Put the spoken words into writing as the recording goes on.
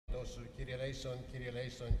Θεός σου, Κύριε ελέησον, Κύριε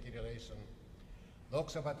ελέησον, Κύριε ελέησον.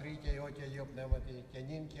 Δόξα Πατρί και Υιό και Αγίο Πνεύματι, και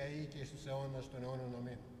νυν και αεί και στους αιώνας των αιώνων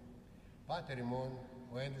αμήν. Πάτερ ημών,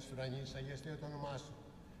 ο εν της ουρανής, αγιαστεί το όνομά σου.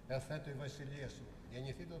 Ελθέτω η βασιλεία σου,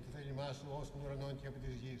 γεννηθήτω το θέλημά σου ως των ουρανών και από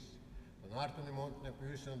της γης. Των άρτων ημών την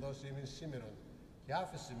επιούσιον δώσει ημίν σήμερον, και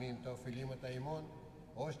άφεση ημίν τα οφειλήματα ημών,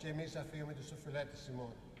 ως και εμείς αφίουμε τους οφειλέτες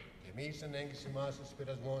ημών. Και εμείς εν έγκυση μας εις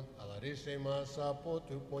πειρασμών, αλλά ρίσε ημάς από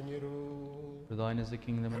του πονηρού. For thine is the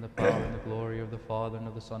kingdom and the power and the glory of the Father and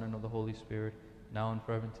of the Son and of the Holy Spirit, now and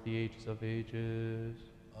forever and to the ages of ages.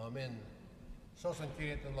 Αμήν. Σώσον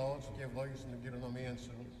Κύριε τον λαό σου και ευλόγησον την κληρονομία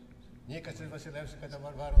σου. Νίκασες βασιλεύσει κατά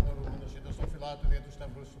βαρβάρων ορούμενος, και το σοφυλάτου δια του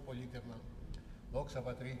σταυρού σου πολίτευνα. Δόξα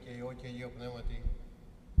Πατρί και Υιό και Αγίο Πνεύματι.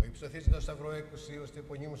 Ο υψωθείς το σταυρό εκουσίως την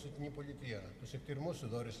επωνύμου σου την πολιτεία. Τους εκτιρμούς σου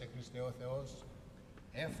δόρισε Χριστέ ο Θεός.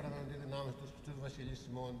 Έφρανον τη δυνάμεις τους στους βασιλείς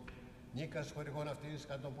ημών. Νίκας χορηγών αυτής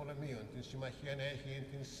κατά των πολεμίων. Την συμμαχία να έχει εν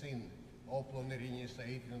την συν. Όπλων ειρήνης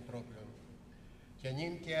αήτην τρόπιων. Και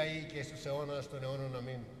νυν και αεί και στους αιώνας των αιώνων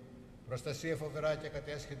αμήν. Προστασία φοβερά και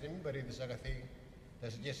κατέσχεται μην περίδεις αγαθή. Τα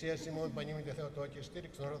συγκεσία ημών πανίμητε Θεοτό και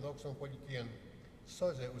στήριξον ορθοδόξων πολιτείαν.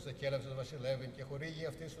 Σώζε ους εκέλαυσες βασιλεύειν και χορήγει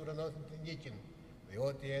αυτής ουρανών την νίκην.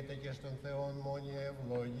 Διότι έταγε στον Θεόν μόνοι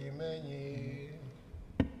ευλογημένοι.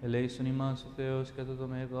 Ελέησον ημάς ο Θεός κατά το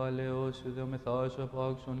μεγαλέος σου, δεομεθάσου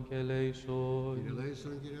απάξων και ελέησον. Κύριε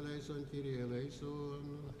ελέησον, Κύριε ελέησον, Κύριε ελέησον.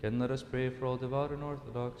 Again, let us pray for all devout and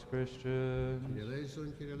Orthodox Christians. Κύριε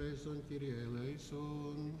ελέησον, Κύριε ελέησον, Κύριε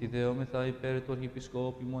ελέησον. Τη δεόμεθα υπέρ του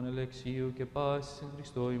Αρχιεπισκόπου ημών Ελεξίου και πάσης εν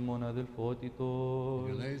Χριστώ ημών αδελφότητος.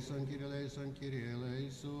 Κύριε ελέησον, Κύριε ελέησον, Κύριε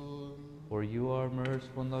ελέησον. For you are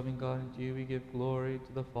merciful and loving God, and to you we give glory,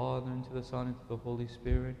 to the Father, and to the Son, and to the Holy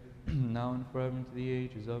Spirit, now and forever and to the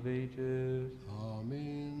ages of ages.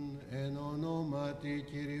 Αμήν. Εν ονόματι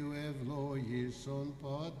Κυρίου ευλόγησον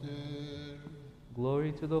Πάτερ.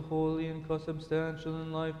 Glory to the holy and consubstantial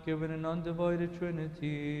and life-giving and undivided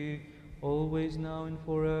Trinity, always now and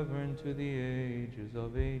forever and to the ages of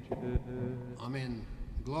ages. Amen.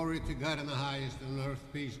 Glory to God in the highest, and on earth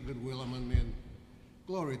peace, goodwill among men.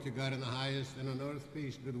 Glory to God in the highest, and on earth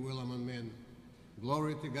peace, goodwill among men.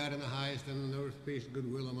 Glory to God in the highest, and on earth peace,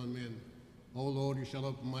 goodwill among men. O Lord, you shall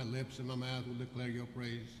open my lips, and my mouth will declare your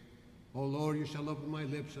praise. O Lord, you shall open my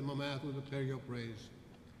lips, and my mouth will declare your praise.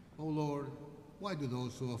 O Lord, why do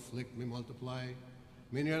those who afflict me multiply?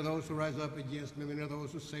 Many are those who rise up against me, many are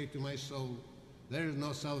those who say to my soul, there is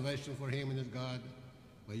no salvation for him in his God.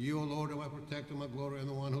 But you, O Lord, are my protector, my glory, and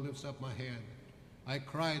the one who lifts up my head. I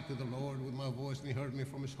cried to the Lord with my voice, and he heard me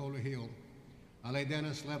from his holy hill. I lay down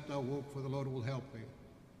and slept, I woke, for the Lord will help me.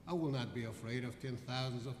 I will not be afraid of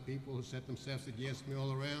 10,000s of people who set themselves against me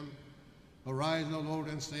all around. Arise, O Lord,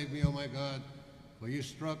 and save me, O my God, for you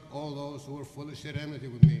struck all those who were foolish at enmity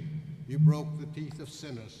with me. You broke the teeth of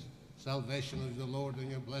sinners. Salvation is the Lord, and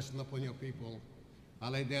your blessing upon your people. I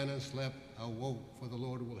lay down and slept, I woke, for the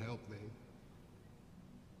Lord will help me.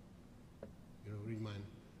 Read mine.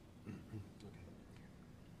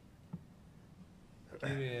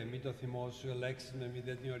 Κύριε, μη το θυμό σου ελέξεις με, μη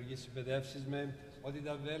δεν την οργής παιδεύσεις με, ότι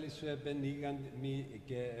τα βέλη σου επενήγαν μη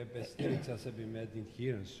και επεστήριξας επί με την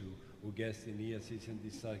χείραν σου, ουκέ στην ίασης εν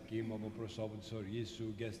της σαρκή μου από προσώπου της οργής σου,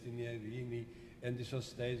 ουκέ στην ειρήνη εν της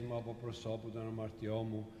οστέης μου από προσώπου των αμαρτιών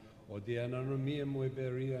μου, ότι εν ανομία μου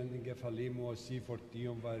υπερήαν την κεφαλή μου, όσοι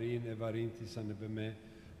φορτίων βαρύν ευαρύνθησαν επί με,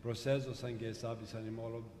 προσέζωσαν και εσάπησαν οι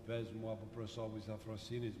μόλο πες μου από προσώπου της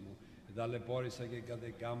αφροσύνης μου, ταλαιπώρησα και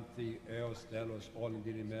κατεκάμπθη έως τέλος όλη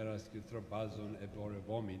την ημέρα σκυλτροπάζων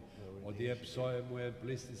εμπορευόμην, ότι εψώε μου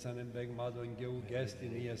επλήστησαν εμπεγμάτων και ουκέ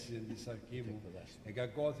στην ίαση εν τη σαρκή μου,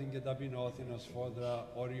 εκακώθην και ταπεινώθην ως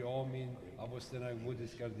φόδρα οριόμην από στεναγμού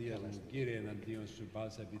της καρδίας μου. Κύριε, εναντίον σου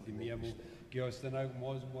πάσα επιθυμία μου, και ο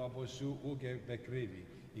στεναγμός μου από σου ουκ επεκρύβει.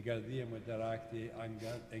 Η καρδία μου ετεράκτη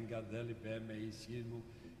εγκαδέλειπε με ισχύς μου,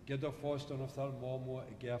 και το φως των οφθαλμών μου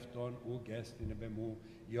και αυτόν ουκ έστεινε με μου.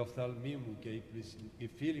 Οι οφθαλμοί μου και οι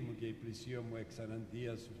φίλοι μου και οι πλησίοι μου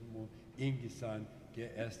εξαναντίας μου ήγγισαν και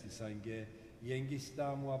έστησαν, και οι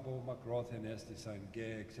εγκιστά μου από μακρόθεν έστησαν και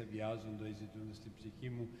εξεβιάζονται οι ζητούντες στην ψυχή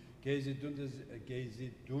μου, και οι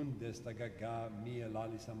ζητούντες τα κακά μη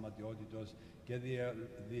ελάλησαν ματιότητος και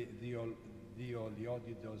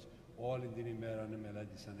διολιότητος όλη την ημέρα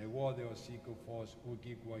μελέτησαν. Εγώ δε ως οίκου ουκ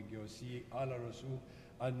οίκουαν και ως άλαρος ουκ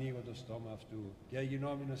ανοίγω το στόμα αυτού, και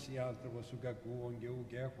γινόμενος οι άνθρωπος ουκ ακούων και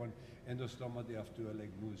ουκ έχων εν το στόμα αυτού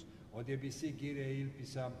ελεγμούς. Ότι επί σύ, Κύριε,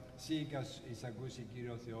 ήλπισα, σύ εισακούσει, Κύριε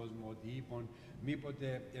ο Θεός μου, ότι είπον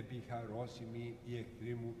μήποτε επιχαρώσιμοι οι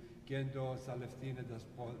εχθροί μου, και εν το σαλευθύνε τας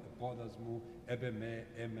πόδας μου, έπε με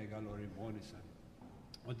εμεγαλοριμόνησαν.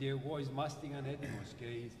 ότι εγώ εις μάστιγαν έτοιμος και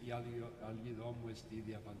η αλγιδό μου εστί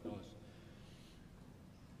διαφαντός.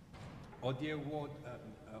 Ότι εγώ,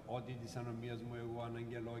 ότι της ανομίας μου εγώ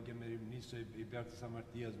αναγγελώ και μεριμνήσω υπέρ της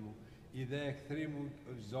αμαρτίας μου, οι δε εχθροί μου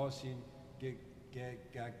ζώσιν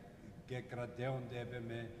και κρατέονται έπε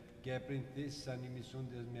με, και πριν θύσαν οι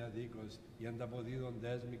μισούντες με αδίκως, οι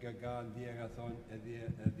ανταποδίδοντες μη κακά αντί αγαθών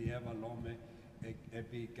διέβαλό με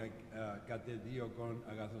επί κατεδίωκον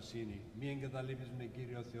αγαθοσύνη. Μη εγκαταλείπεις με,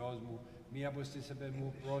 Κύριο Θεός μου, μη αποστήσεπε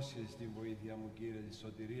μου πρόσχεση στην βοήθεια μου, Κύριε της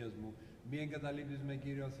σωτηρίας μου. Μη εγκαταλείπεις με,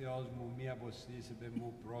 Κύριο Θεός μου, μη αποστήσεπε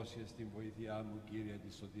μου πρόσχεση στην βοήθειά μου, Κύριε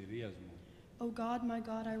της σωτηρίας μου. O God, my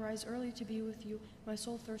God, I rise early to be with you. My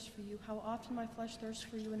soul thirsts for you. How often my flesh thirsts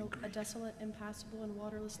for you in a desolate, impassable, and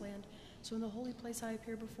waterless land. So in the holy place I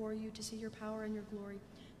appear before you to see your power and your glory.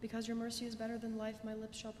 Because your mercy is better than life, my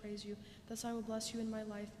lips shall praise you. Thus I will bless you in my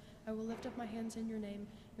life. I will lift up my hands in your name.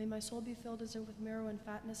 May my soul be filled as if with marrow and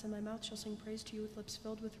fatness, and my mouth shall sing praise to you with lips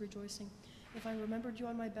filled with rejoicing. If I remembered you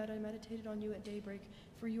on my bed, I meditated on you at daybreak.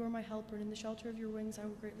 For you are my helper, and in the shelter of your wings I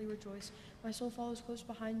will greatly rejoice. My soul follows close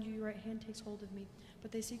behind you, your right hand takes hold of me.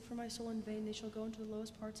 But they seek for my soul in vain. They shall go into the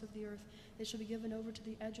lowest parts of the earth. They shall be given over to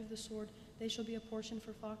the edge of the sword. They shall be a portion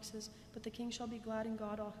for foxes. But the king shall be glad in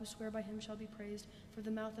God. All who swear by him shall be praised. For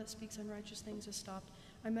the mouth that speaks unrighteous things is stopped.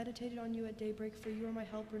 I meditated on you at daybreak, for you are my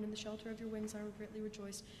helper, and in the shelter of your wings I will greatly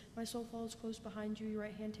rejoice. My soul follows close behind you, your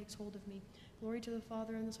right hand takes hold of me. Glory to the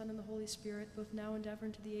Father, and the Son, and the Holy Spirit, both now and ever,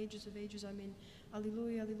 and to the ages of ages. Amen.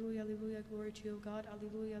 Alleluia, alleluia, alleluia, glory to you, O God.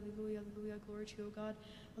 Alleluia, alleluia, alleluia, glory to you, O God.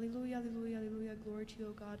 Alleluia, alleluia, alleluia, glory to you,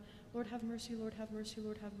 O God. Lord have mercy, Lord have mercy,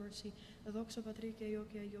 Lord have mercy. Δόξα Πατρί και Υιό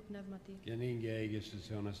και Αγίου Πνεύματι. Και νυν και έγες στους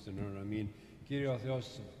αιώνας των αιώνων. Αμήν. Κύριε ο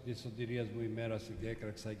Θεός της σωτηρίας μου ημέρασε και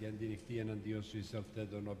έκραξα και αντινυχτή εναντίον σου εισελθέ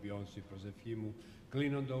των οποίων σου η προσευχή μου,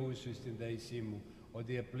 κλείνον το ου σου στην δεήσή μου,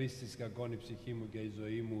 ότι επλήστης κακόν η ψυχή μου και η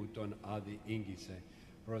ζωή μου τον άδει ήγγισε.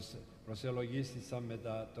 Προσελογίστησα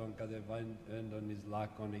μετά των κατεβέντων εις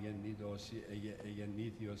λάκων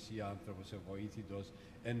εγεννήθιος ή άνθρωπος εβοήθητος,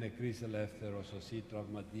 εν νεκρής ελεύθερος οσί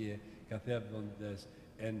τραυματίε, καθεύδοντες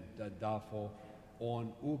εν τάφο,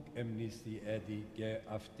 ον ουκ εμνίστη έτη, και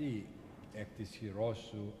αυτοί εκ της χειρός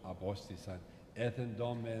σου απόστησαν.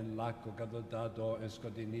 Έθεντο με εν λάκκο κατωτάτο, εν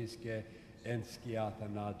σκοτεινής και εν σκιά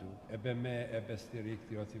θανάτου. Επ' με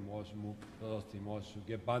επεστηρίχθη ο θυμός μου, το θυμός σου,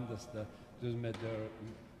 και πάνταστα τους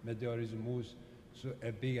μετεωρισμούς σου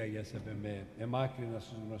επήγαγες επ' με. Εμάκρινα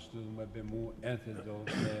στους γνωστούς μου επ' μου, ένθεντο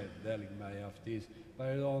με δέλιγμα εαυτής,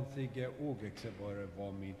 παρεδόνθη και ούκ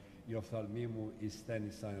εξεπορευόμην. Οι οφθαλμοί μου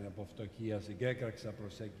εισθένησαν από φτωχίας, και έκραξα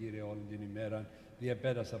προς σε, Κύριε, όλη την ημέρα,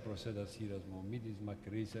 διεπέρασα προς τα σύρας μου. Μη της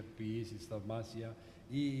μακρύς επιήσεις θαυμάσια,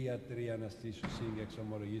 ή οι ιατροί αναστήσουσιν και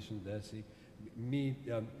εξομολογήσουν τέσι, μη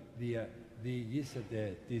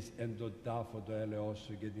διηγήσετε της εν τον τάφο το έλεος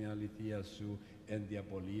σου και την αληθεία σου εν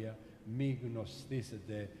διαπολία, μη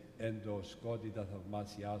γνωστήσετε εν το σκότι τα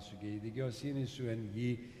θαυμάσια σου και η δικαιοσύνη σου εν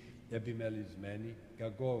γη επιμελισμένη.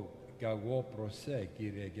 Καγώ προς σε,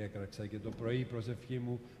 Κύριε, και έκραξα, και το πρωί προσευχή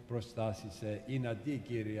μου προστάσισε. Είναι αντί,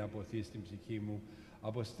 Κύριε, αποθείς την ψυχή μου,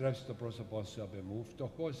 αποστρέψει το πρόσωπό σου απ' εμού.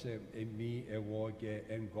 Φτωχός εμεί εγώ και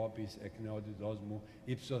εγκόπης εκ νεότητός μου,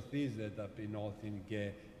 υψωθείς δε ταπεινώθην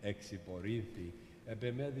και εξυπορήθη. Επ'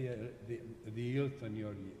 εμέ διήλθον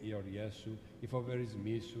οι οριές σου, οι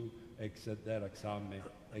φοβερισμοί σου εξετέραξά με,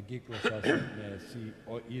 εγκύκλωσας με εσύ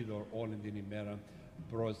ο είδωρ όλη την ημέρα,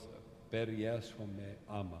 περιέσχομαι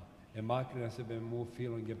άμα. Εμάκρυνας επ' εμού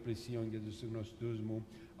φίλων και πλησίων και τους γνωστούς μου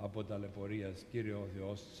από ταλαιπωρίας. Κύριε ο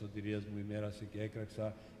Θεός της σωτηρίας μου ημέρασε και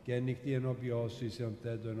έκραξα, και ανοιχτή ενώπιόν σου εις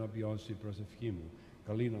ενθέτω ενώπιόν σου η προσευχή μου.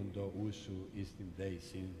 Καλήνον το ου σου εις την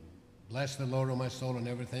δέησή μου. Bless the Lord, O my soul, and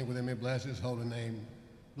everything within me. Bless his holy name.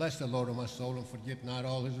 Bless the Lord, O my soul, and forget not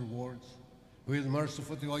all his rewards. Who is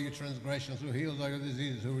merciful to all your transgressions, who heals all your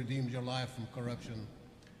diseases, who redeems your life from corruption,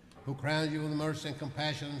 who crowns you with mercy and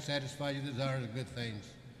compassion and satisfies your desires of good things,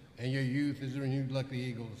 and your youth is renewed like the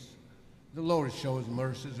eagles. The Lord shows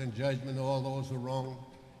mercies and judgment to all those who wrong.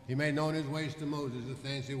 He made known his ways to Moses, the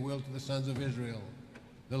things he willed to the sons of Israel.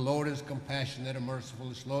 The Lord is compassionate and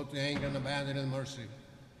merciful, slow to anger and abounding in mercy.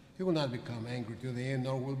 He will not become angry to the end,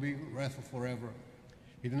 nor will be wrathful forever.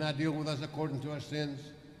 He did not deal with us according to our sins,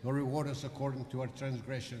 nor reward us according to our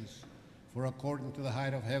transgressions. For according to the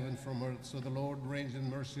height of heaven from earth, so the Lord reigns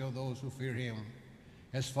in mercy of those who fear him.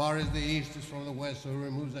 As far as the east is from the west, so he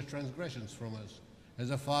removes our transgressions from us. As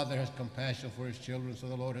a father has compassion for his children, so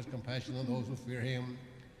the Lord has compassion on those who fear him.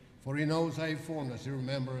 For he knows how he formed us. He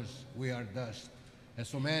remembers we are dust. As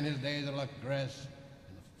for man, his days are like grass,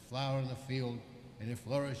 and a flower in the field, and it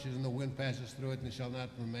flourishes, and the wind passes through it, and it shall not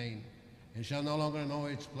remain. It shall no longer know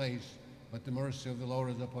its place. But the mercy of the Lord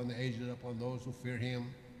is upon the aged, upon those who fear him,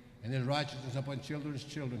 and his righteousness upon children's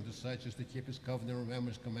children, to such as to keep his covenant and remember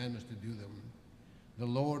his commandments to do them.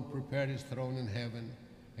 The Lord prepared his throne in heaven,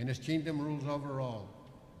 and his kingdom rules over all.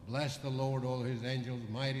 Bless the Lord, all his angels,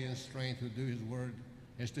 mighty in strength, who do his word,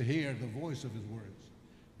 as to hear the voice of his words.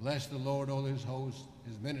 Bless the Lord, all his hosts,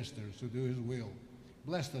 his ministers, who do his will.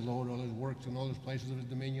 Bless the Lord, all his works in all his places of his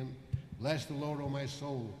dominion. Bless the Lord, O my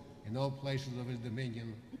soul, in all places of his dominion.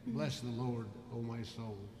 Bless the Lord, O my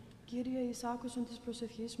soul. Κύριε, εις άκουσον της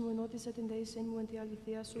προσευχής μου, ενώτισε την δεήσιν μου εν τη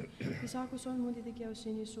αληθεία σου, εις άκουσον μου τη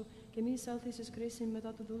δικαιοσύνη σου, και μη εισέλθεις εις κρίση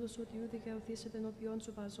μετά του δούλου σου, ότι ου δικαιωθήσετε ενώπιον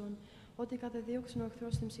σου βαζών. Ότι κατεδίωξεν ο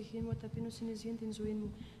εχθρός την ψυχή μου, ταπείνωσιν εις γην την ζωή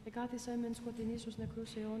μου. Εκάθισα με εν σκοτεινή στους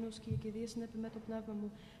νεκρούς αιώνους, και εκειδίασιν επί με το πνεύμα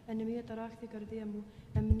μου. Εν εμία ταράχθη η καρδία μου.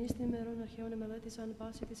 Εμμηνείς την ημερών αρχαίων εμελέτησαν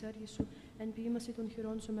πάση της έργης σου, εν ποίημαση των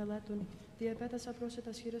χειρών σου μελέτων. Διεπέτασα προς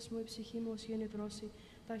τας χείρας μου η ψυχή μου ως η ενυδρώση.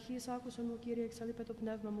 Ταχύς άκουσον μου, Κύριε, εξαλείπε το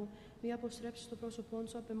πνεύμα μου. Μη αποστρέψεις το πρόσωπόν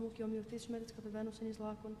σου απ' εμού και ομοιωθείς με τις κατεβαίνωσιν εις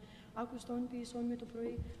λάκων. Άκουστον ποιησόν με το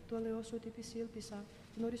πρωί του αλεός σου ότι πισήλπισα.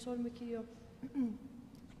 Γνώρισόν με,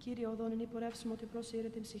 Κύριε, οδόν εν υπορεύσιμο ότι προσήρε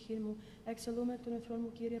την ψυχή μου. Εξελούμε εκ των εχθρών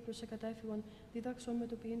μου, Κύριε, προς εκατέφυγον. Δίδαξον με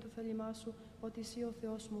το ποιήν το θέλημά σου, ότι εσύ ο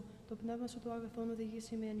Θεός μου. Το πνεύμα σου το αγαθόν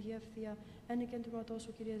οδηγήσει με εν γη ευθεία. Ένικεν του ματός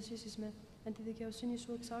σου, Κύριε, ζήσεις με. Εν τη δικαιοσύνη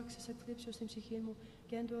σου εξάξεις εκθλίψεως την ψυχή μου,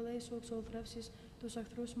 και εν του ελέη σου εξολθρεύσεις τους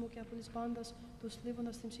εχθρούς μου, και απολύς πάντας τους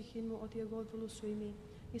θλίβοντας την ψυχή μου, ότι εγώ δούλους σου είμαι.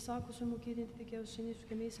 Εισάκουσον μου, Κύριε, τη δικαιοσύνη σου,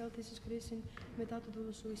 και μη εισέλθεις εις κρίσιν μετά του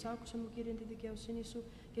δούλου σου. Εισάκουσον μου, Κύριε, τη δικαιοσύνη σου,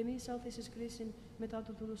 και μη εισέλθεις εις κρίσιν μετά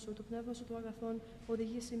του δούλου σου. Το πνεύμα σου του αγαθόν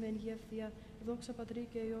οδηγήσει με εν γη ευθεία. Δόξα Πατρί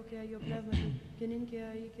και Υιό και Αγίο Πνεύματι, και νυν και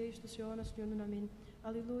αεί και εις τους αιώνας νιώνουν αμήν.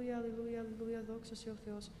 Αλληλούια, αλληλούια, αλληλούια, δόξα σε ο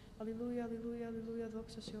Θεός. Αλληλούια, αλληλούια, αλληλούια,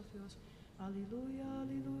 δόξα σε ο Θεός. Αλληλούια,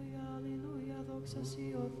 αλληλούια, αλληλούια, δόξα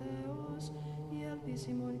σοι ο Θεός. Η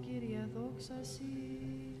ελπίσιμον, Κύριε, δόξα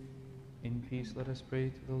σοι. In peace, let us pray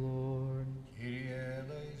to the Lord. Kyrie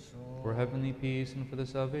eleison. For heavenly peace and for the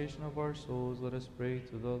salvation of our souls, let us pray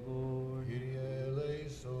to the Lord. Kyrie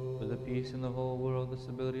eleison. For the peace in the whole world, the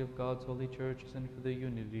stability of God's holy churches, and for the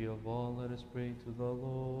unity of all, let us pray to the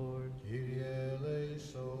Lord. Kyrie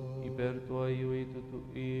eleison. Υπέρ του Αγίου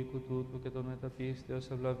οίκου τούτου και των μεταπίστεως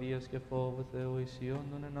ευλαβίας και φόβου Θεού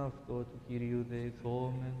ισιόντων εν αυτό του Κυρίου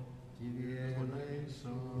δεηθόμεν. Kyrie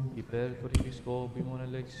eleison. Υπέρ του Αρχισκόπου ημών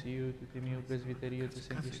Αλεξίου, του Τιμίου Πρεσβυτερίου της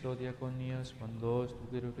εν Χριστώ Διακονίας, παντός του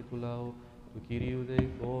Κύριου και του λαού, του Κυρίου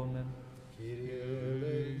δεηθόμεν. Kyrie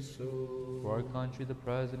eleison. For our country, the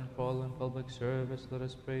President, for all in public service, let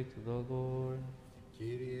us pray to the Lord.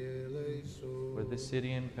 Kyrie eleison. For the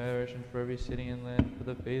city and parish, and for every city and land, for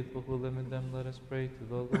the faithful who live in them, let us pray to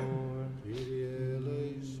the Lord. Kyrie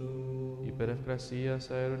eleison. Υπέρ ευκρασίας,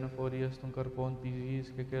 αέρων εφορίας των καρπών της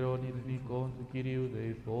γης και καιρών ειρηνικών του Κυρίου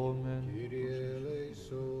δεηθόμεν. Kyrie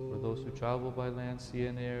eleison. For those who travel by land, sea,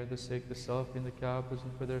 and air, the sick, the suffering, the captives,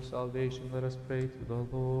 and for their salvation, let us pray to the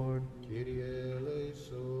Lord. Kyrie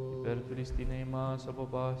eleison. Υπέρ του Χριστίνε ημάς, από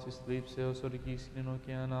πάσης θλίψεως, οργής, κλίνο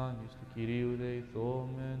και ανάγκης του Κυρίου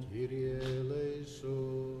δεηθόμεν. Kyrie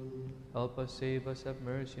eleison. Help us, save us, have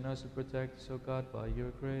mercy on us, and protect us, O God, by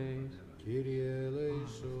your grace. Kyrie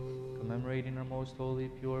eleison. Commemorating our most holy,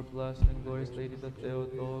 pure, blessed, and glorious Lady, the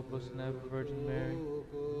Theotokos, and ever Virgin Mary,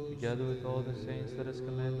 together with all the saints, let us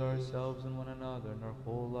commend ourselves and one another and our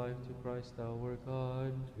whole life to Christ our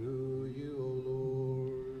God. To you, O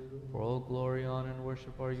Lord. For all glory, honor, and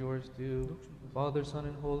worship are yours due, Father, Son,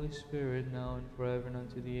 and Holy Spirit, now and forever, and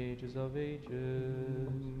unto the ages of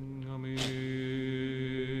ages.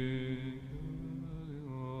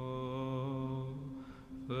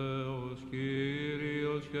 Θεός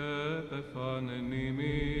Κύριος και πεθάνεν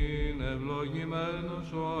ημίν,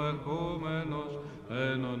 ευλογημένος ο ερχόμενος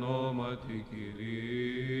εν ονόματι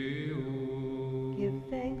Κυρίου. Give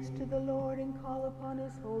thanks to the Lord and call upon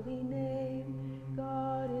his holy name.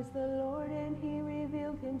 God is the Lord and he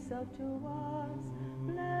revealed himself to us.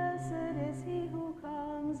 Blessed is he who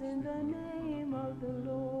comes in the name of the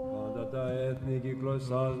Lord. Πάντα τα έθνη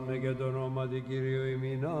κυκλωσάσμε και το όνομα του Κυρίου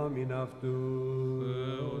ημίν άμην αυτού.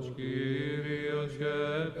 Θεός Κύριος και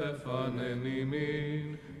πεθάνεν ημίν,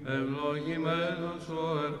 ευλογημένος ο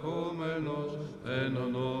ερχόμενος εν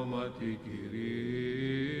ονόματι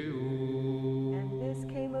Κυρίου. And this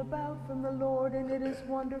came about from the Lord, and it is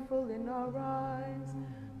wonderful in our eyes.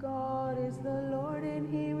 God is the Lord, and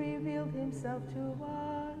he revealed himself to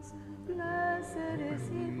us. Blessed is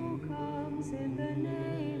he who comes in the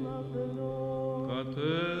name of the Lord.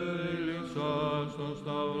 Κατέληξας των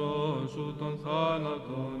σταυρών σου των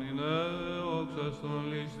θάνατων, ενέωξας των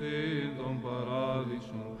ληστήν των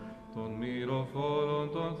παράδεισων, των μυροφόρων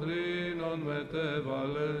των θρήνων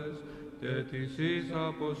μετέβαλες, και της εις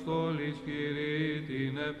Αποστόλης Κυρίη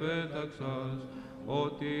την επέταξας,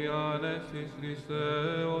 ότι ανέστης Χριστέ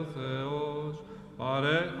ο Θεός,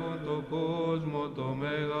 παρέχον το κόσμο το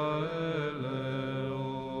μέγα έλεος.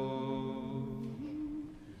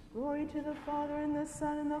 Glory to the Father, and the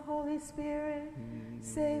Son, and the Holy Spirit.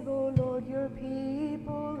 Save, O Lord, your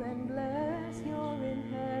people, and bless your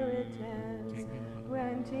inheritance,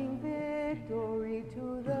 granting victory to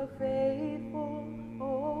the faithful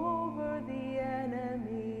over the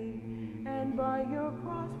enemy, and by your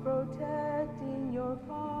cross protecting your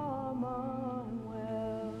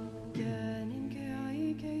commonwealth. Γέννην και αεί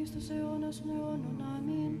και εις τους αιώνας των αιώνων,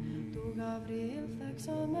 αμήν. Του Γαβριήλ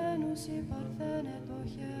θεξαμένους η παρθένε το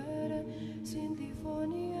χαίρε, συν τη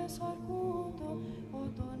φωνήες αρκούντο, ο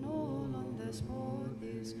των όλων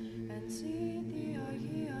δεσπότης, εν σύ τη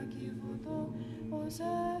Αγία Κιβωτό, ως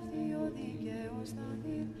εύθυ ο δικαίος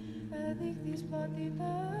Δαβίδ, εδείχθης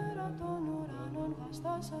πλατητέρα των ουρανών,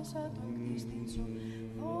 βαστάσασα τον κτίστην σου,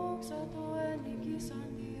 δόξα το ενικήσαν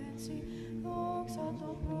διέτσι, δόξα το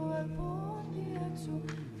προεπόρτι εξου,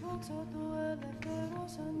 δόξα το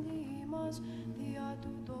ελευθερώσαν δι' ημάς, δια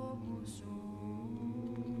του τόπου σου.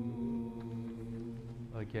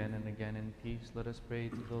 Again and again in peace, let us pray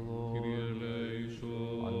to the Kyrie Lord.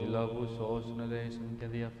 eleison. Αντιλαβούς όσων ελέησον και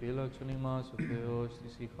διαφύλαξον ημάς ο Θεός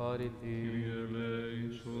της η χάρητη. Kyrie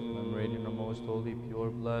eleison. Commemorating our most holy,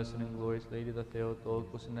 pure, blessed, and glorious Lady, the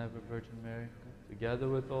Theotokos and ever Virgin Mary, together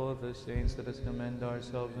with all the saints, let us commend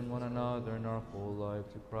ourselves and one another and our whole life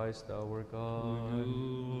to Christ our God.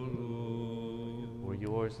 For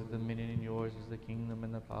yours is the dominion, and yours is the kingdom,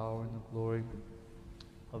 and the power, and the glory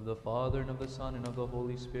of the Father, and of the Son, and of the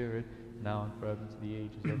Holy Spirit, now and forever to the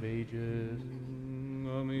ages of ages.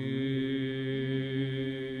 Αμήν.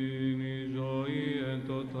 Η ζωή εν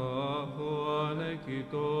το τάφο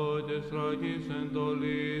ανεκειτό και στραγής εν το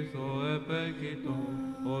λίθο επέκειτο,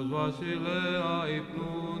 ως βασιλέα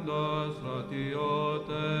υπνούντα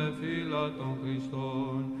στρατιώτε φύλλα των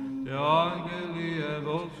Χριστών, και άγγελοι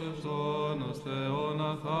εδόξαστον ως Θεόν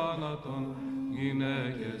αθάνατον,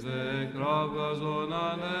 γυναίκες δε κράβγαζον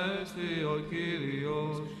ανέστη ο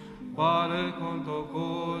Κύριος, παρέχον το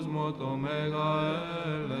κόσμο το μέγα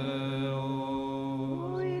έλεος.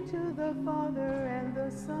 Glory to the Father, and the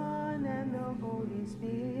Son, and the Holy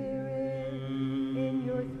Spirit. In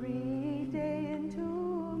your 3-day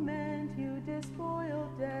entombment you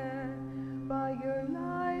despoiled death. By your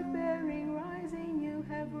life-bearing rising you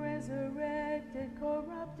have resurrected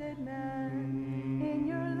corrupted man. In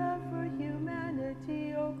your love for humanity,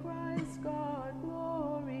 O Christ God,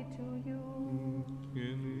 glory to you.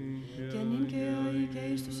 Και νυν και αεί και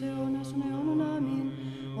εις τους αιώνας των αιώνων, αμήν.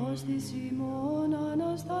 Ως της ημών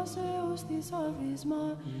Αναστάσεως της αβυσμά,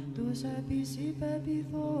 τους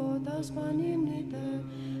επισυπεπιθώτας πανύμνητε,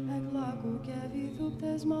 εκ λάκου και βυθού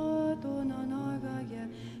πτεσμάτων ανάγαγε,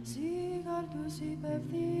 σίγαρ τους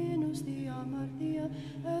υπευθύνους τη αμαρτία,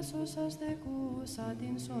 έσωσας τεκούσα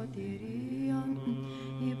την σωτηρίαν.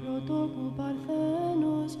 Η πρωτόκου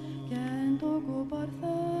Παρθένος και εν τόκου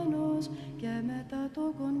Παρθένος και μετά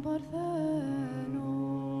τόκον Παρθένος.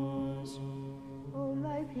 O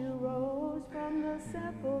life, you rose from the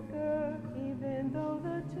sepulchre, even though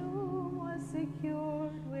the tomb was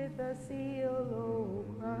secured with a seal, O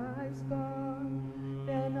Christ God.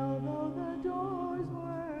 Then, although the doors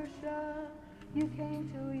were shut, you came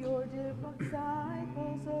to your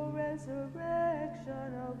disciples, O resurrection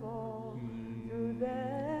of all. Through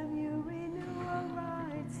them you renew a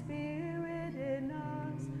right spirit in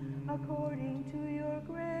us, according to your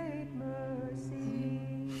great mercy.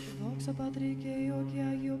 Δόξα Πατρί και Υιό και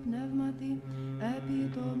Αγίου Πνεύματι, επί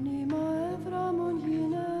το μνήμα εύραμων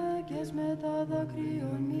γυναίκες μετά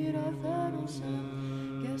δακρύων μοίρα φέρουσε,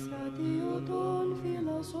 και στρατιωτών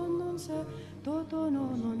φυλασσόντων σε τότων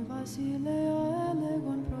όλων βασιλέα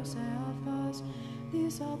έλεγον προς εαυτάς,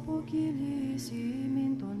 της αποκυλής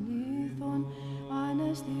ημίν των λίθων,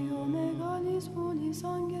 ανέστη ο μεγάλης βούλης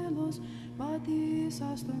άγγελος,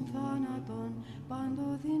 πατήσας των θάνατων,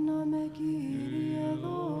 παντοδύναμε Κύριε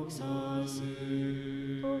δόξασι.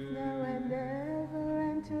 Both now and ever,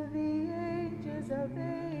 and to the ages of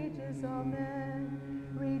ages, amen.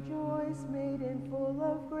 Rejoice, maiden full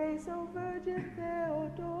of grace, O Virgin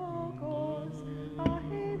Theotokos, our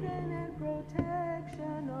haven and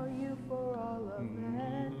protection are you for all of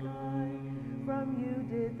mankind. From you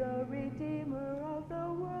did the Redeemer of the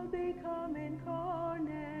world become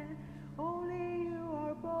incarnate. Only you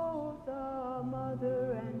are both a mother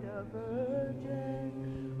and a virgin.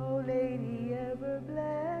 O Lady, ever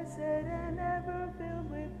blessed and ever filled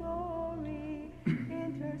with glory,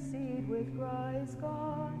 intercede with Christ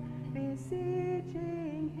God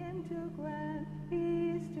beseeching him to grant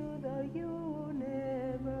peace to the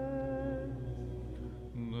universe.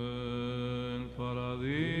 Εν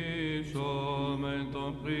παραδείσο μεν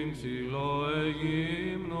τον πριν ψηλό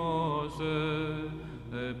εγύμνωσε,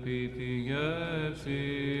 επί τη γεύση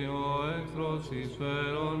ο εχθρός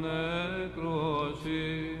εισφέρον έκρωση,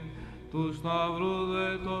 του σταυρού δε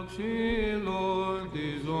το ξύλον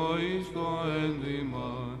της ζωής το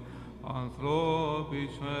ένδυμα,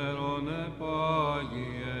 ανθρώπης φέρον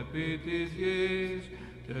επάγει επί της γης,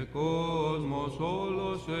 και κόσμος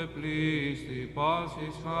όλος επλήστη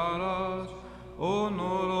πάσης χαράς,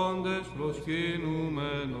 ονορώντες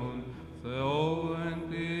προσκυνουμένων Θεό εν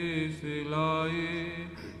πίστη λαοί,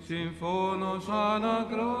 συμφώνος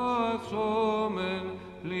ανακράξομεν,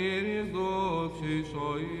 πλήρης δόξης ο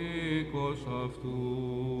οίκος αυτού.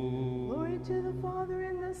 Glory to the Father,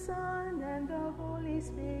 and the Son, and the Holy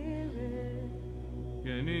Spirit.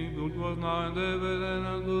 Genitut was now and ever and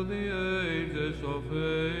unto the ages of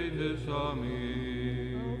ages.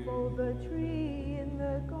 Amen. Although the tree in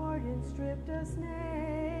the garden stripped us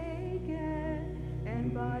naked, and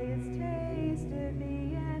by its taste did the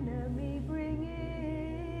enemy bring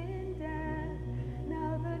in death,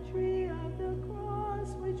 now the tree of the cross,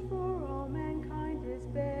 which for all mankind is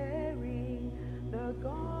bearing, the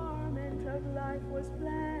garment of life was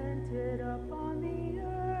planted upon the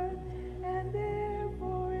earth, and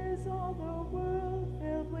therefore is all the world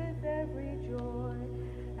filled with every joy.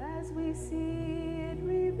 As we see it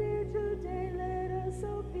revered today, let us,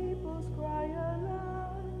 O peoples, cry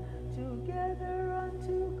aloud, together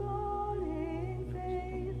unto God in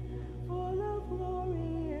faith. Full of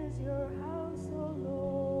glory is your house, O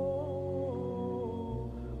Lord.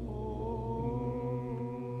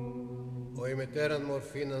 Ο ημετέραν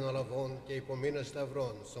μορφήν αναλαβών και υπομείνας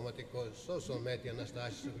σταυρών, σωματικός, σώσον με τη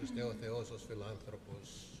Αναστάσης ο Χριστέ ο Θεός ως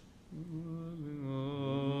φιλάνθρωπος.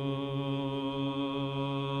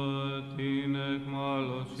 Την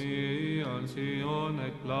εχμαλωσίαν Σιών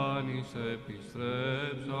εκπλάνης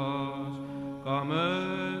επιστρέψας,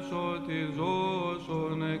 καμέσω της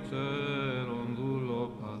ζώσον εξαίρον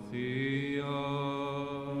δουλοπαθία.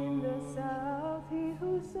 In the south, he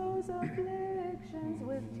who sows afflictions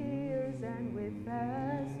with tears and with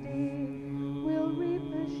fasting will reap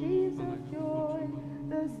the sheaves of joy,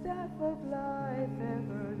 the staff of life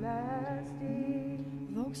everlasting.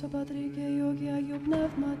 Δόξα Πατρί και Υιό και Αγίου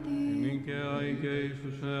Πνεύματι. Νυν και αεί και εις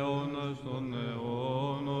τους αιώνας των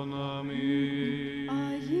αιώνων. Αμήν.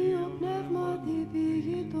 Αγίο Πνεύματι,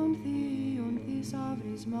 πηγή των θείων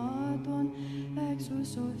θησαυρισμάτων, έξω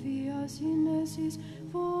σοφία συνέσης,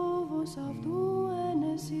 φόβος αυτού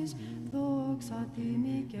ένεσης, δόξα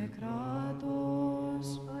τιμή και κράτος.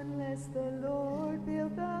 Unless the Lord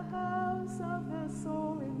build the house of the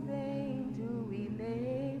soul, in vain do we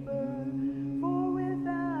labor. For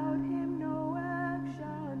without him no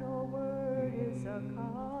action or word is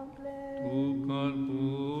accomplished. Του καρπού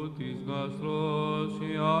της γαστρός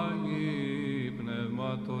οι Άγιοι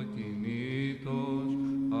πνευματοκινήτως,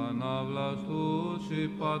 αναβλαστούς η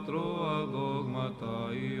πατρώα δόγματα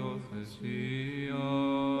υιοθεσία.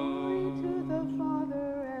 Glory to the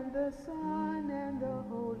Father and the Son and the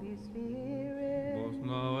Holy Spirit. Both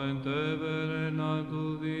now and ever and unto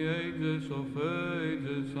the ages of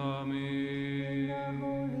ages. Amen. The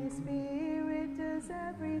Holy Spirit does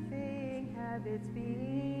everything have its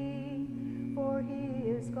being, for he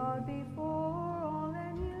is God before all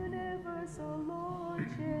and universal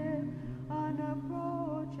lordship,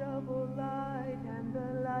 unapproachable light and the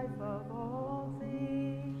life of all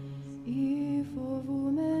things. Οι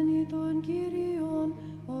φοβούμενοι των Κυρίων,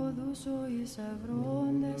 όδους ο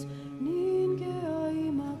εισευρώντες, νυν και αεί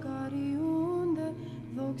μακαριούνται,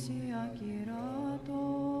 δόξια κυράτω.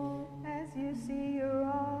 As you see your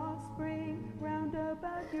offspring round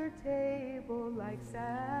about your table like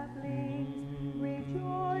saplings,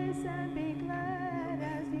 rejoice and be glad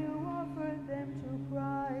as you offer them to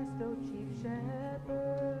Christ, O chief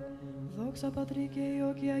shepherd. Δόξα Πατρί και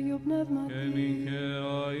Υιό και Αγίου Και Πνεύματι. νυν και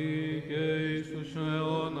αεί και εις τους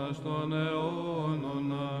αιώνας των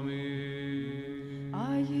αιώνων. Αμήν.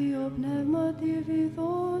 Άγιο Πνεύματι,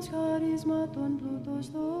 βυθός χαρίσματον πλούτος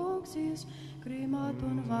δόξης,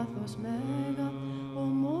 κρυμάτων βάθος μέγα,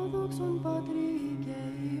 ομόδοξον Πατρί και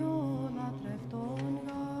Υιό λατρευτών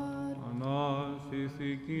γάρ.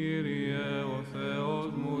 Ανάστηθη Κύριε ο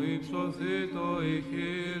Θεός μου, υψωθεί το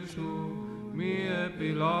ηχείρ σου, μη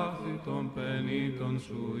επιλάθη των πενήτων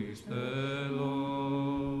σου εις τέλος.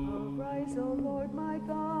 Arise, O Lord my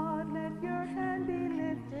God, let your hand be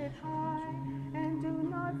lifted high, and do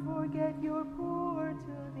not forget your poor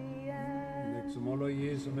to the end.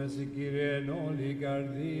 Ξομολογήσουμε σε Κύριε εν όλη η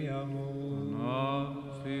καρδία μου.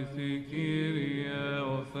 Ανάστηθη Κύριε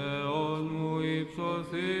ο Θεός μου,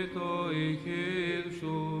 υψωθεί το ηχείρ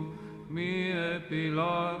σου, μη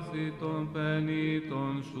επιλάθη των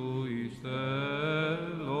πενήτων σου εις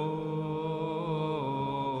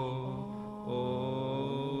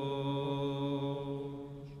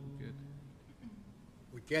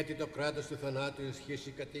Ουκέτι το κράτος του θανάτου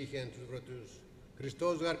ισχύσει κατήχεν τους βρωτούς.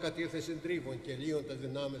 Χριστός γαρ κατήρθε συντρίβων και λύων τα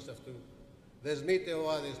δυνάμεις αυτού. Δεσμείτε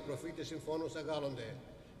ο άδης, προφήτες συμφώνους αγάλλονται.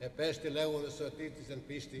 Επέστη λέγοντας ότι της εν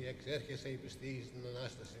πίστη εξέρχεσαι η πιστή στην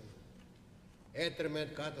Ανάσταση. Έτρεμεν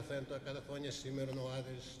κάτωθεν το καταθώνια σήμερον ο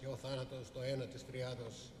άδης και ο θάνατος το ένα της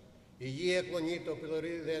τριάδος. Η γη εκλονεί το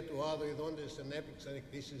πυλωρίδι δε του άδου ειδώντες ενέπηξαν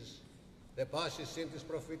εκτίσεις. Δε πάσης συν της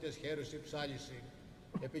προφήτες χέρους η ψάλιση.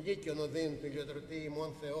 Επιγήκαιον οδύν του ηλιοτρωτή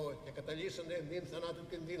ημών Θεό και καταλύσονται εν δίν θανάτου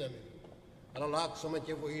την δύναμη. Αλλά αλλάξουμε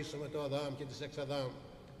και βοήσουμε το Αδάμ και της εξ-Αδάμ.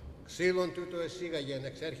 Ξύλων τούτο εσύγαγεν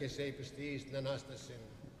εξέρχεσαι η πιστή στην Ανάσταση.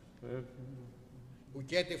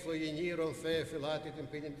 Ουκέτι φλογινήρων φε φυλάτη την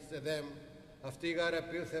πίνη της Εδέμ. Αυτή γάρα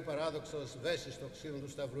πήλθε παράδοξος βέσης στο ξύλο του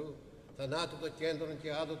Σταυρού. Θανάτου το κέντρον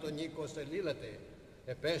και άδο το νίκος ελίλατε.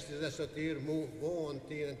 Επέστης δε σωτήρ μου βόον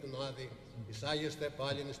τίνεν τον άδη. Εισάγεστε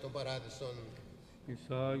πάλιν εις τον παράδεισον.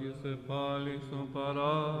 Εισάγεστε πάλι στον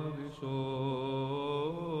παράδεισο.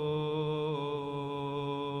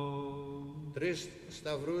 Τρεις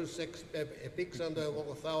σταυρούς επήξαν το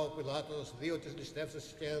Γολγοθά ο Πιλάτος, δύο της ληστεύσας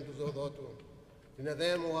σκέναν του ζωοδότου. Την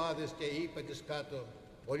εδέμου άδης και είπε της κάτω,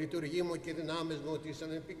 «Ο λειτουργή μου και δυνάμεις μου της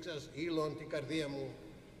ανεπήξας ήλων την καρδία μου,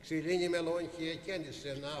 ξυλίνη με λόγχη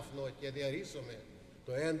εκέντησε άφνο και διαρρήσομαι,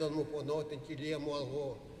 το έντον μου πονώ την κοιλία μου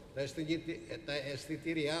αλγώ, τα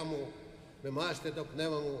αισθητήριά μου μεμάστε το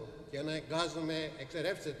πνεύμα μου και να εγκάζομαι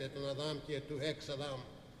εξερεύσετε τον Αδάμ και του εξ-Αδάμ,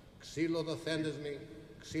 ξύλο δοθέντες μη,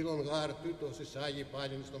 ξύλων γάρ τούτος εισάγει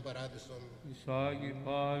πάλιν στον παράδεισον. Εισάγει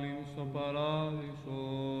πάλιν στον παράδεισο.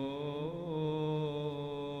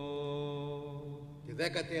 Τη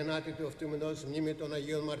 19η του αυτού μηνός μνήμη των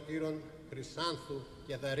Αγίων Μαρτύρων Χρυσάνθου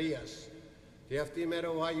και Δαρίας. Τη αυτή μέρα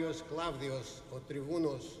ο Άγιος Κλάβδιος, ο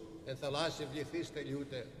Τριβούνος, εν θαλάσσι βληθείς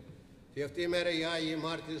τελειούται. Τη αυτή μέρα η Άγιοι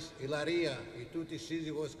Μάρτης Ιλαρία, η τούτη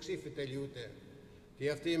σύζυγος Ξήφη τελειούται. Τη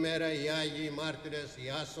αυτή μέρα οι Άγιοι Μάρτυρες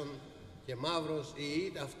Ιάσον και Μαύρος οι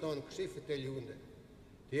Ιήτ αυτών Ξήφη τελειούνται.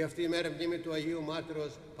 Τη αυτή μέρα μνήμη του Αγίου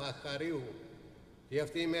Μάρτυρος Παχαρίου. Τη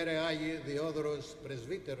αυτή μέρα Άγιοι Διόδωρος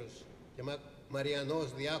Πρεσβύτερος και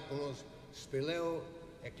Μαριανός Διάκονος Σπηλαίου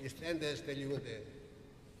εκκλησθέντες τελειούνται.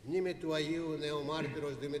 Μνήμη του Αγίου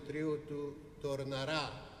Νεομάρτυρος Δημητρίου του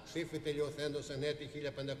Τορναρά, Ξήφη τελειωθέντος εν έτη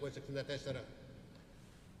 1564.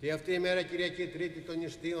 Τη αυτή η μέρα Κυριακή Τρίτη των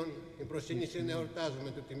Νηστείων, την προσύνηση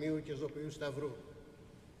εορτάζουμε του Τιμίου και Ζωπιού Σταυρού.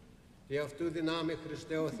 Τη αυτού δυνάμει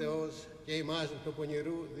Χριστέ ο Θεός και ημάς του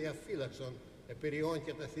πονηρού διαφύλαξον, επιριών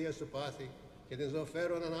και τα θεία σου πάθη, και την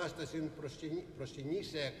ζωφέρον Ανάστασιν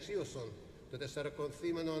προσκυνήσε αξίωσον, το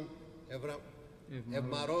τεσσαρακονθήμενον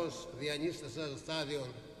ευμαρός διανύστασας στάδιον,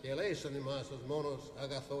 και ελέησον ημάς ως μόνος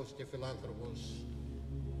αγαθός και φιλάνθρωπος.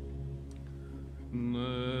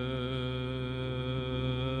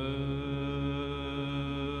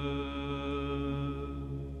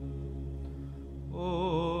 Ο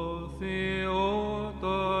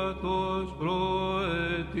Θεότατος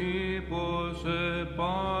προετύπωσε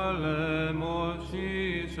πάλεμος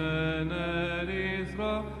εις εν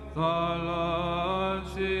ερύθρα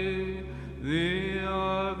θαλάσσι,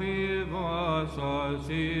 διαβιβάσας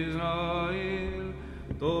Ισραήλ,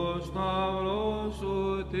 το σταυρό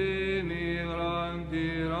σου την υγράν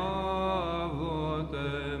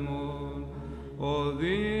τυράβδοτεμον,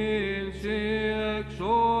 οδύνση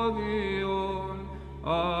εξόδιον,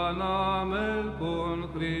 αναμέλπον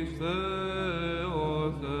Χριστέ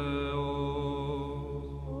ο Θεός.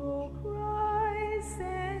 Oh Christ,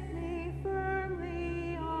 set me firmly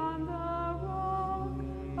on the rock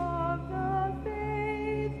of the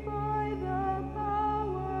faith by the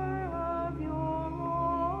power of your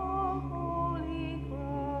holy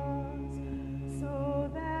cross, so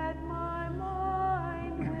that my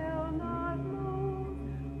mind will not move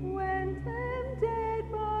when tempted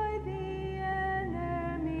by the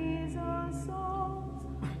enemy's assaults.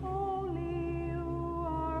 Only you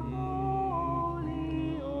are holy,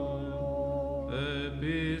 O Lord.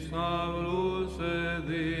 Επί σταυρούς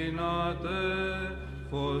εδύνατε,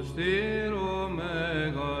 φωστήρο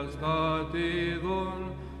μέγας κατηδών,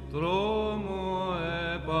 τρόμο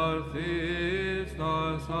επαρθείς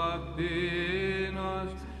τας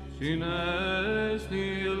ακτίνας,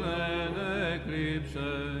 συνέστηλεν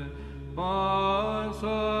έκρυψε,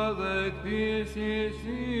 πάσα δεκτής εις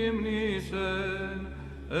ύμνησεν,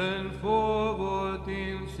 εν φόβο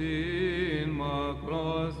την συν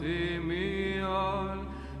μακροθυμίαν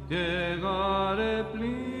και γάρε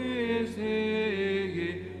πλήστη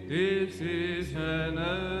γη της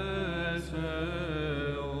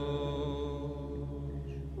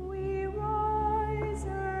We rise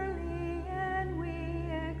early and we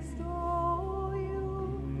extol you,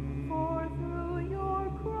 for through your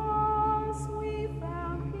cross we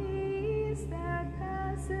found peace that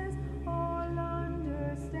passes all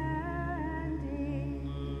understanding.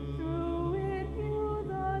 Through it you,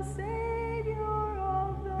 the Savior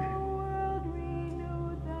of the world,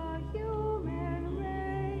 renewed the human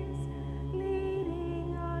race, leading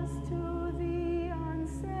us to the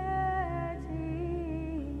unsetting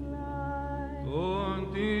light. Τον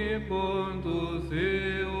τύπον του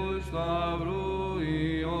Θείου Σταυρού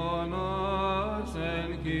Ιωνάς εν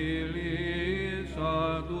κυλίσα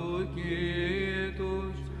του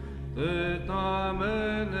κήτους,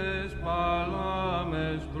 τεταμένες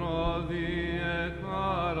παλάμες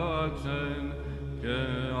προδιεχάραξεν και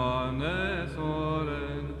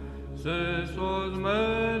ανέθωρεν σε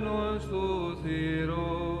σωσμένος του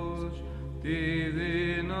θυρός τη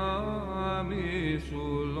δύναμη σου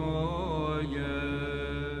λόγε.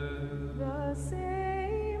 The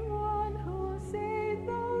same one who saved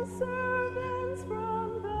those servants from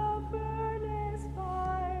the furnace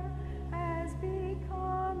fire has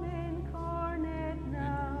become incarnate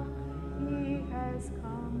now. He has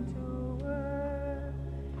come to earth.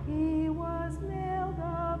 He was nailed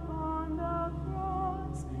upon the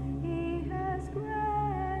cross. He has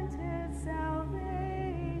granted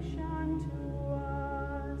salvation to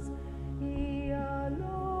us. He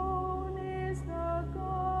alone is the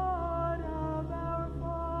God of our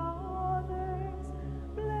fathers,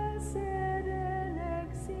 blessed and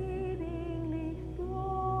exceedingly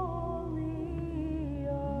glorious.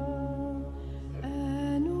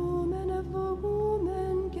 En omen of the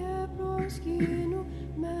woman keproskinu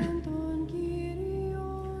menton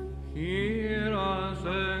Kyrion. Χείρας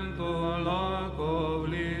εν το λάκκο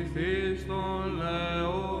βληθείς των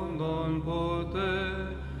λεόντων ποτέ,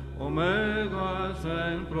 ο Μέγας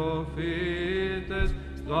εν προφήτες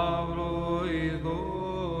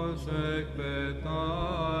σταυροειδός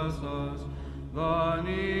εκπετάσας,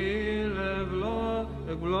 Δανείλ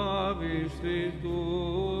ευλάβιστης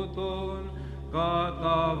τούτων,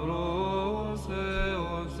 καταβρός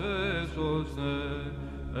έως έσωστε,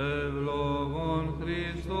 ευλογών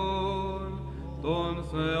Χριστών, των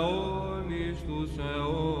Θεών εις τους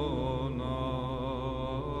αιώνας.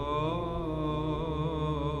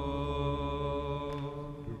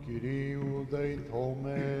 Του Κυρίου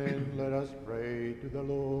δεηθόμεν, let us pray to the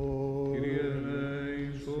Lord. Kyrie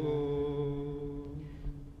eleison.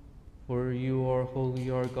 For you are holy,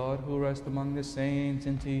 our God, who rest among the saints,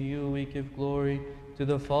 and to you we give glory, to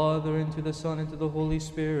the Father, and to the Son, and to the Holy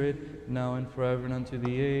Spirit, now and forever, and unto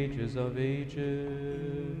the ages of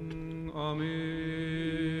ages. Αμήν.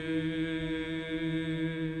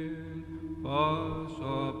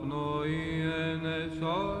 Πάσα πνοή εν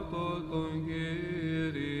εσάτω των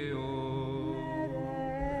Κύριων. Let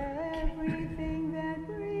everything that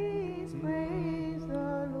breathes praise the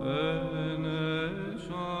Lord. Εν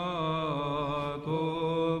εσάτω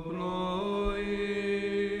πνοή.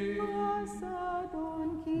 Πάσα τον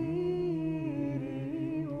Κύριον.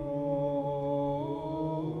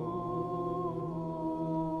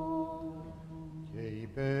 Και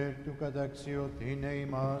υπέρ του καταξιωθήνε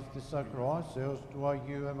ημάς της ακροάσεως του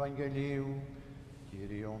Αγίου Ευαγγελίου,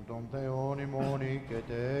 Κύριον των Θεών ημών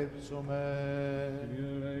οικετεύσομαι. Kyrie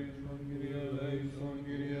eleison, Kyrie eleison,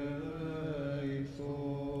 Kyrie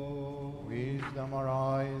eleison. Wisdom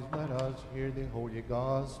arise, let us hear the Holy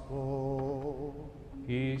Gospel.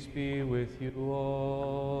 Peace be with you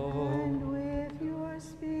all. And with your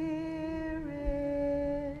spirit.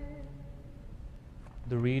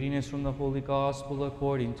 The reading is from the Holy Gospel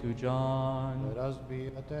according to John. Let us be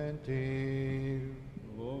attentive.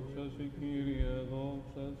 Δόξα σε Κύριε,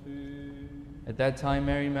 δόξα σε. At that time,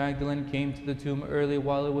 Mary Magdalene came to the tomb early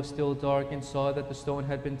while it was still dark and saw that the stone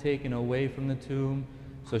had been taken away from the tomb.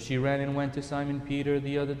 So she ran and went to Simon Peter,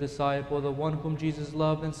 the other disciple, the one whom Jesus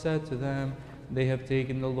loved, and said to them, "They have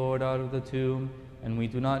taken the Lord out of the tomb, and we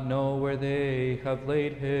do not know where they have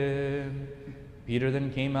laid him." Peter then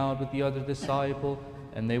came out with the other disciple,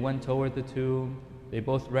 and they went toward the tomb. They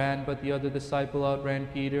both ran, but the other disciple outran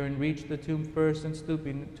Peter and reached the tomb first, and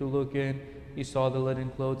stooping to look in, he saw the linen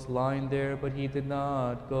clothes lying there, but he did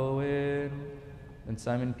not go in. Then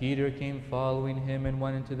Simon Peter came following him and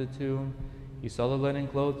went into the tomb. He saw the linen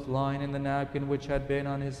clothes lying and the napkin which had been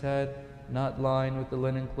on his head, not lying with the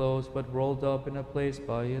linen clothes, but rolled up in a place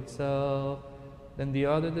by itself. Then the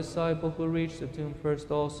other disciple who reached the tomb first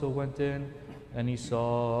also went in, and he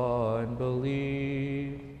saw and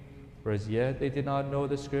believed. For as yet they did not know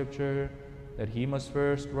the scripture, that he must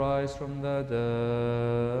first rise from the dead.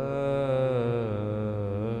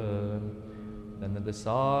 Then the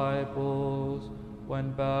disciples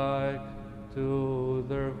went back to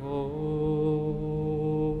their home.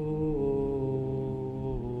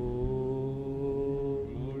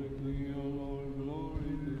 Glory to you, Lord,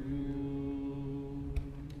 glory to you.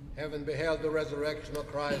 Having beheld the resurrection of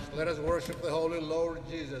Christ, let us worship the Holy Lord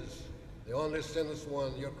Jesus, the only sinless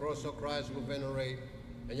one. Your cross, O Christ, will venerate,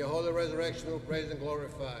 and your holy resurrection will praise and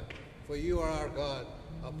glorify. For you are our God.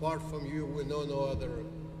 Apart from you, we know no other.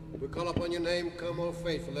 We call upon your name, come, O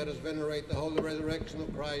faithful. Let us venerate the holy resurrection of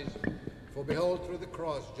Christ. For behold, through the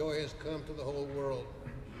cross, joy has come to the whole world.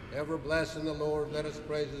 Ever blessed in the Lord, let us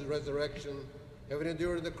praise his resurrection. Having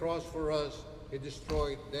endured the cross for us, he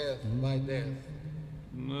destroyed death by death.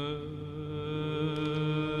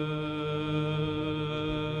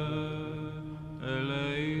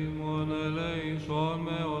 Ελεήμον ελεήσον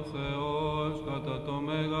με ο Θεός κατά το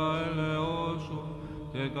μέγα ελεός σου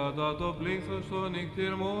και κατά το πλήθος των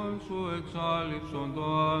νυχτήρμων σου εξάλειψον το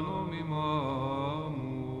ανόμημά μου.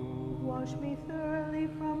 Wash me thoroughly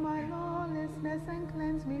from my lawlessness and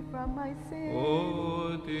cleanse me from my sin.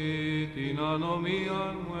 Ότι την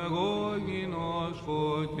ανομίαν μου εγώ γινώσκω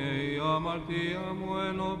και η αμαρτία μου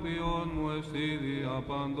ενώπιον μου εστί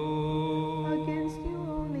διαπαντός. Against you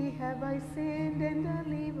only have I sinned and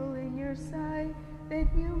done evil in your sight, that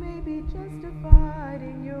you may be justified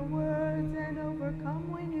in your words and overcome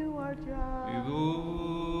when you are just.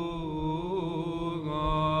 Ιδούγαρ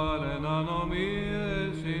εν ανομίες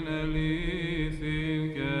συνελήθην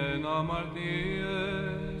και εν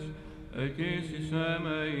αμαρτίες εκείσισέ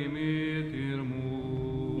με η μήτηρ μου.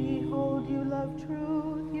 Behold, you love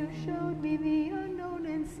truth. You showed me the unknown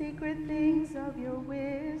and secret things of your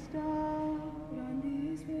wisdom.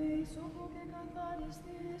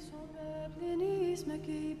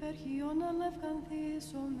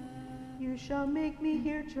 You shall make me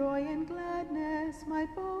hear joy and gladness. My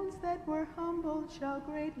bones that were humbled shall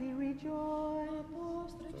greatly rejoice.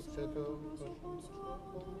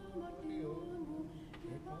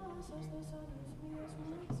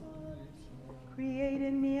 Create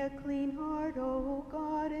in me a clean heart, O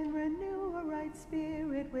God, and renew a right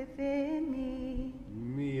spirit within me.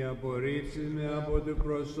 Μη απορρίψεις με από του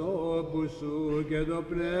προσώπου σου και το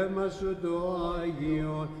πνεύμα σου το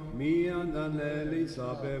Άγιο, μη αντανέλεις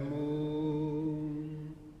απ' εμού.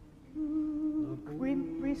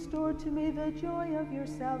 Restore to me the joy of your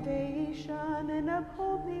salvation and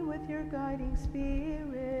uphold me with your guiding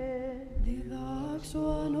spirit. Διδάξω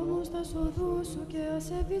ανόμως τα σοδούς σου και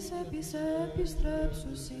ασεβείς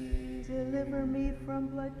επιστρέψουσι. Deliver me from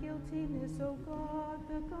blood guiltiness, O God,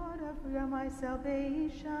 the God of my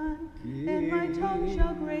salvation, and my tongue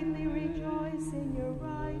shall greatly rejoice in your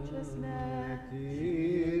righteousness.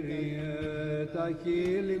 Κύριε, τα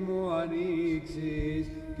χείλη μου ανοίξεις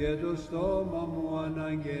και το στόμα μου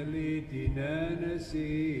αναγγελεί την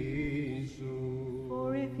ένεσή σου. For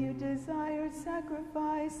if you desired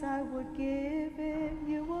sacrifice, I would give it.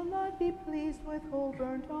 You will not be pleased with whole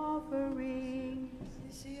burnt offerings.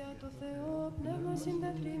 Θυσία το Θεό, πνεύμα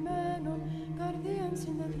συντετριμένων, καρδίαν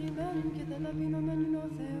συντετριμένων και ταπεινωμένων ο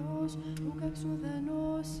Θεός, ουκ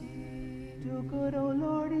εξουδενώσει. Do good, O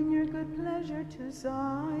Lord, in your good pleasure to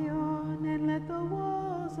Zion, and let the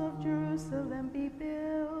walls of Jerusalem be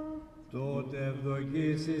built. Τότε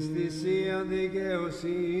ευδοκίσεις θυσίαν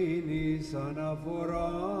δικαιοσύνης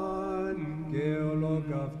αναφοράν και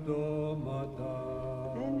ολοκαυτώματα.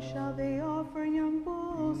 Then shall they offer young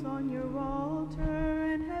bulls on your altar,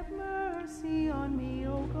 and have mercy on me,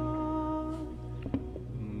 O God.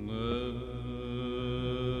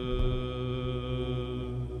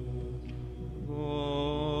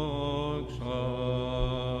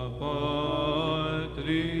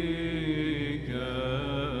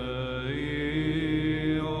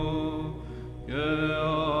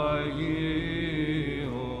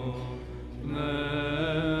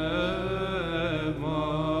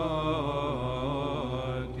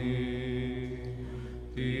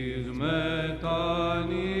 Της μετα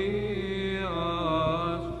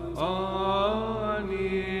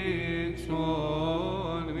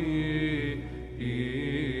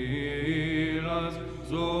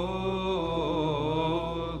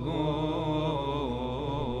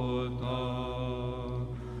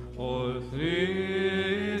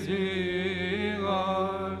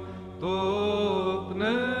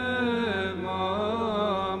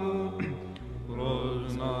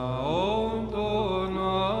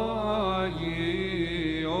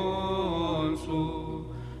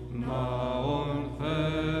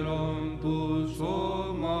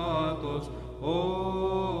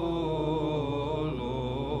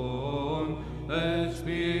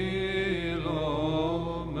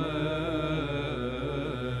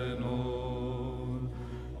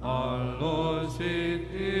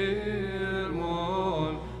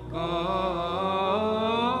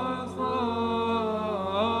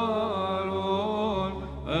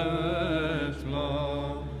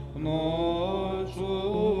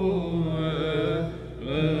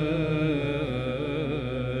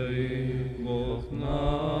both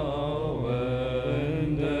now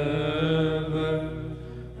and ever,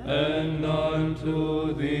 and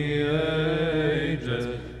unto the ages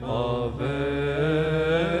of ages.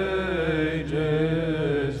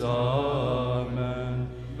 Amen.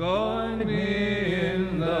 Guide me in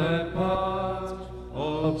the path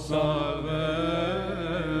of salvation,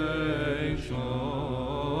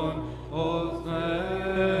 O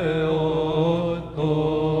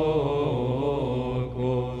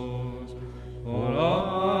Theotokos, for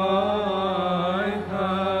I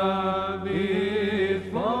have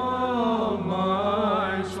befouled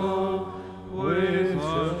my soul with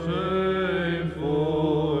shameful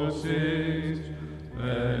sins,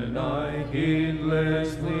 and I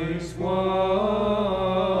heedlessly squander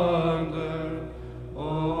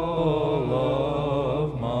all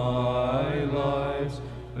of my life's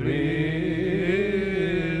resources.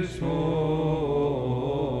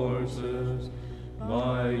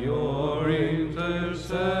 By your intercessions,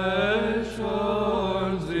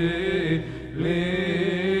 deliver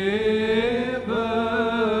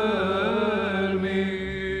me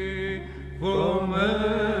from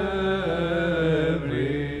every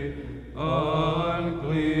uncleanness.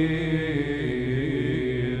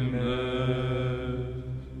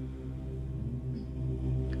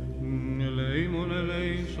 Ελεήμον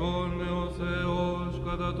ελεήσον με ο Θεός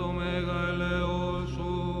κατά το μέγα ελαιός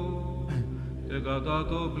σου και κατά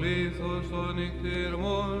το πλήθος των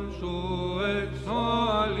νυχτήρμων σου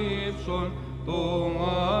εξάλληψον το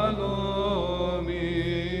ανώμημά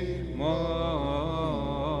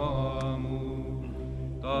μου.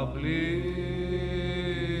 Τα πλήθη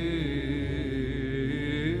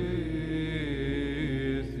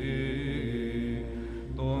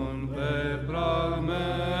των πεπραγμένων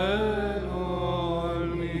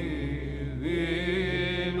μηδίνων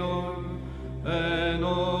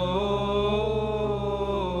ενώνοντας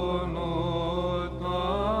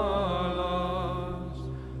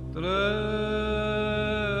τρέμω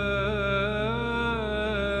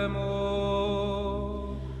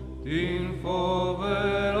την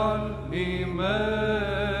φοβεράν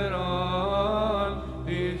ημέραν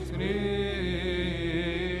της κρίσεως,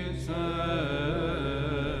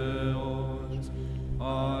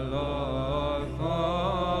 αλλά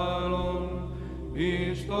θάρρον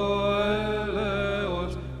εις το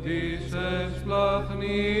έλεος της ευσπλαχνίας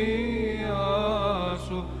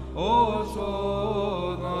σου, όσο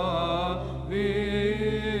Δαβίδ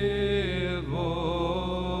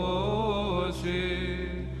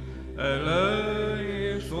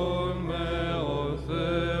ελέησον με ο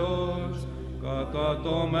Θεός κατά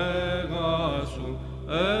το μέγα σου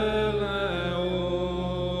έλεος.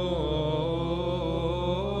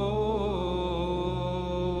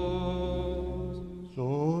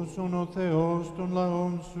 Σώσον ο Θεός των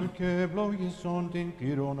λαών σου και ευλόγησον την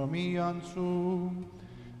κληρονομίαν σου.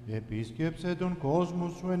 Επίσκεψε τον κόσμο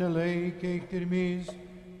σου εν ελέη και εκτιρμής,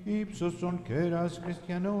 ύψωσον κέρας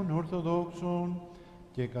χριστιανών ορθοδόξων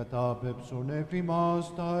και κατάπεψον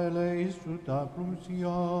εφημάς τα ελέη σου τα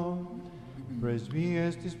πλούσια.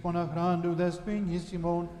 Πρεσβείες της Ποναχράντου Δεσποινής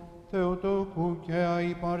ημών Θεοτόκου και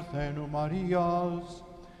Αϊ Παρθένου Μαρίας,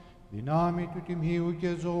 δυνάμει του τιμίου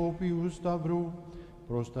και ζωοποιού σταυρού,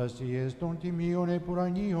 προστασίες των τιμίων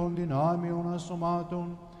επουρανίων δυνάμεων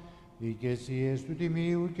ασωμάτων, οικεσίες του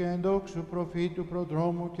τιμίου και ενδόξου προφήτου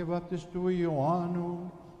προδρόμου και βαπτιστού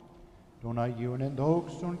Ιωάννου, των Αγίων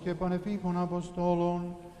ενδόξων και πανεφήμων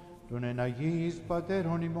Αποστόλων, των εναγίης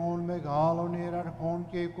πατέρων ημών μεγάλων ιεραρχών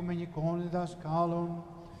και οικουμενικών διδασκάλων,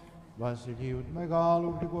 Βασιλείου του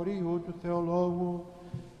Μεγάλου Γρηγορίου του Θεολόγου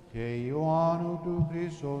και Ιωάννου του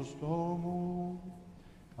Χρυσοστόμου,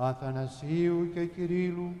 Αθανασίου και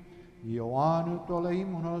Κυρίλου, Ιωάννου του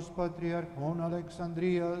Αλεήμονος Πατριαρχών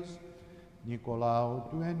Αλεξανδρίας, Νικολάου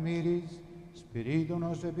του Ενμύρης,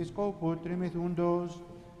 Σπυρίδωνος Επισκόπου Τριμηθούντος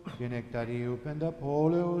και Νεκταρίου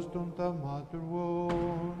Πενταπόλεως των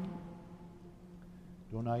Θαυματουργών,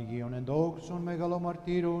 των Αγίων Ενδόξων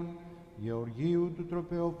Μεγαλομαρτύρων, Γεωργίου του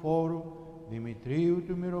Τροπεοφόρου, Δημητρίου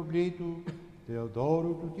του Μυροβλήτου,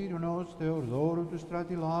 Θεοδόρου του Τύρινος, Θεοδόρου του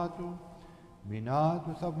Στρατιλάτου, Μινά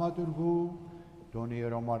του Θαυματουργού, των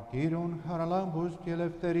Ιερομαρτύρων Χαραλάμπους και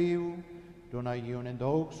Ελευθερίου, των Αγίων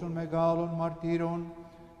Ενδόξων Μεγάλων Μαρτύρων,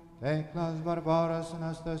 Θέκλας Βαρβάρας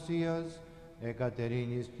Αναστασίας,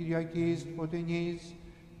 Εκατερίνης Κυριακής Φωτεινής,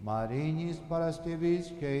 Μαρίνης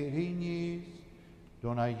Παρασκευής και Ειρήνης,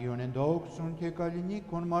 των Αγίων Ενδόξων και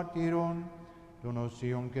Καλλινίκων Μαρτύρων, των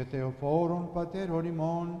Οσίων και Θεοφόρων Πατέρων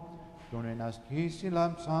ημών, των ενασκήσει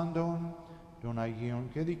λαμψάντων, των Αγίων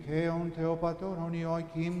και Δικαίων Θεοπατώρων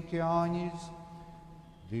Ιωακήμ και Άνης,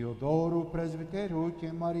 Διοδόρου Πρεσβυτέρου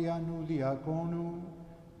και Μαριανού Διακόνου,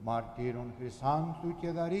 μαρτύρων Χρυσάνθου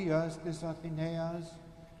και Δαρίας της Αθηναίας,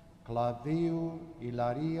 Κλαδίου,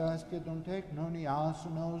 Ηλαρίας και των τέκνων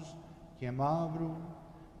Ιάσονος και Μαύρου,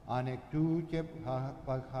 Ανεκτού και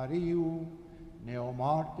Παχαρίου,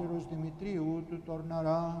 νεομάρτυρος Δημητρίου του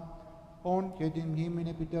Τορναρά, ον και την μνήμην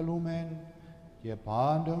επιτελούμεν, και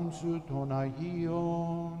πάντων σου των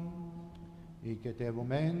Αγίων.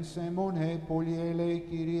 Οικετεύομεν σε μονέ πολυέλε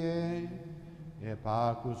Kyrie,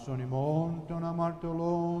 επάκουσον ημών των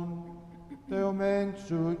αμαρτωλών, Θεομεν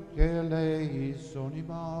σου και ελέησον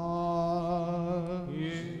ημάς.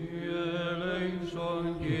 Kyrie eleison,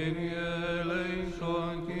 Kyrie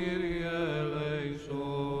eleison, Kyrie eleison.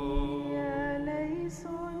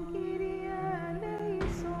 Eleison, Kyrie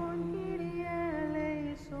eleison, Kyrie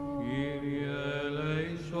eleison. Kyrie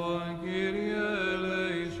eleison, Kyrie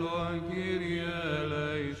eleison, Kyrie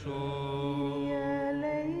eleison.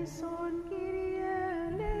 Eleison, Kyrie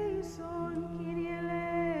eleison, Kyrie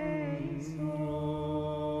eleison.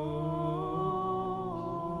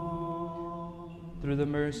 Through the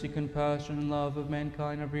mercy, compassion, and love of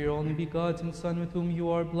mankind, of your only begotten Son, with whom you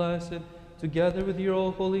are blessed, together with your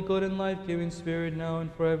all holy, good, and life-giving Spirit, now and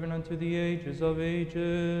forever, and unto the ages of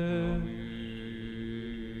ages.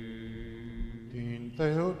 Την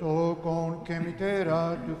Θεοτόκον και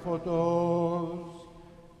μητέρα του φωτός,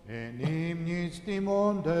 εν ύμνης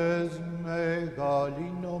τιμώντες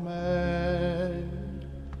μεγαλύνομεν.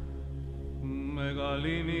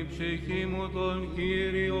 Μεγαλύνει η ψυχή μου των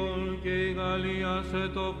Κύριων και ηγαλίασε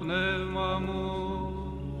το πνεύμα μου.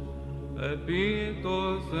 Επί το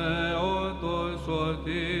Θεό το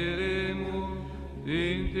σωτήρι μου,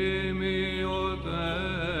 την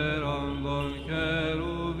τιμιωτέραν των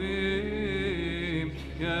χερουβίμ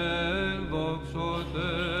και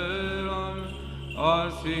δοξωτέραν,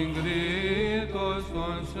 ασυγκρίτως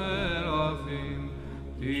των σεραφείμ,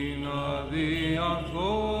 την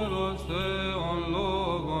αδιαφθόρος Θεόν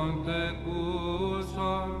λόγων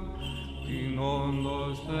τεκούσαν, την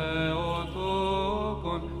όντως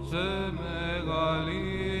Θεοτόκον σε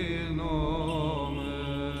μεγαλύνομεν.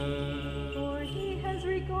 For he has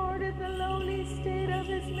regarded the lowly state of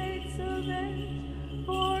his maidservant.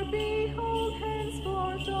 For behold,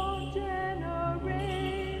 henceforth all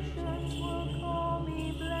generations will call me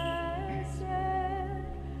blessed.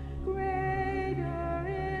 Greater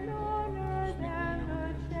in honor than the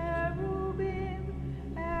cherubim,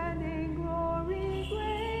 and in glory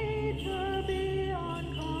greater beyond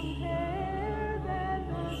compare than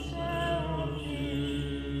the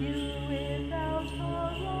seraphim. You without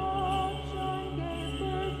corruption gave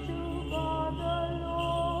birth to God the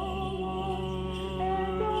Logos,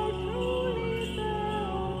 and are truly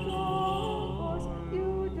Theotokos,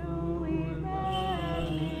 you do we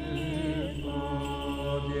magnify.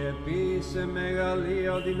 Ότι επίσε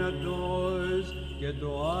μεγαλεία ο δυνατός και το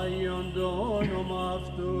Άγιον το όνομα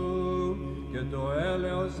αυτού και το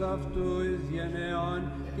έλεος αυτού εις γενεάν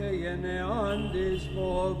και γενεάν της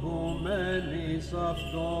φοβουμένης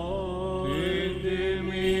αυτόν. Την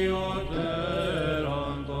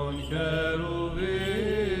τιμιωτέραν των χερουβίμ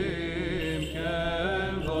και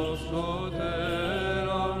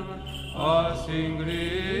δοξωτέραν,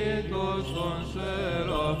 ασυγκρίτως των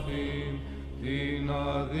σεραφείμ, την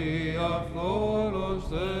αδιαφθόρος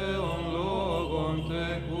Θεόν λόγων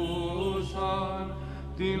τεκούσαν,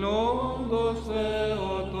 την όντως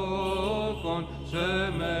Θεοτόκον σε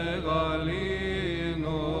μεγαλύνομεν.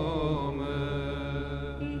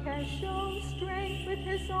 He has shown strength with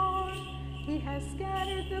his arm. He has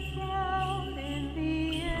scattered the proud in the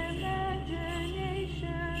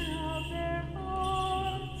imagination of their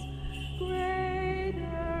hearts.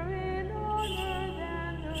 Greater in honor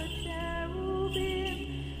than the cherubim,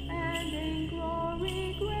 and in glory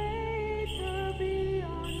greater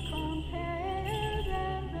beyond compare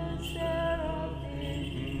than the seraphim.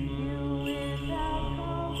 You without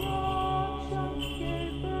corruption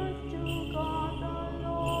gave birth to God the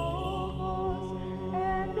Logos,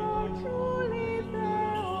 and are truly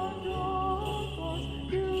Theotokos,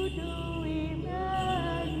 you do we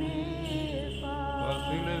magnify.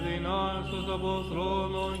 Καθήλε δυνάστος από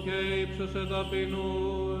θρόνων και ύψωσε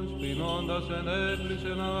ταπεινούς, πεινώντας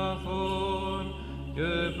ενέπλησεν αγαθών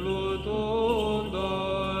και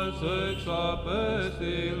πλουτώντας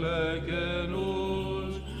εξαπέστειλε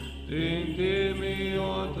καινούς, την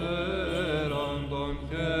τιμιωτέραν των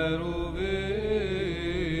χερουβίμ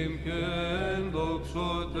και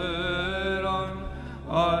ενδοξωτέραν,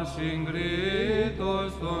 ασυγκρίτως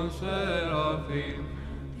των σεραφείμ,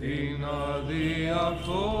 την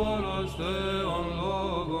αδιαφθόρος Θεόν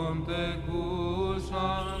λόγων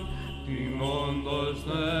τεκούσαν, την όντως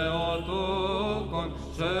Θεοτόκον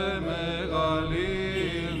σε μεγαλύνομαι.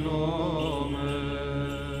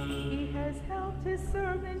 He has helped his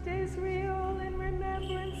servant Israel in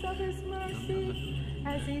remembrance of his mercy,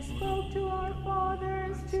 as he spoke to our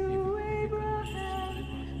fathers, to Abraham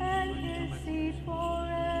and his seed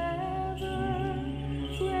forever.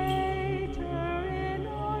 Greater in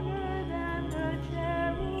honor than the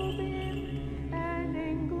cherubim, and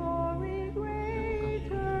in glory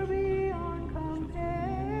greater beyond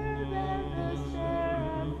compare than the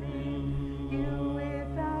seraphim. You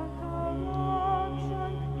without corruption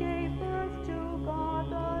gave birth to God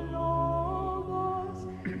the Logos,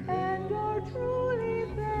 and are truly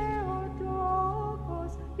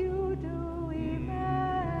Theotokos, you do we magnify.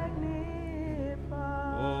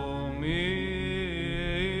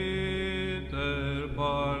 Omiter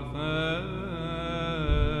Parthene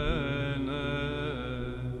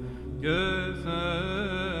και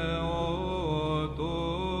Θεότο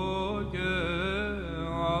και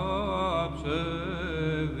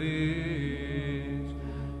αψευδής,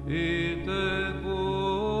 είτε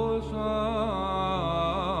πως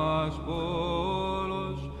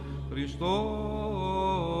ασπόλος Χριστόν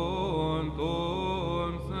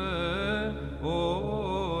τον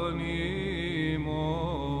Θεόν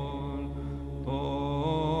ημών, τον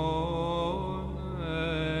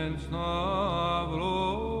εν σταυρό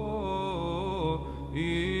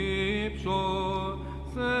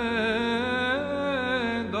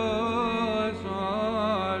υψωθέντας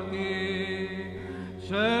αρνή,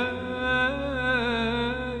 σε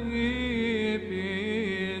η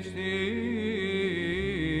πίστη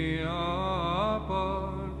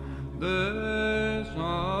απαντές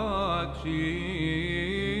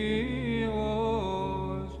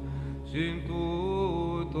αξίως, συν τούτον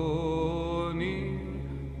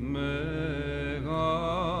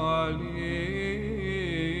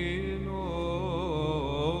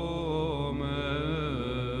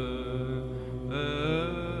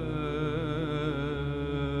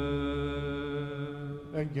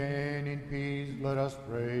Again in peace let us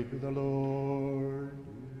pray to the Lord.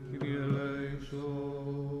 Kyrie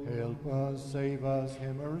eleison. Help us, save us,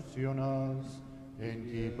 have mercy on us, and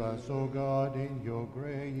keep us, O God, in your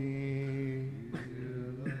grace.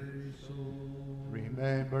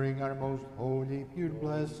 Remembering our most holy, pure,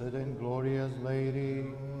 blessed, and glorious Lady,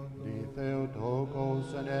 the Theotokos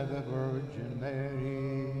and ever Virgin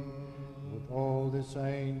Mary, with all the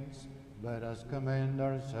saints, let us commend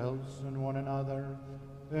ourselves and one another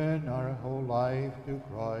and our whole life to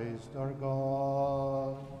Christ our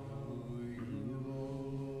God.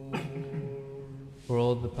 For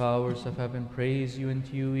all the powers of heaven praise you, and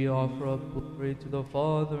to you we offer up glory, to the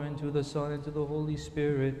Father, and to the Son, and to the Holy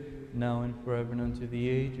Spirit, now and forever, and unto the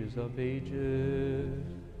ages of ages.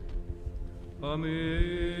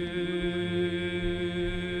 Amen.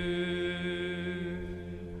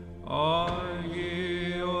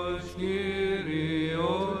 Άγιος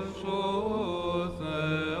Κύριος ο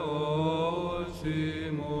Θεός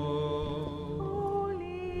ημών.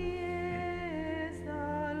 Holy is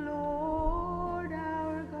the Lord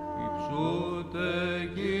our God. Υψούτε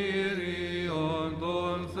Κύριον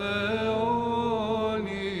τον Θεόν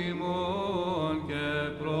ημών και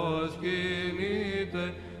προσκυνείτε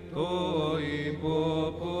το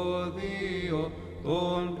υποποδίο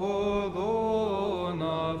των ποδών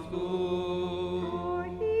αυτού. For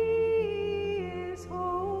he is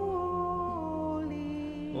holy.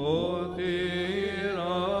 Ο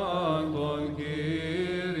θύραν των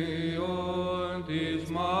Κύριων της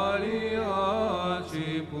Μαρίας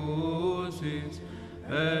υπούσης,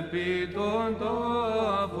 επί των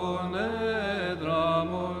τάφων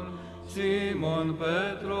έδραμων, Σίμων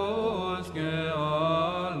Πέτρος και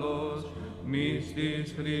άλλος, μυστής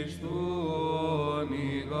Χριστού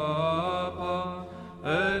ονιγάπα,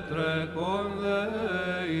 έτρεκον δε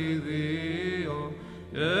οι δύο,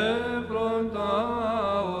 και φροντά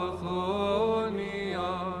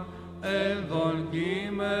οθόνια, ενδον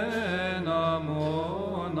κείμενα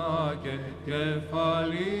μόνα και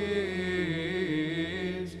κεφαλής,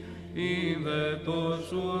 είδε το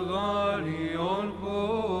σουδάριον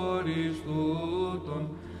χωρίς τούτον,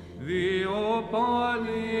 δύο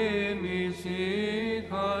πάλιν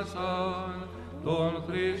ησύχασαν, τον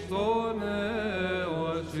Χριστόν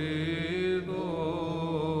έως είδον.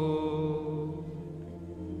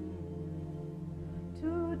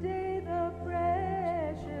 Today the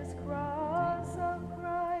precious cross of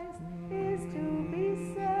Christ is to be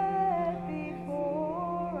set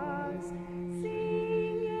before us.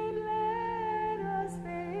 Sing and let us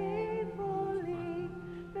faithfully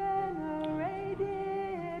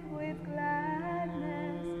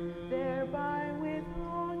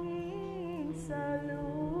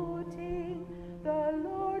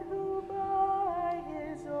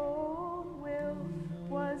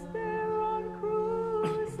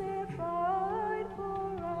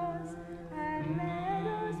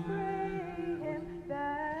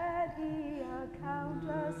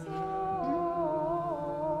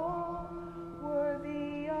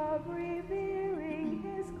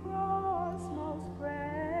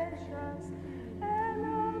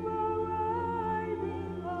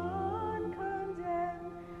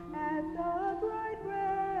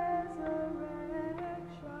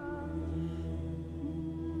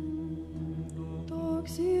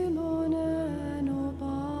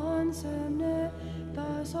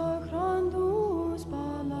άχραντους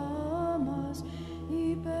παλάμας,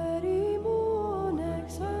 υπέρ ημών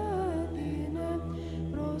εξέτεινε,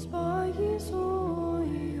 προσπάγεις ο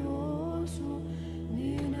Υιός σου,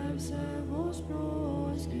 νυν ευσεβώς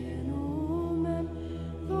προσκυνούμεν,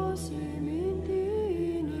 δώσει μην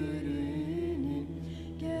την ειρήνη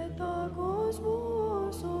και τα κόσμο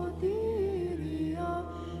σωτηρία,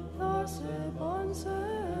 θα σε παν σε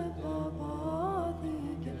τα πάθη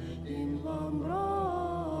και την λαμπράν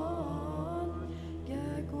και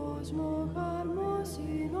κόσμο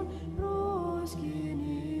χαρμοσύνων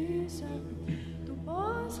προσκυνήσε του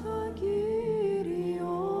Πάσχα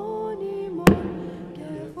Κύριον ημών και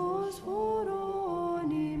φωσφορών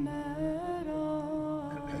ημέραν.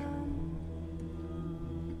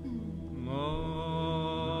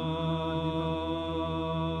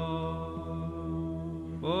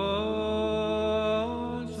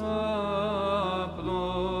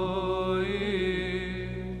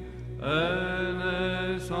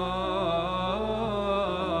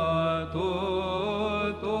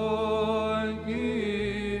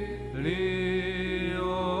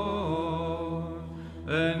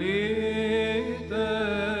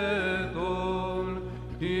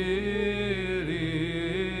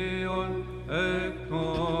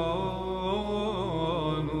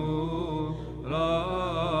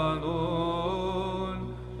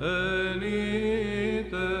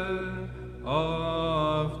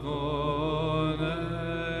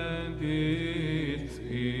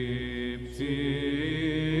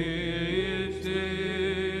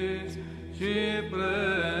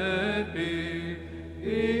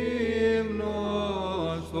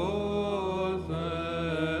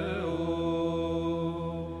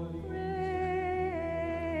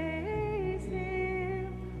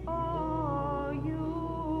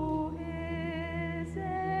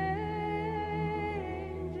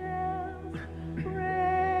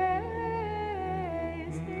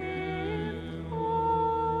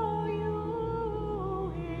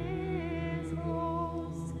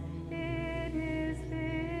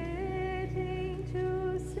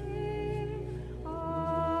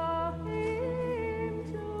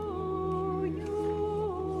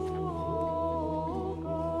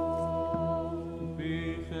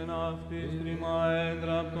 αυτής τρίμα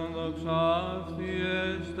έγγραπτον δοξάστη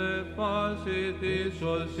εστε πάση της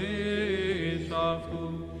οσής αυτού.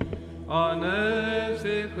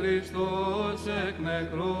 Ανέστη Χριστός εκ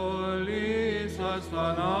νεκρολύσας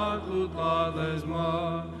θανάτου τα δεσμά,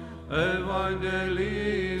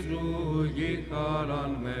 ευαγγελίζου γη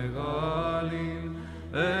χαράν μεγάλη,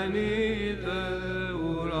 ενείτε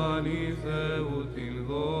ουρανή Θεού την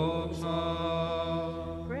δόξα.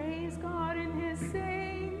 Praise God in His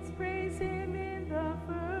saints, praise Him in the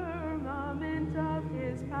firmament of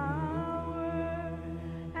His power.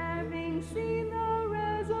 Having seen the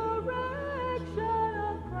resurrection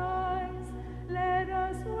of Christ, let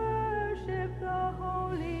us worship the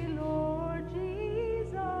Holy Lord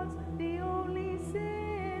Jesus, the only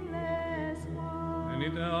sinless one.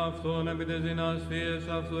 Ενείτε Αυτόν επί τες δυναστείες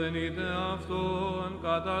αυτού, ενείτε Αυτόν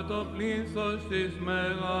κατά το πλήθος της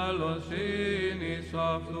μεγαλοσύνης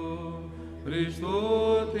αυτού. Χριστού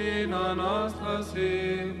την Ανάσταση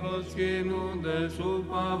προσκυνούνται σου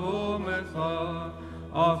παβόμεθα,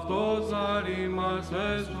 αυτός άρη μας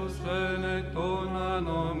έσωσεν εκ των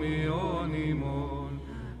ανομιών ημών.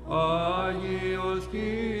 Άγιος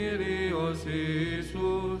Κύριος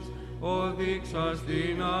Ιησούς, οδείξας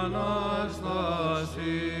την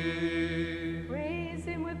Ανάσταση. Praise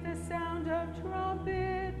Him with the sound of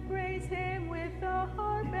trumpet, praise Him with the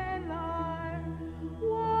harp and lyre.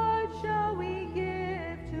 What shall we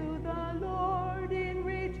give to the Lord in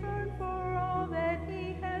return for all that He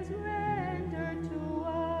has rendered to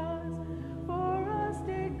us? For us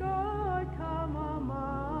did God come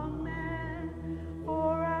among men,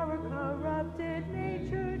 for our corrupted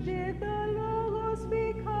nature did the Logos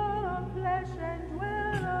become flesh and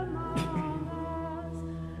dwell among us.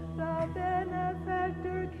 The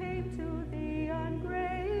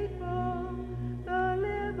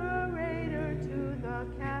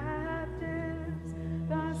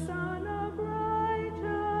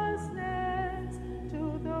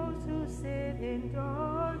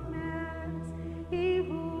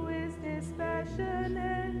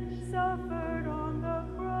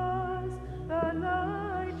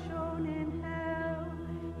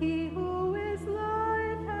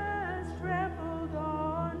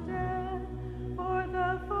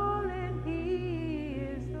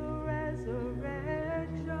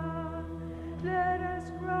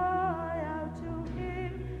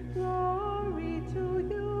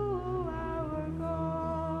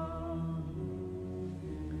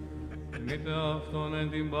Ενείτε αυτόν εν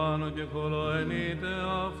την πάνω και χολοενείτε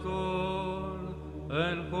αυτόν,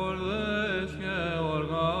 εν χορδές και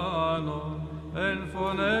οργάνων, εν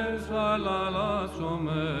φωνές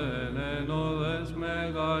αλλαλάτσομεν, εν οδές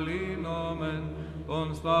μεγαλύνομεν,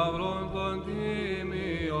 των σταυρών των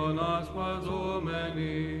τίμιων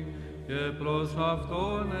ασπαζόμενοι, και προς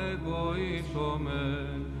αυτόν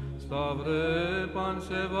εγωίσομεν. Σταυρέ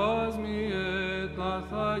πανσεβάσμιε τα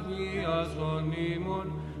θαγίασον ημών,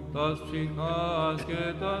 τας ψυχάς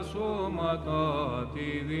και τα σώματα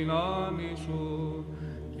τη δύναμη σου,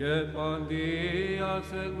 και παντίας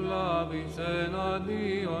ευλάβης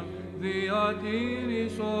εναντίον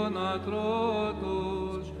διατήρησον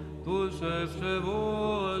ατρότους, τους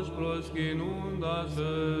ευσεβώς προσκυνούντας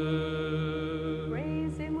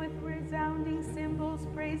Praise him with resounding cymbals,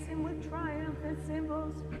 praise him with triumphant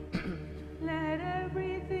cymbals. Let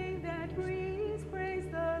everything that breathes praise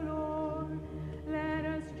the Lord. Let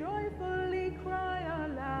us joyfully cry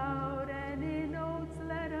aloud, and in oaths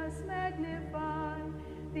let us magnify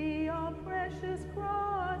the all-precious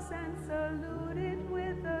cross and salute it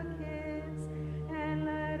with a kiss. And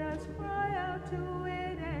let us cry out to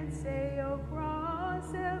it and say, O cross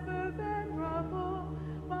ever venerable,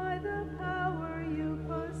 by the power you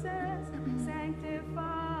possess,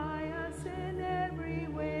 sanctify us in every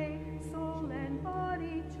way, soul and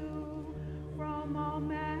body too, from all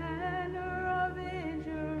manner of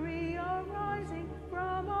injury arising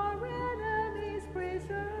from our enemies.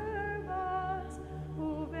 Preserve us who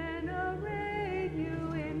venerate you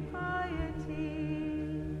in piety.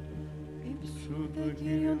 Υψούτε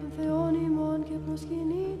Κύριον των Θεών ημών και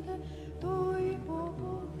προσκυνείτε το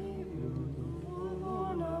υποποδήλιο των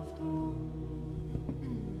ποδών αυτού.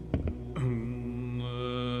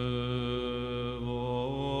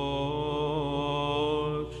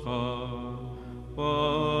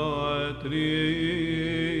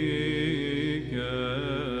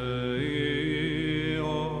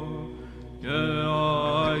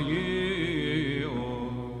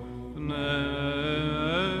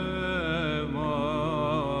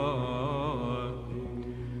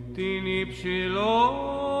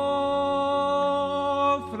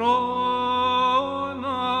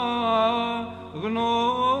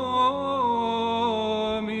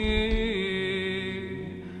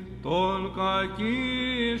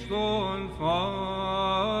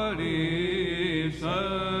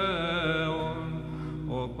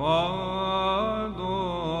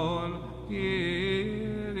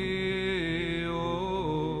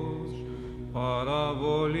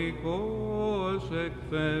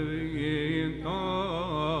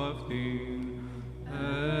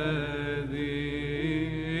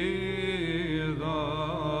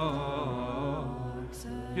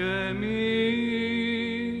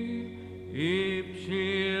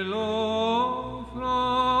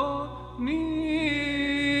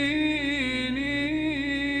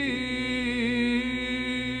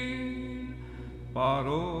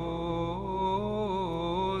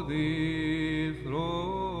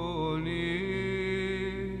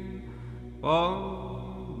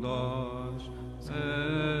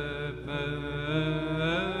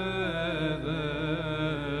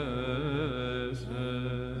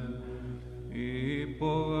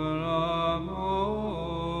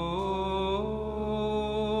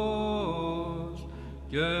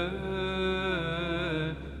 και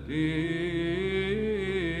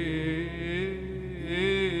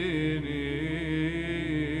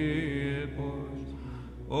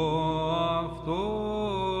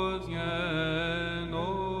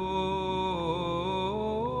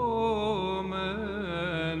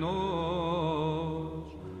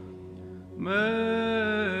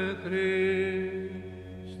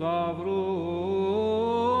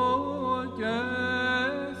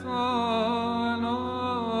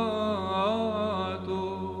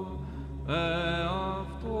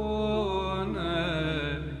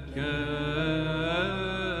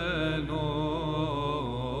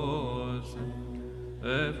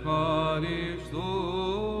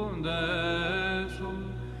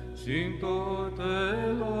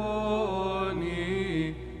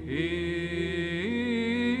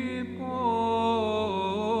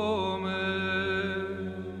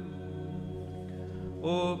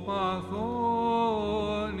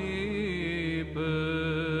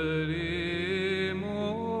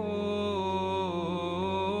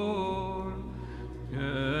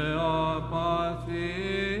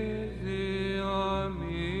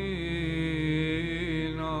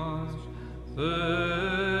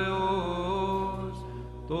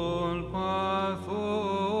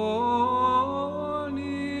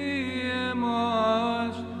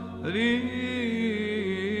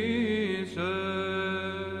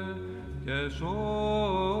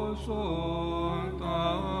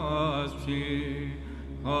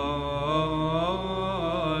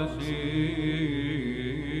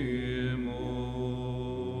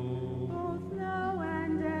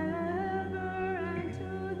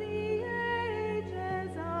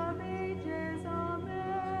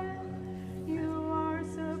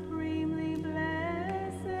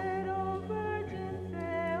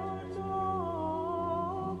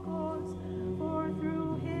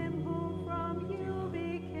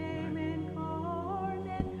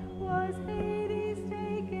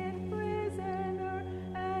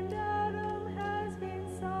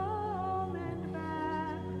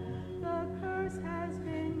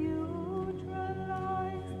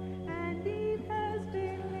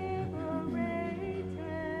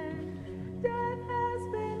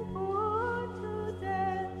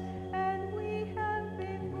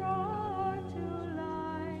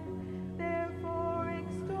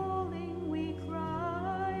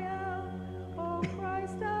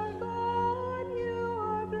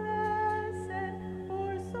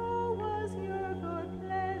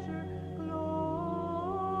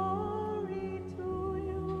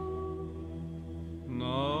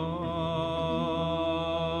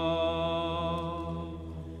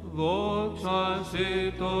Δόξα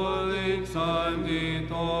σε το δείξαντι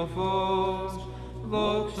το φως,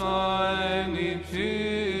 δόξα εν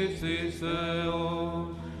υψής της Θεός,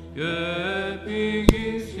 και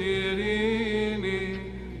πηγής ειρήνη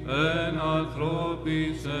εν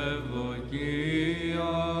ανθρώπης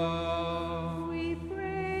ευδοκία. We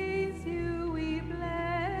praise you, we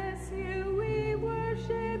bless you, we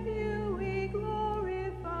worship you, we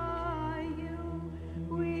glorify you.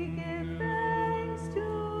 We give thanks to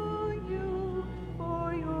you for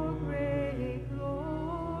your great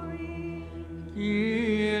glory.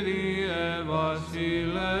 Κύριε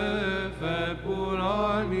βασιλεύε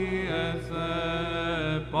πουράνιε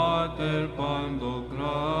Θεέ, Πάτερ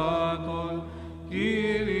παντοκράτορ,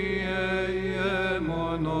 Κύριε Ιε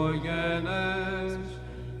μονογενές,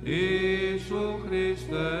 Ιησού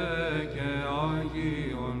Χριστέ και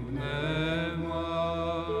Άγιον Πνεύμα.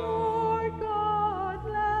 Lord God,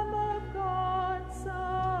 Lamb of God,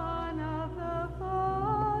 Son of the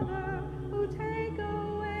Father, who take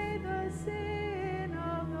away the sin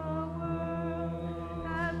of the world,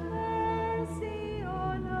 have mercy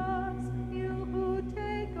on us, you who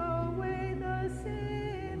take away the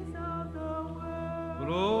sins of the world.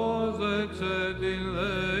 Πρόσεξε την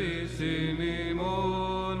λέησιν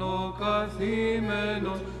ημών ο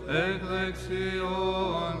καθήμενος εκ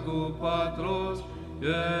δεξιών του Πατρός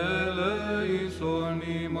και ελέησον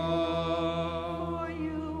ημάς. For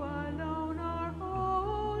you alone are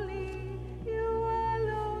holy, you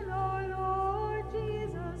alone are Lord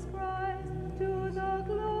Jesus Christ, to the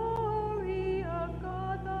glory of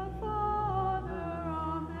God the Father.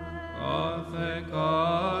 Amen. Κάθε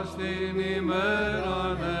κάστην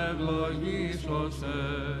ημέραν ευλογήσωσε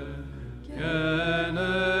και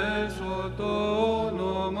ενέσω το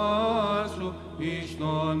όνομά σου εις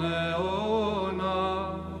τον αιώνα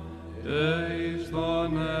και εις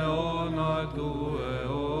τον αιώνα του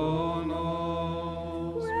αιώνος.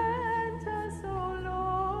 Grant us, O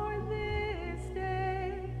Lord, this day,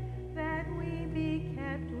 that we be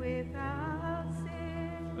kept without sin.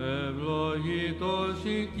 Ευλογητός η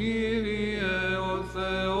Κύριε ο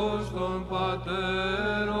Θεός των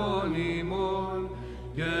Πατέρων ημών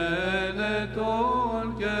και ενετών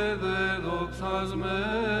και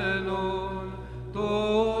δεδοξασμένων το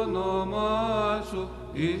όνομά σου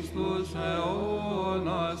εις τους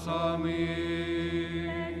αιώνας. Αμήν.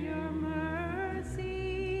 Let your mercy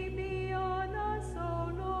be on us, O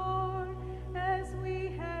Lord, as we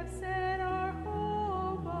have set our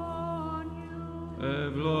hope on you.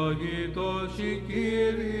 Ευλογητός η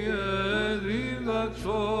Κύριε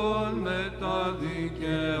δίδαξον με τα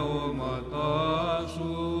δικαιώματά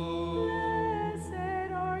σου. Blessed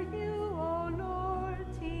are you, O Lord,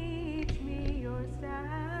 teach me your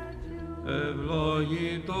statutes.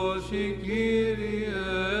 Ευλογητός η Κύριε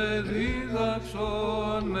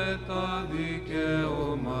δίδαξον με τα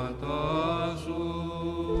δικαιώματά σου.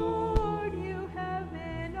 Lord, you have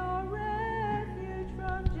been our refuge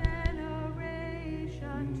from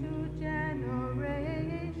generation to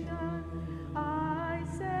generation. I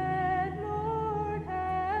said, Lord,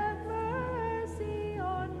 have mercy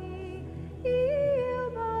on me, heal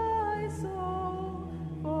my soul,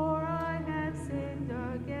 for I have sinned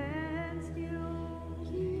against you.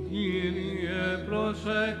 Κύριε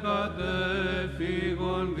προσέκατε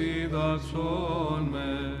φύγον διδαξόν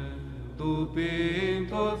με, του πειν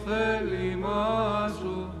το θέλημά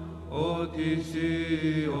σου, ότι εσύ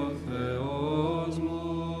ο Θεός μου.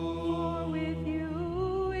 For with you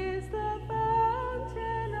is the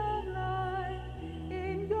fountain of life,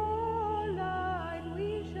 in your light we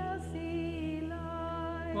shall see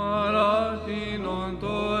light. Παράτηνον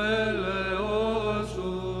το έλεος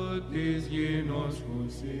σου της γινός που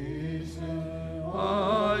ζήσε.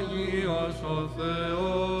 Άγιος ο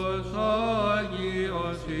Θεός,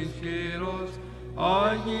 Άγιος ισχυρός,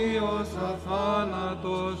 Άγιος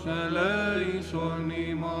αθάνατος ελέησον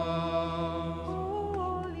ημάς.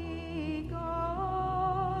 Holy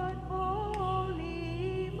God,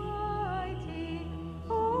 holy mighty,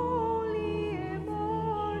 holy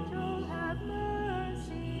immortal, have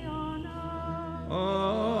mercy on us.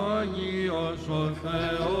 Άγιος ο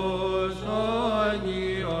Θεός,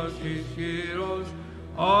 Άγιος ισχυρός,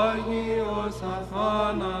 Άγιος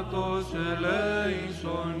αθάνατος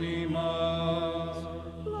ελέησον ημάς.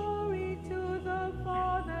 Glory to the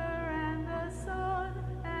Father and the Son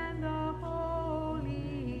and the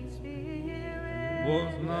Holy Spirit.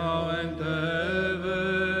 Both now and ever,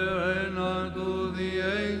 and unto the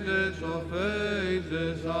ages of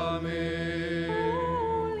ages. Amen.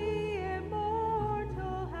 Holy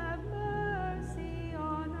immortal, have mercy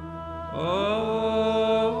on us.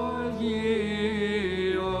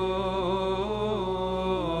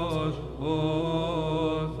 Άγιος ο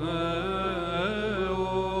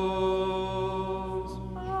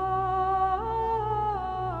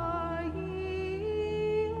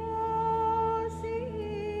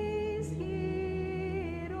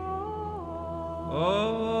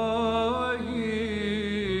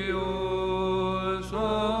Αγίος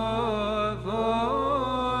αθάνατος,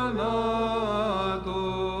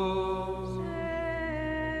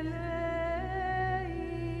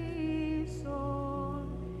 ελέησον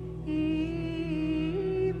ημάς.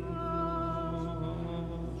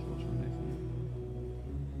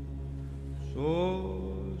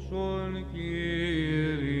 σώσον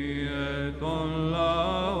Κύριε των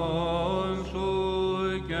λαών σου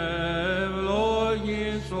και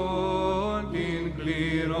ευλόγησον την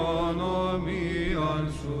κληρονομίαν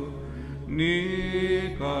σου,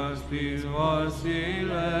 νίκας της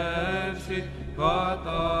βασιλεύση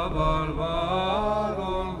κατά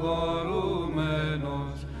βαρβάρων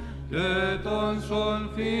δωρούμενος και των σων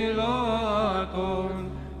φυλάτων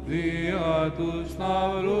δια του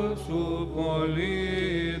σταυρού σου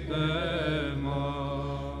πολίτεμα.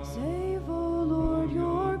 Save, O Lord,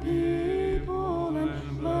 your people, and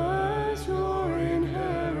bless your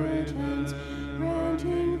inheritance,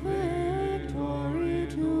 granting victory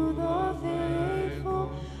to the faithful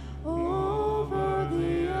over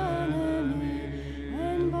the enemy,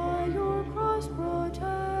 and by your cross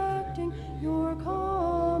protecting your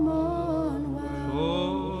commonwealth.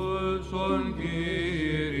 Σώσον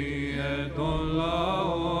Κύριε των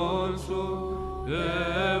λαών σου και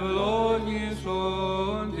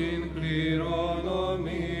ευλόγησον την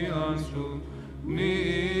κληρονομίαν σου,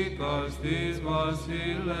 νίκας της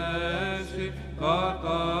βασιλεύση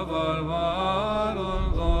κατά βαρβάρων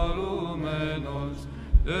δωρούμενος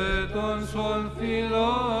και των σων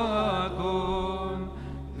φυλάτων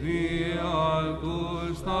δια του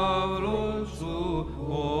σταυρού σου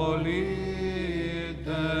πολίτεμα.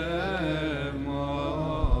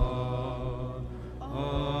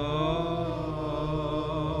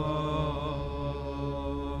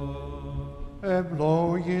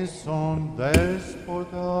 Ευλόγησον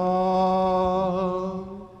Δέσποτα.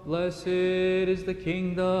 Blessed is the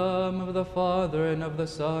kingdom of the Father, and of the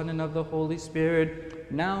Son, and of the Holy Spirit,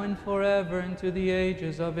 now and forever, and to the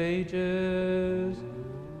ages of ages.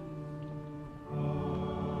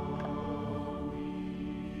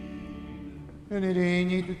 Εν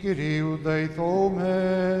ειρήνη του Κυρίου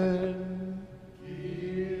δεηθόμεν.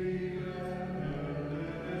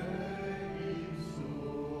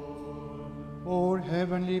 For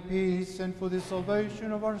heavenly peace and for the salvation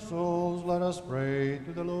of our souls, let us pray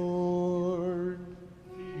to the Lord.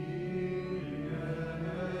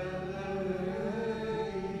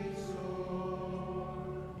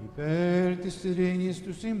 Υπέρ της ειρήνης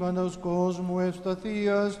του σύμπαντος κόσμου,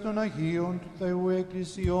 ευσταθίας των Αγίων του Θεού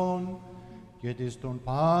Εκκλησιών και της των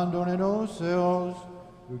πάντων ενώσεως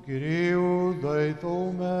του Κυρίου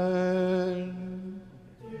δεηθόμεν.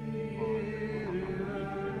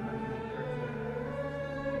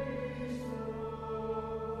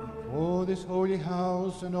 For this holy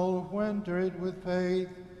house and all who enter it with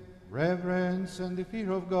faith, reverence, and the fear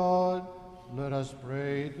of God, let us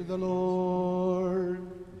pray to the Lord.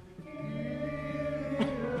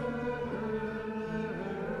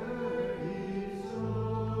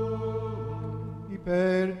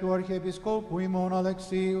 Υπέρ του Αρχιεπισκόπου ημών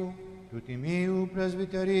Αλεξίου, του Τιμίου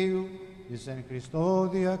Πρεσβυτερίου, της εν Χριστώ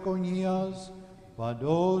διακονίας,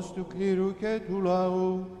 παντός του κλήρου και του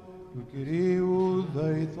λαού, του Κυρίου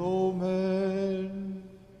δεηθόμεν.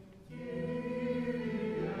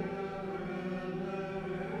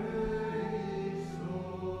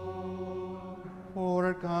 For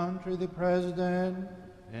our country, the President,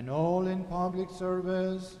 and all in public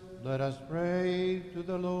service, let us pray to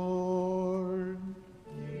the Lord.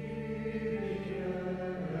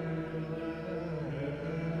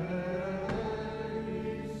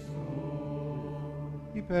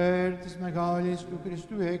 Υπέρ της Μεγάλης του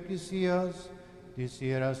Χριστού Εκκλησίας, της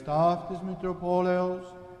Ιεράς Ταύτης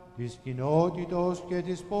Μητροπόλεως, της κοινότητος και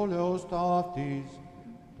της πόλεως ταύτης,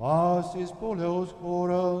 πάσης πόλεως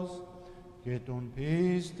χώρας, και των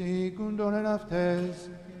πίστικουντων εν αυτές,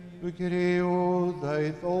 του Κυρίου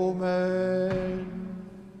δεηθόμεν.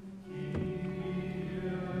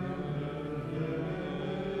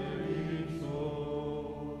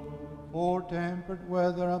 For temperate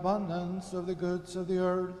weather, abundance of the goods of the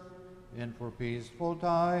earth, and for peaceful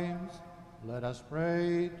times, let us pray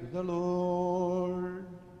to the Lord.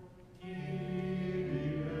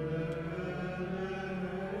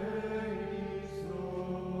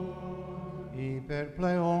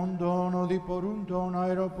 Υπερπλεόντων, οδηπορούντων,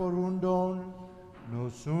 αεροπορούντων,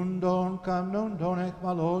 νοσούντων, καμνούντων,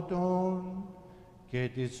 εχμαλώτων, και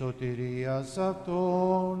της σωτηρίας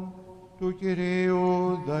αυτών, του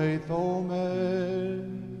Κυρίου δεηθόμεν.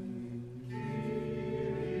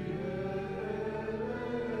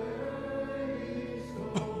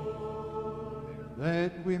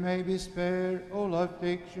 that we may be spared all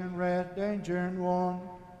affliction, wrath, danger, and want.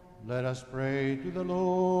 Let us pray to the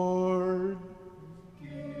Lord.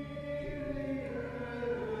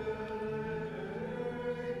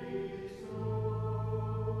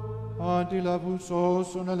 Αντιλαβούς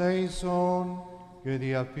όσων ελέησον, και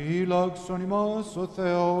διαφύλαξον ημάς ο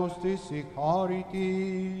Θεός της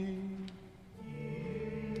συγχάρητη.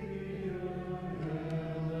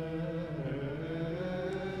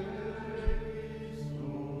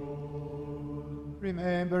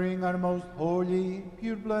 Remembering our most holy,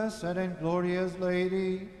 pure, blessed, and glorious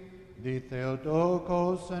Lady, the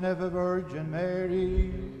Theotokos and ever Virgin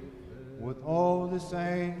Mary, with all the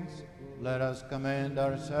saints, let us commend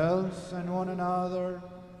ourselves and one another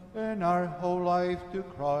and our whole life to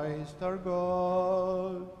Christ our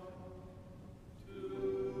God.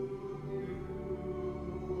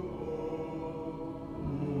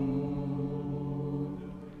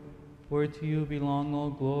 For to you belong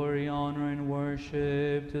all glory, honor, and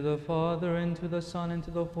worship, to the Father, and to the Son, and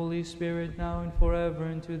to the Holy Spirit, now and forever,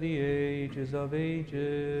 and to the ages of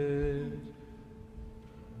ages.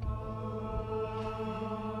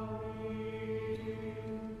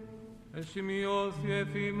 Εσημειώθη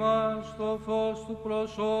εφημάς το φως του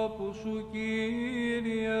προσώπου σου,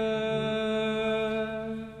 Κύριε.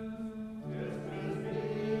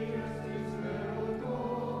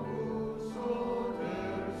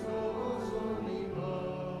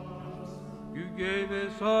 You gave a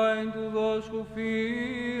sign to those who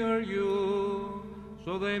fear you,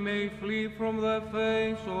 so they may flee from the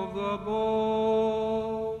face of the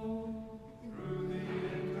bow.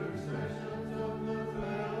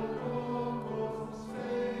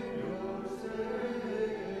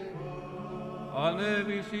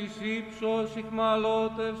 Ανέβης εις ύψος,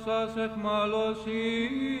 ηχμαλώτευσας εχμαλωσία.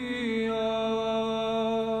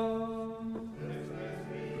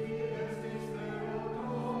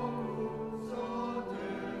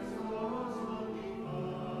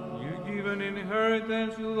 You give an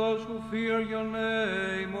inheritance to those who fear your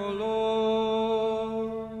name, O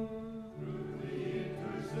Lord.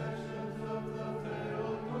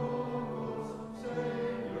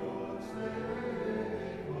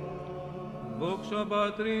 Δόξα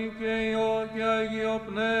Πατρί και Υιό και Αγίο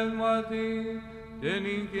Πνεύματι, και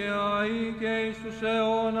νυν και αεί και εις τους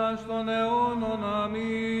αιώνας των αιώνων.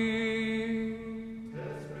 Αμήν.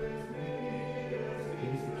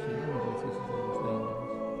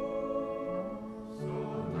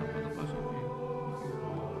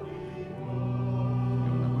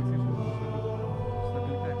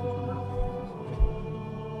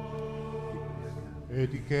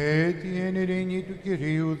 Έτσι και την ειρήνη του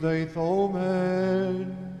Κυρίου δεηθόμεν.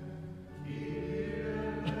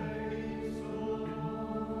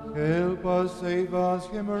 Help us, save us,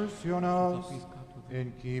 have mercy on us, and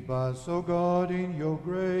keep us, O God, in your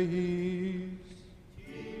grace.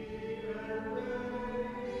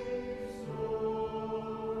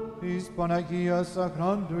 Της Παναγίας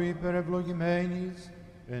Αχράντου υπερευλογημένης,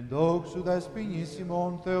 εν δόξου δεσποινής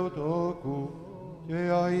ημών Θεοτόκου, και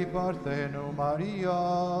αη Παρθένου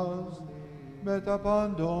Μαρίας, με τα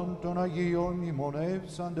πάντων των Αγίων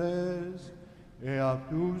μνημονεύσαντες,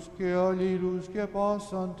 εαυτούς και αλλήλους και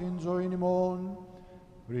πάσαν την ζωήν ημών,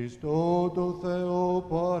 Χριστό το Θεό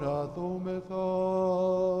παραδόμεθα.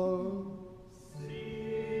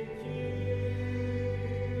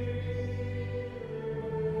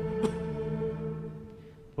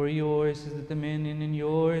 For yours is the dominion, and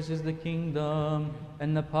yours is the kingdom,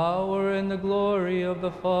 and the power, and the glory of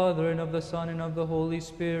the Father, and of the Son, and of the Holy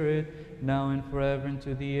Spirit, now and forever, and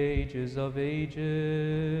to the ages of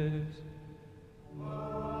ages.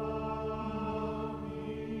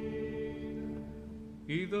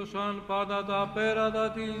 Είδωσαν πάντα τα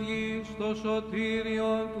πέρατα της γης το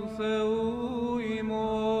σωτήριον του Θεού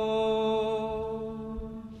ημών.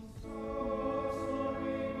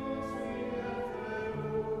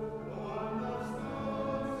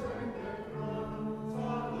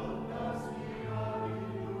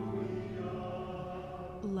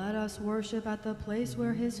 Let us worship at the place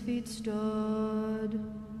where his feet stood.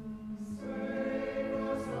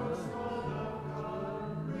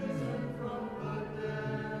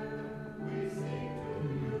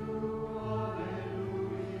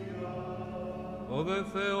 Ο δε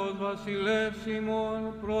Θεός βασιλεύς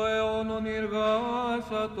ημών προαιώνων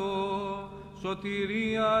εργάσατο,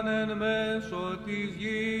 σωτηρίαν εν μέσω της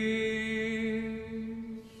γης.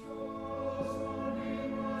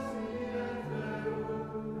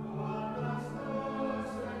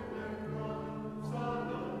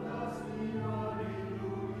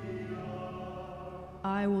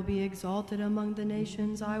 I will be exalted among the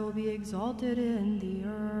nations, I will be exalted in the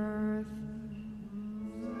earth.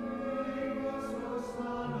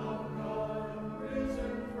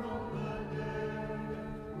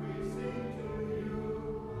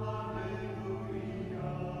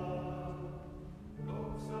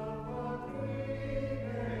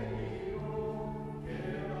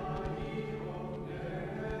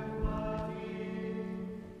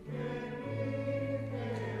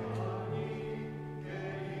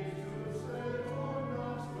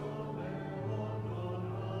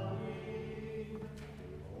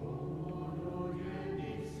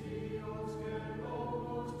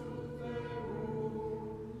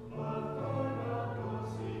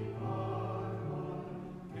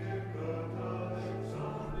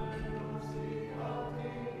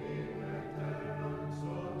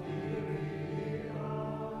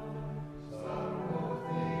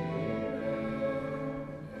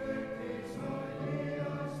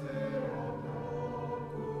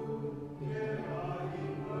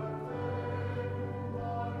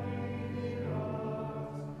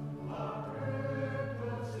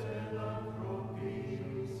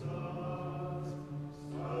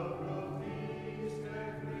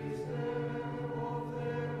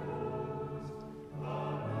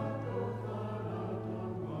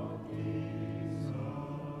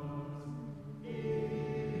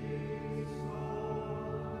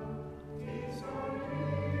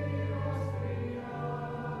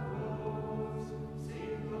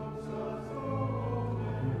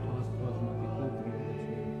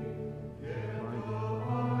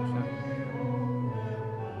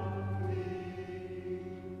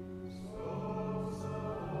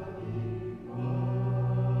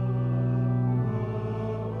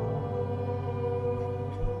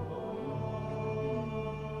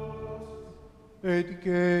 Et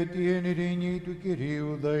και την ειρήνη του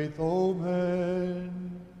Κυρίου δεηθόμεν.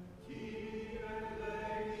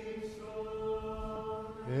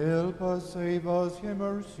 Help us, save us, have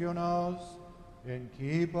mercy on us, and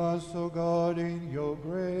keep us, O God, in your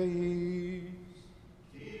grace.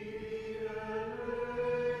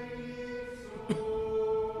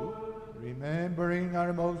 Remembering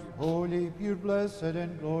our most holy, pure, blessed,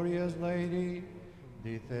 and glorious Lady,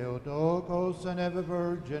 the Theotokos and ever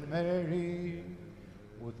Virgin Mary,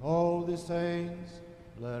 with all the saints,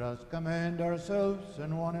 let us commend ourselves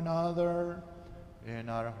and one another in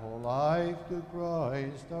our whole life to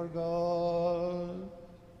Christ our God.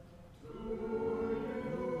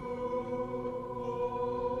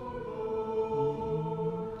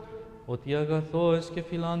 Ότι αγαθός και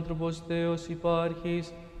φιλάνθρωπος Θεός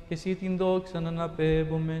υπάρχεις, και εσύ την δόξα να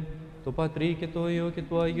αναπέμπομεν, το Πατρί και το Υιό και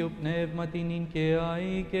το Άγιο Πνεύμα την ειν και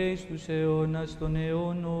αεί και εις τους αιώνας των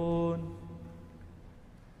αιώνων.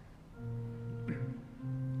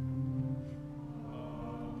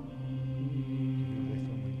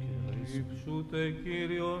 Υψούτε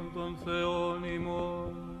Κύριον των Θεών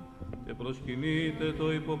ημών και προσκυνείτε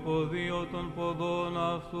το υποποδίο των ποδών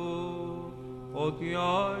αυτού, ότι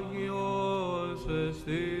Άγιος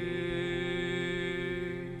εστί.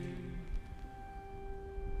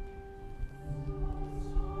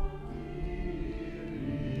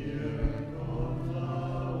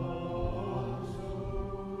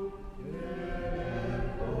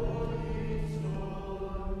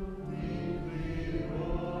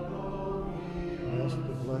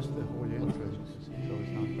 Bless the holy interests, so as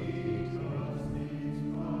not to refuse.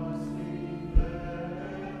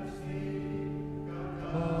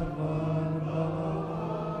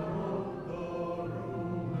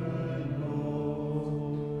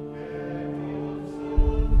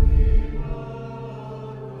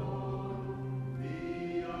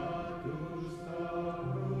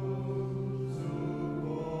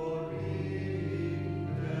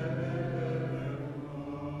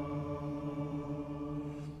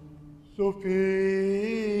 Sophia,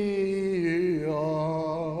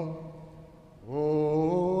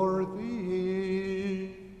 or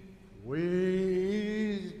thee,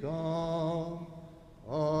 wisdom,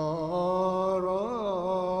 arise.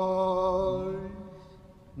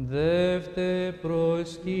 Δεύτε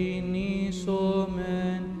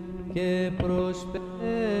προσκυνήσομεν και προσπέσομεν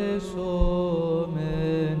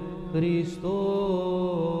Χριστό,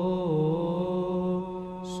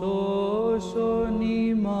 σώσον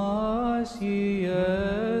ημάς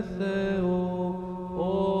Ιε Θεό, ο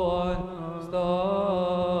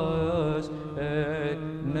Αναστάς εκ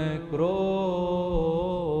νεκρός.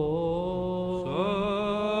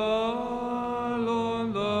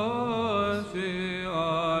 Σάλλοντας η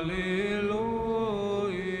Αλληλούια.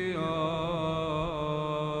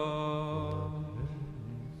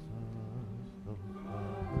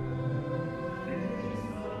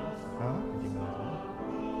 Huh?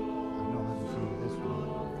 I know how to sing this one.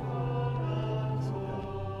 It's okay. Huh?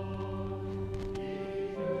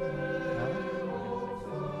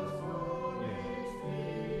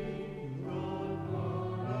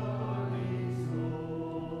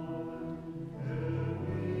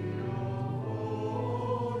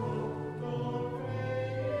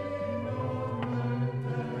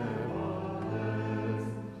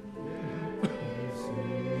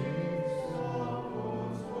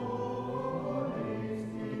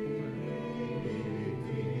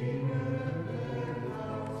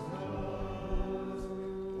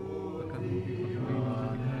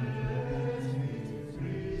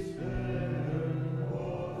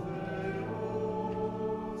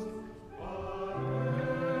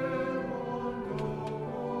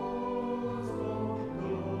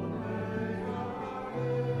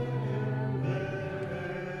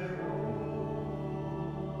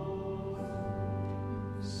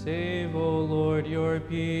 Save, O Lord, your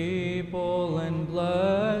people and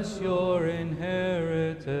bless your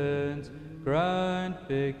inheritance. Grant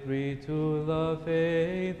victory to the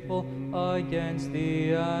faithful against the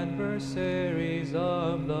adversaries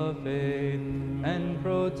of the faith, and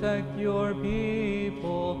protect your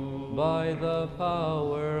people by the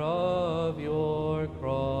power of your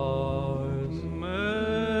cross.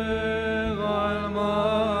 Μέγαν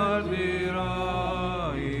μάρτυρα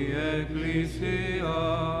η Εκκλησία,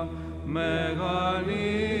 μέγαν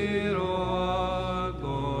ήρωα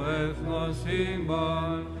το έθνος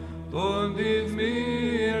σύμπαν, τον τη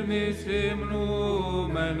Σμύρνης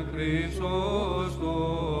υμνούμεν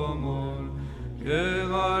Χρυσόστομον, και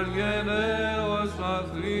γαργενέως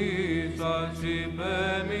αθλήσας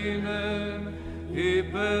υπέμεινεν,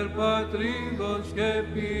 υπερ πατρίδος και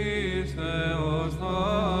πίστεως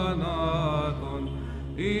θανάτων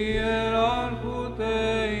ιεράρχου τε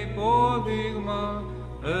υπόδειγμα,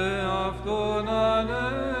 αυτόν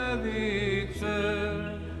ανέδειξε,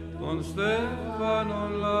 των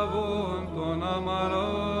στέφανων λαβών των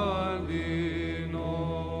αμαράντινων.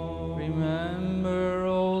 Remember,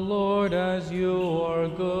 O Lord, as you are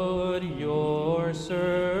good, your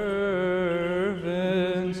servants,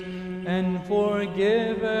 and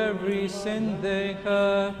forgive every sin they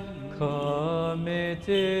have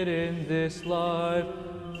committed in this life,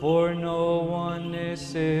 for no one is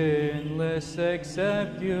sinless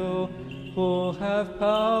except you, who have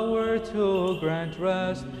power to grant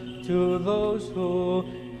rest to those who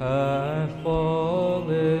have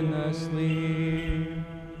fallen asleep.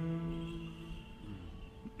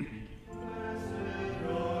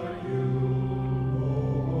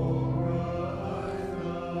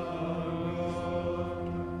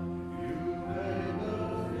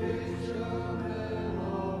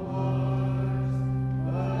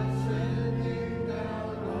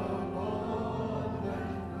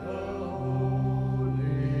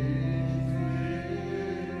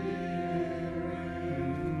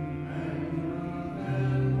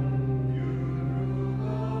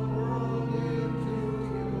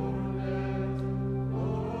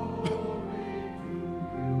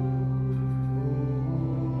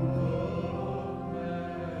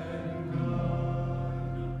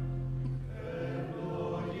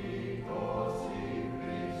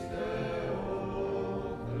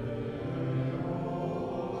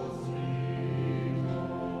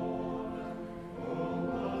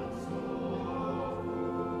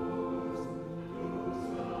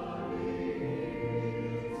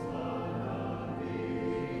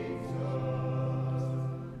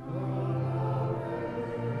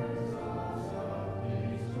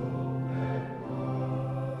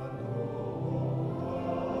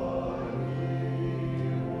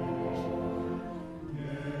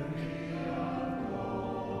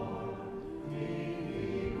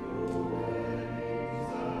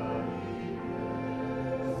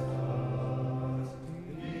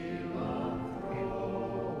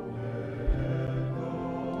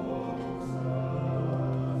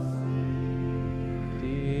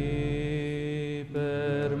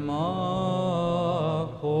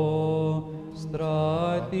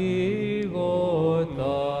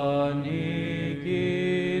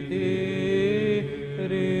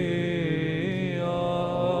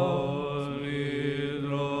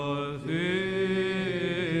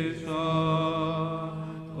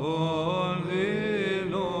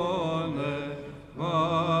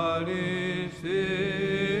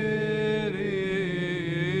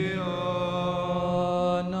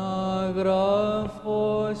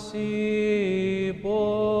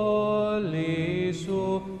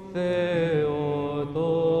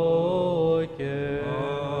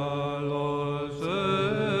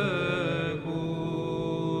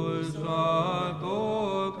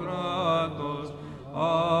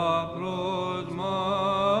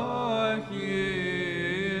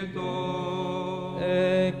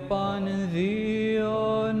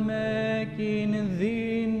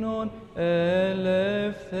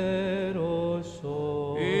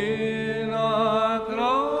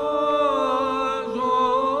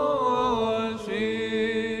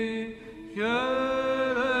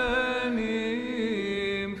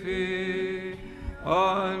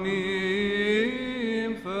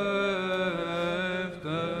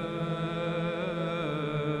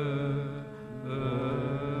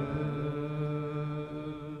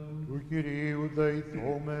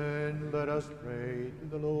 Let us pray to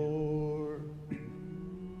the Lord.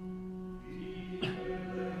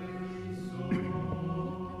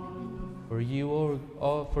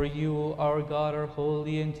 For you, our God, are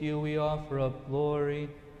holy, and to you we offer up glory,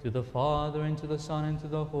 to the Father, and to the Son, and to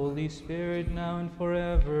the Holy Spirit, now and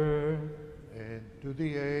forever. And to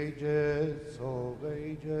the ages of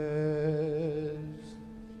ages.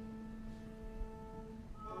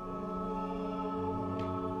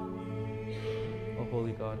 O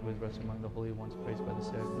holy God, who is resting among the holy ones, praised by the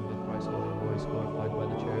seraphim, with Christ's holy voice, glorified by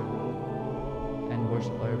the cherubim, and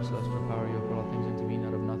worshipped by your celestial power, you have brought all things into being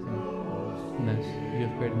out of nothingness. You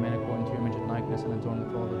have created man according to your image and likeness, and adorned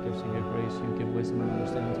with all the gifts of your grace. You give wisdom and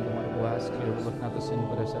understanding to the one who asks. You have looked not to sin,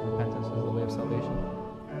 but have set repentance as the way of salvation.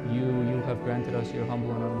 You have granted us, your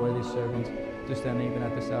humble and unworthy servants, to stand even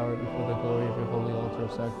at this hour before the glory of your holy altar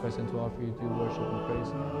of sacrifice, and to offer you due worship and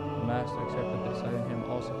praise. The Master accepted the deciding hymn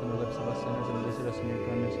also from the lips of us sinners, and visit us in your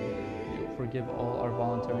goodness. You forgive all our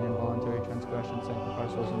voluntary and involuntary transgressions, sanctify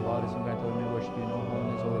our souls and bodies, and grant that we may worship you in all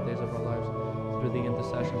holiness all the days of our lives, through the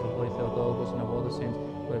intercessions of Holy Theotokos and of all the saints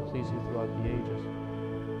who have pleased you throughout the ages.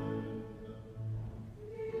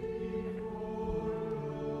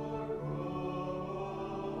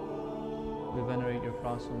 venerate your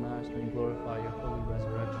cross, O Master, and glorify your holy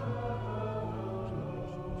resurrection.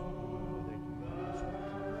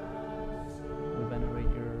 We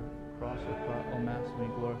venerate your cross, O Master,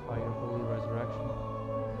 and glorify your holy resurrection.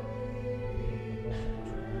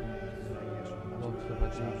 Δόξα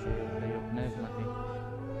Πατρί και Θεό Πνεύματι,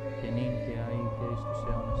 και νυν και αεί και εις τους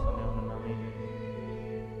αιώνας των αιώνων. Αμήν.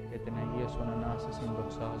 Και την Αγία Σου Ανάσταση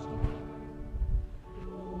δοξάζουμε.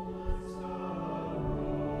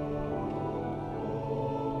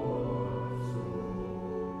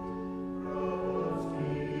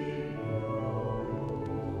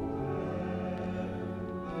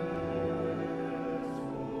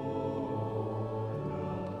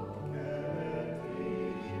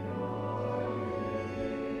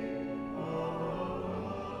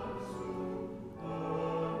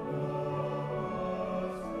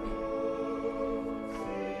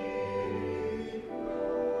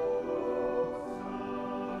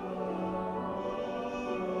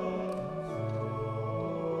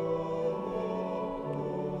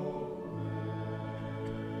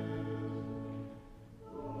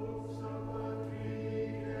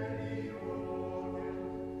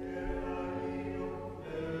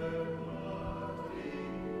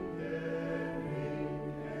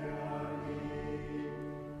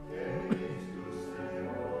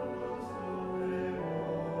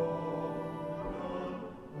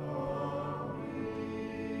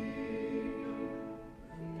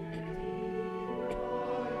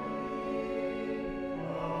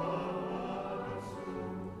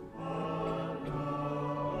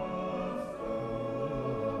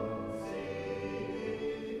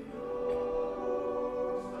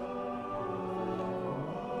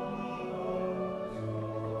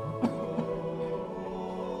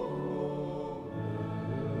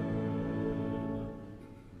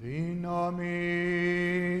 Δύναμις.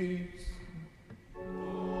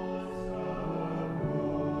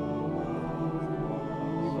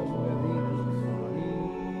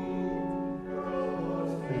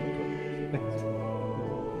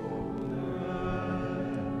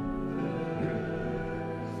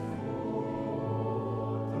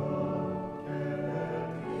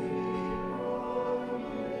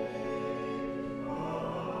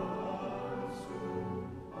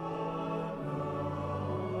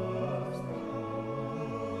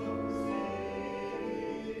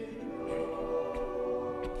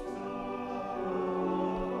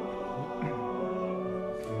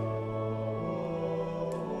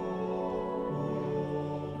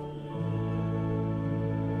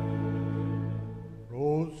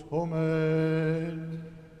 Πρόσχομεν.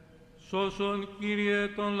 Σώσον, Κύριε,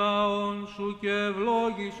 των λαών Σου και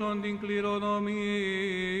ευλόγησον την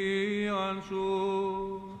κληρονομίαν Σου.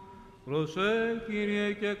 Προσέ,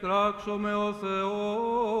 Κύριε, και κράξομαι ο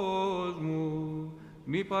Θεός μου,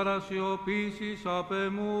 μη παρασιωπήσεις απ'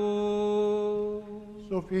 εμού.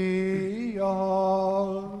 Σοφία.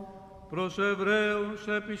 Προς Εβραίους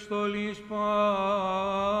επιστολής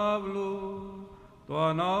Παύλου, το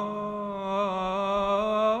ανάγνωσμα.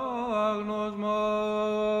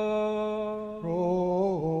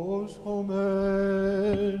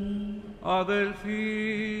 Πρόσχομεν.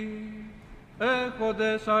 Αδελφοί,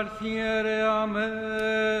 έχοντες αρχιερέα μέγαν,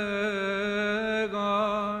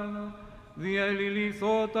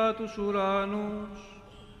 διελιληθώτα τους ουρανούς,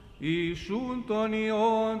 Ιησούν των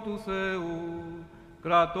Υιών του Θεού,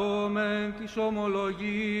 κρατώμεν της ομολογίας.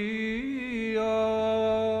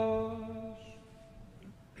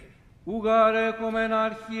 Ουγαρ έχομεν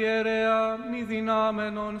αρχιερέα μη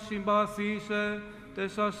δυνάμενον συμπαθήσε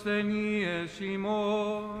τες ασθενείες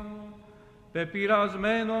ημών,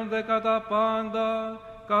 πεπειρασμένον δε κατά πάντα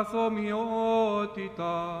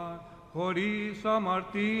καθομοιότητα, χωρίς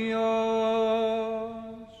αμαρτίας.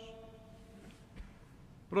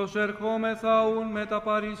 Προσερχόμεθα ούν με τα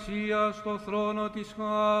παρησία στο θρόνο της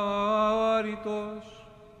χάριτος,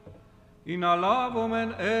 ή να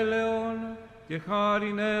λάβομεν έλεον και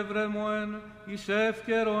χάριν έβρεμον εις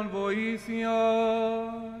εύκαιρον βοήθειαν.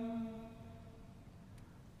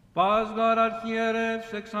 Πας γαρ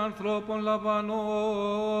αρχιερεύς εξ ανθρώπων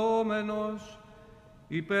λαμβανόμενος,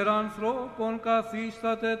 υπερ ανθρώπων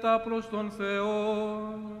καθίσταται τα προς τον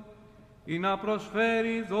Θεόν, ή να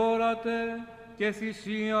προσφέρει δώρατε και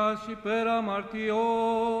θυσίας υπέρ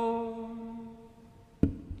αμαρτιών.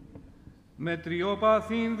 Με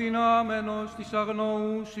τριοπαθήν δυνάμενος της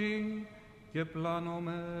αγνοούσι και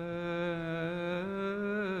πλανωμένης,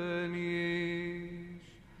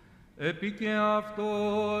 επί και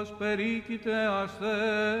αυτός περίκειται ασθένεια,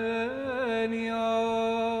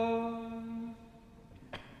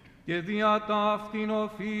 και δια ταύτην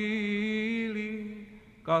οφείλει,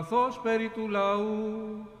 καθώς περί του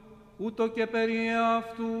λαού, ούτω και περί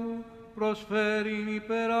αυτού προσφέρειν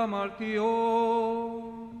υπέρ αμαρτιών.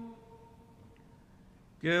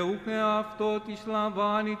 Και ούχε αυτό της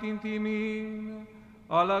λαμβάνει την τιμήν,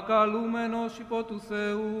 αλλά καλούμενος υπό του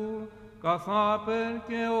Θεού, καθάπερ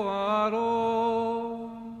και ο Άρων.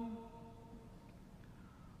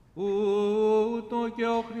 Ούτω και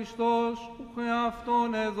ο Χριστός ούχε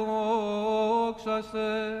αυτόν εδόξαστε,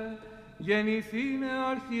 γεννηθήνε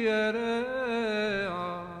αρχιερέα,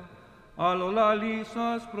 αλλά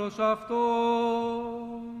λαλήσας προς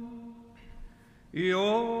αυτόν. Υιός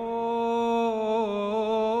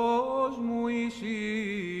μου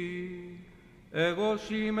εσύ, εγώ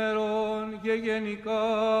σήμερον γεγενικά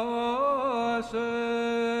σε,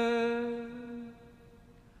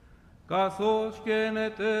 καθώς και εν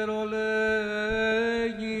εταίρο λέγει,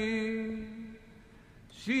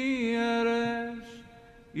 σιερες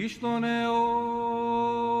εις τον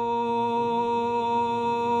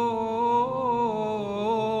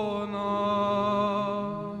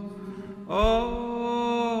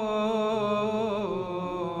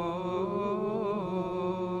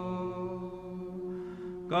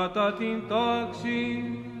κατά την τάξη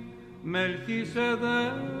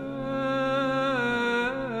Μελχισεδέκ.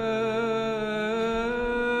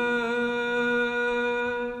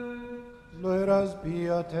 Let us be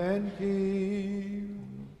attentive.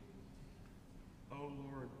 O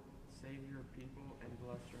Lord, save your people and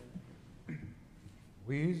bless your name.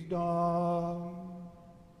 Wisdom.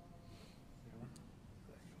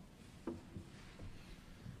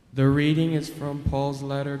 The reading is from Paul's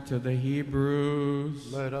letter to the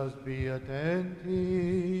Hebrews. Let us be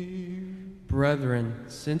attentive. Brethren,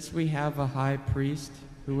 since we have a high priest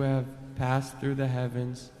who have passed through the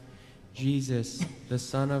heavens, Jesus, the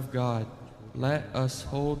Son of God, let us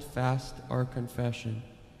hold fast our confession.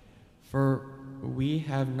 For we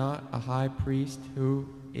have not a high priest who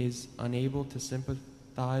is unable to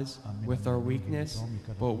sympathize with our weakness,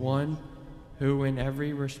 but one who in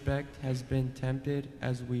every respect has been tempted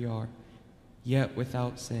as we are, yet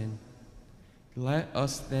without sin. Let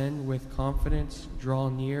us then with confidence draw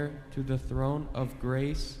near to the throne of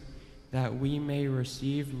grace, that we may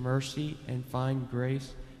receive mercy and find grace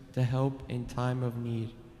to help in time of need.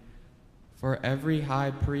 For every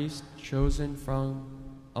high priest chosen from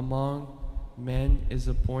among men is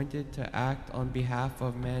appointed to act on behalf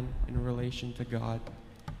of men in relation to God,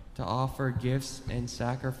 to offer gifts and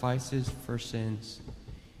sacrifices for sins.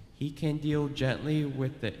 He can deal gently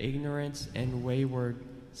with the ignorant and wayward,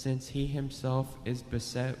 since he himself is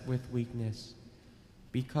beset with weakness.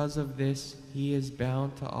 Because of this, he is bound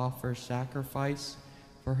to offer sacrifice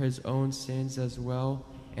for his own sins as well,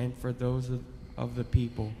 and for those of the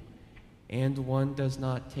people. And one does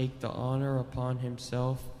not take the honor upon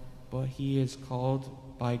himself, but he is called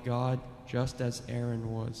by God just as Aaron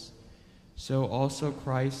was. So also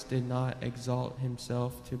Christ did not exalt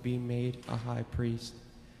himself to be made a high priest,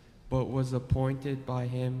 but was appointed by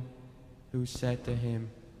him who said to him,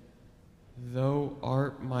 "Thou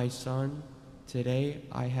art my son, today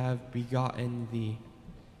I have begotten thee,"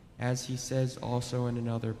 as he says also in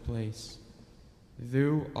another place,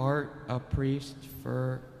 "Thou art a priest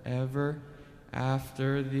forever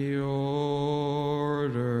after the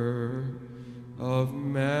order of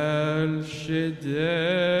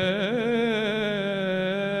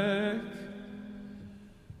Melchizedek."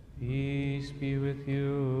 Peace be with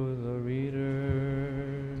you, the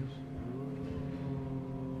readers.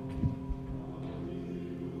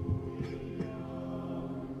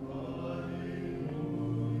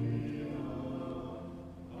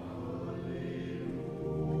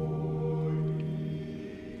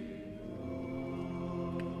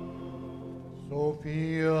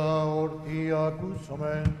 Σοφία ορθή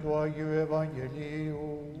ακούσομεν του Αγίου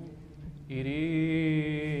Ευαγγελίου.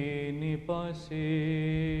 Ειρήνη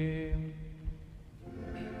πάση.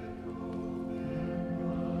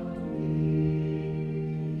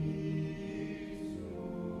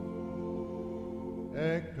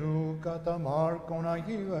 Εκ του κατά Μάρκον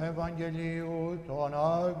Αγίου Ευαγγελίου το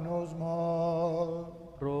ανάγνωσμα.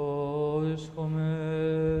 Πρόσχομαι.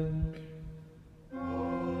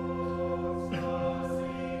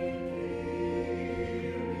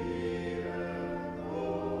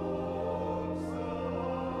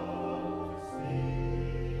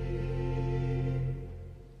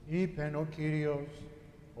 Είπεν ο Κύριος,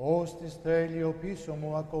 «Ώστις θέλει ο πίσω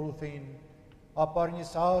μου ακολουθήν,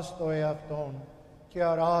 απαρνησάς το εαυτόν και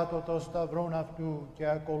αράτω το σταυρόν αυτού και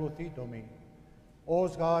ακολουθήτω μη.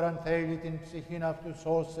 Ως γάραν θέλει την ψυχήν αυτού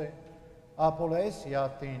σώσε, απολέσει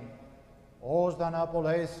αυτήν. Ως δαν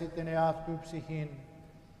απολέσει την εαυτού ψυχήν,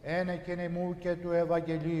 ένεκεν εμού και του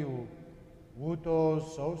Ευαγγελίου,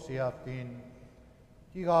 ούτως όσοι αυτήν,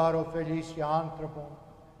 τι γάρ ωφελήσει άνθρωπον,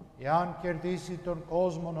 εάν κερδίσει τον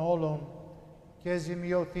κόσμον όλων και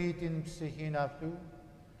ζημιωθεί την ψυχήν αυτού,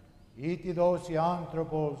 ή τι δώσει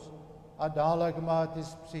άνθρωπος αντάλλαγμα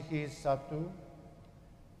της ψυχής αυτού,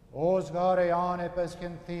 ως γάρ εάν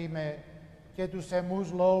επεσχενθήμε και τους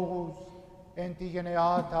εμούς λόγους εν τη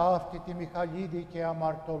γενεά ταύτη τη Μιχαλίδη και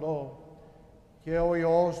αμαρτωλό, και ο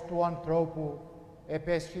Υιός του ανθρώπου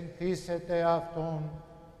επεσχυνθήσεται αυτόν,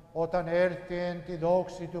 όταν έρθει εν τη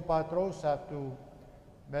δόξη του Πατρός αυτού,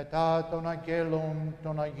 μετά των αγγέλων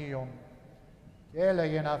των Αγίων. Και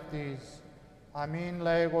έλεγεν αυτής, αμήν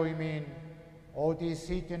λέγω ημίν, ότι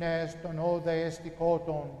εισήτηνες τον όδε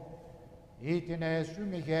εστικότων, ήτηνες σου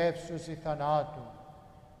μη γεύσουσι θανάτου,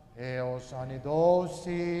 έως αν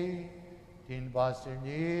ειδώσει την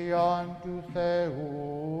βασιλείαν του Θεού,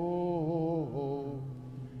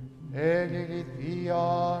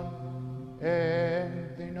 ελιληθείαν εν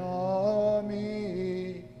δυνάμει.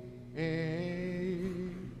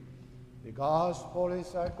 The Gospel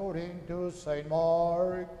is according to St.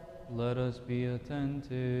 Mark. Let us be Glory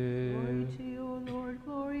attentive. to you, O Lord,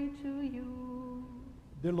 glory to you.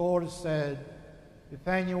 The Lord said, if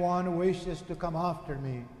anyone wishes to come after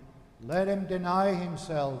me, let him deny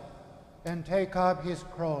himself and take up his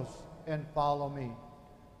cross and follow me.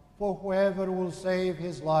 For whoever will save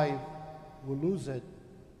his life will lose it,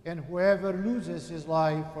 and whoever loses his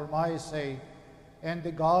life for my sake and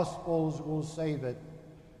the gospel's will save it.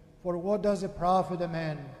 For what does it profit a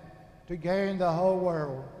man to gain the whole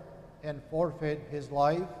world and forfeit his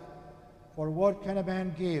life? For what can a man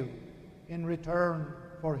give in return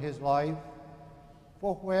for his life?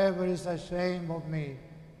 For whoever is ashamed of me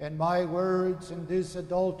and my words in this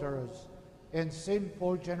adulterous and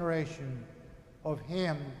sinful generation, of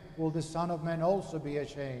him will the Son of Man also be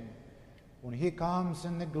ashamed, when he comes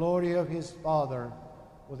in the glory of his Father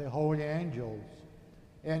with the holy angels.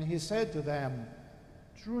 And he said to them,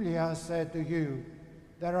 truly I said to you,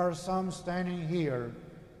 there are some standing here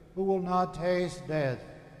who will not taste death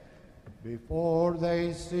before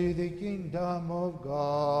they see the kingdom of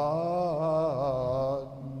God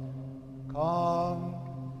come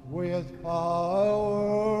with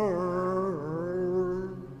power.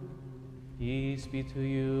 Peace be to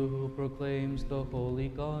you who proclaims the holy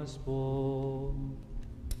gospel.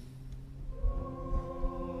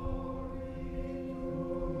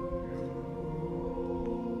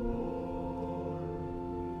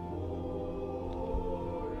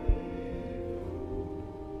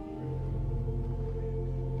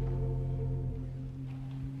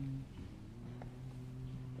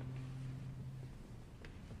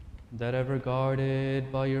 That ever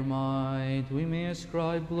guarded by your might, we may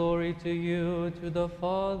ascribe glory to you, to the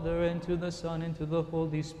Father, and to the Son, and to the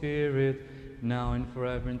Holy Spirit, now and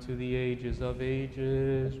forever, and to the ages of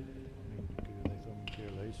ages.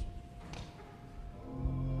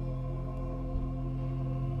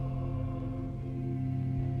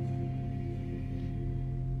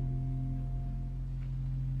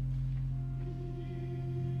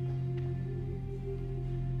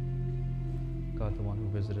 God, the one who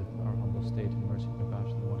visited our humble state in mercy and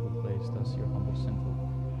compassion, the one who placed us, your humble, sinful,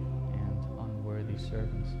 and unworthy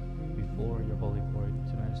servants, before your holy glory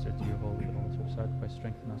to minister to your holy altar of sacrifice,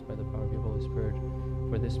 strengthen us by the power of your Holy Spirit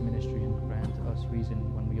for this ministry, and grant us reason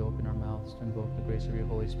when we open our mouths to invoke the grace of your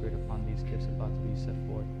Holy Spirit upon these gifts about to be set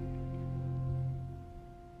forth.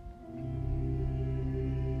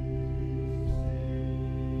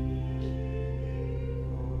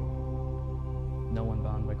 No one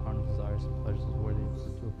bound by carnal desires and pleasures is worthy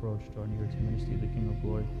to approach, draw near to minister to the King of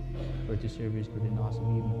glory, or to serve his good and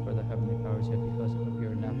awesome, even for the heavenly powers, yet because of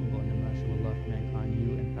your ineffable and immeasurable love, mankind,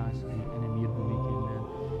 you impassible and immutable became man.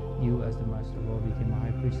 You, as the master of all, became a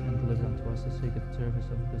high priest and delivered unto us the sake of the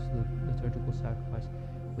service of this liturgical sacrifice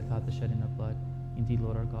without the shedding of blood. Indeed,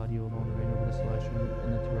 Lord our God, you alone reign over the celestial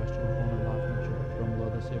and the terrestrial, alone are lofty and your throne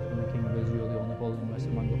below the safe from the King of Israel, the only holy and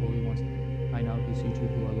blessed among the holy ones. I now beseech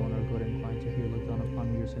you, who alone are good and inclined to hear, look down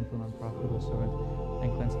upon me, your sinful and unprofitable servant,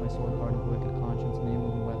 and cleanse my soul and heart of wicked conscience,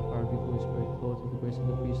 enable me by the power of your Holy Spirit, clothed with the grace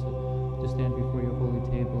of the priesthood, to stand before your holy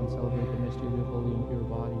table and celebrate the mystery of your holy and pure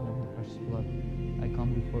body and of your precious blood. I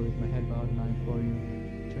come before you with my head bowed, and I implore you,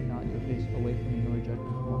 turn not your face away from me, nor reject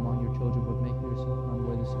me from among your children, but make me yourself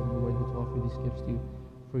unworthy, so worthy to offer these gifts to you.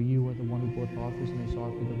 For you are the one who both offers and is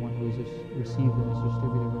offered, the one who is received and is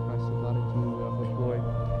distributed with Christ the God, and to you we offer glory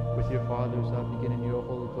with your Father, who is not beginning, your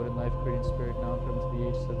holy, good, and life-creating Spirit, now and forever to the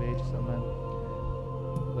ages of ages. Amen.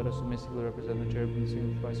 Let us submissively represent the cherubim and sing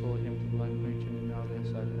the thrice holy hymn to the life-creating Trinity, now lay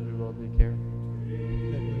aside every worldly care.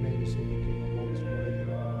 That we may receive the King of Holy Spirit,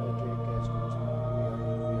 let your guests we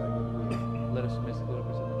are your Let us mystically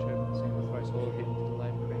represent the Church and sing the Christ Holy Hymn to the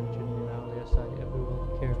life, praying Trinity, and now lay aside every will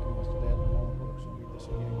and care.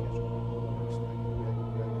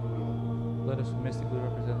 Let us mystically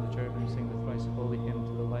represent the Church and sing the Christ Holy Hymn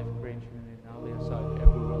to the life, praying Trinity, and now lay aside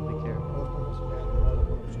every worldly care.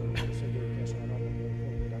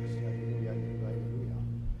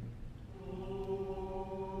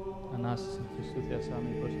 Ανάσταση Χριστού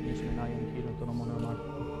Θεασάμι, προσκυνήσουμε Άγιον Κύριον των ομόνων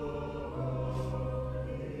Μάρτυρων.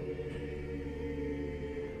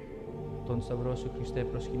 Τον Σταυρό σου Χριστέ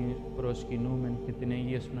προσκυνούμεν και την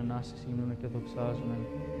Αγία Σου Ανάσταση υμνούμε και δοξάζομεν.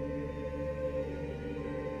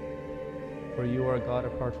 For you are God,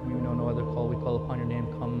 apart from you know no other call. We call upon your name.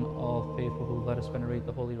 Come, all faithful who let us venerate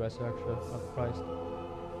the holy resurrection of Christ.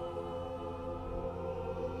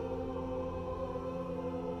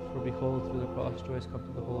 For behold, through the cross, joy has come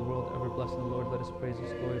to the whole world. Ever blessed in the Lord, let us praise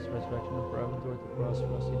His glorious resurrection, and forever endure the cross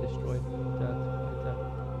for us. He destroyed death by death.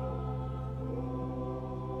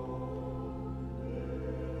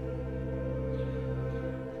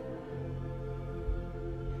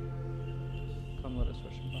 Come, let us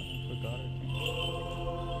worship God and for God our King.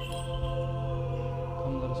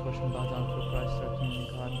 Come, let us worship bow down for Christ our King and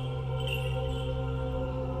God.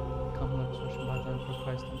 Come, let us worship bow down for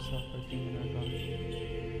Christ Himself, our King and our God.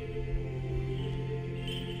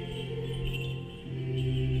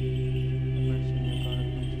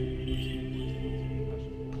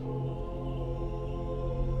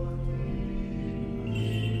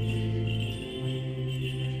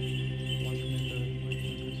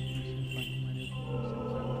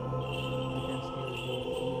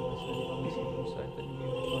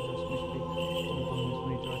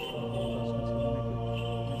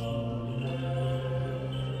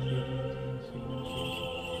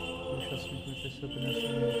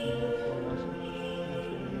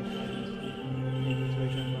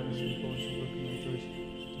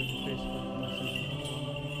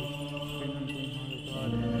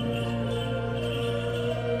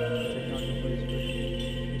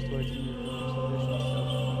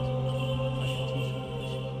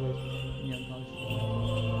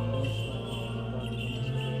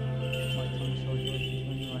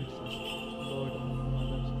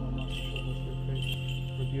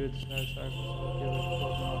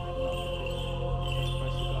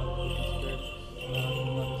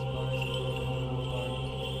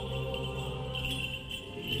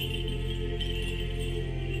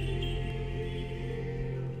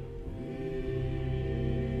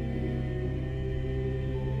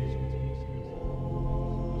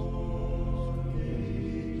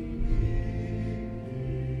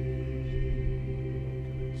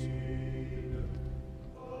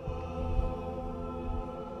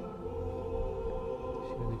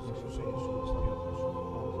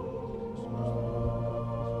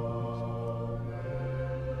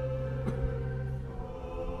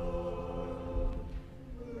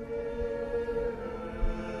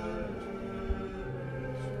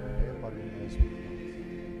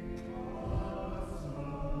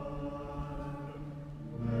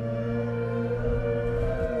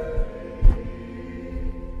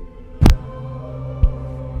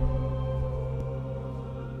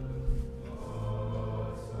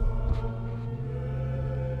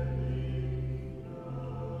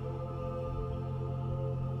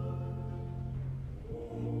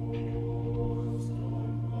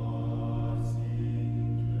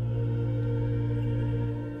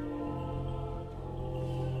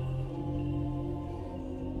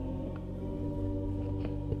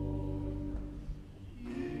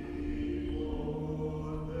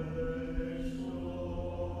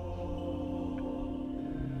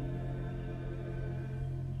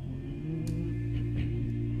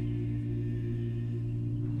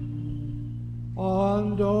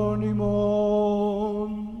 Αντώνυμον,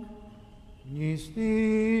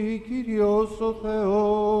 νηστή Κύριος ο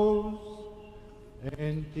Θεός,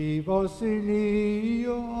 εν τη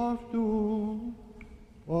βασιλεία αυτού,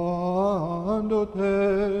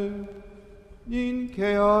 πάντοτε, νυν και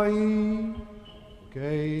αεί,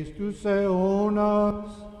 και εις τους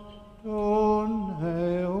αιώνας των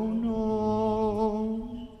αιώνων.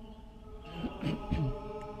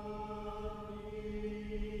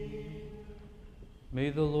 May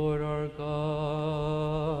the Lord our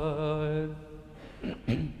God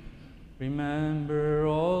remember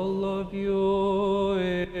all of you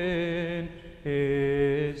in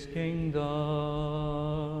His kingdom,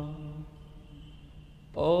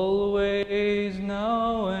 always,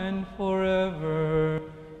 now, and forever,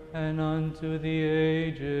 and unto the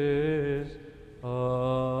ages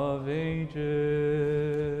of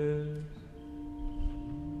ages.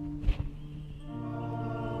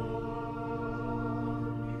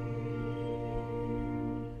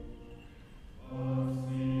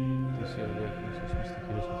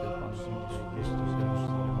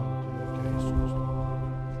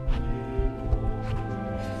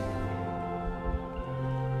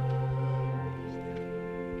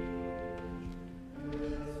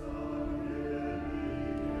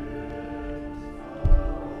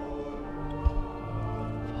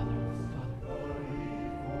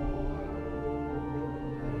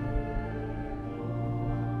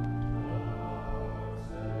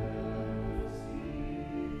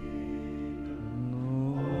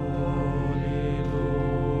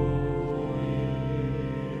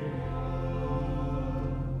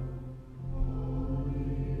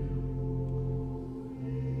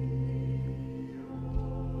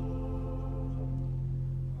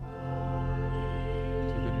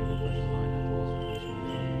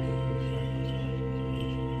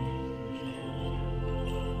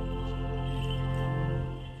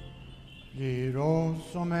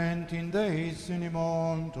 δόξομεν την δεήσιν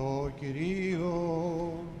ημών το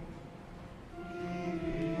Κυρίο.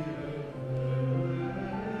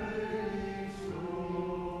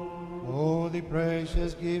 Oh, the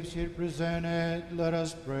precious gifts here presented, let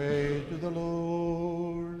us pray to the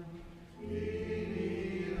Lord.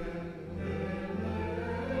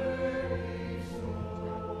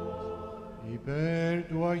 Υπέρ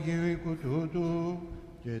του Αγίου οίκου τούτου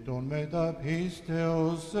και των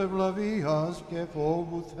μεταπίστεως ευλαβίας και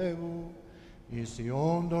φόβου Θεού,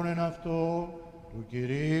 ισιόντων εν αυτό του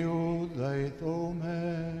Κυρίου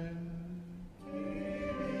δεηθόμεν.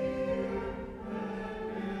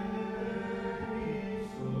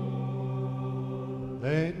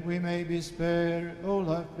 That we may be spared all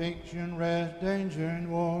affliction, wrath, danger, and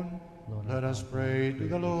want, let us pray to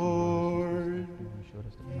the Lord.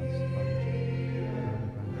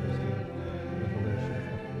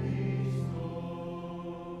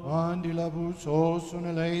 Αντιλαβούς όσων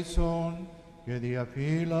ελέησον και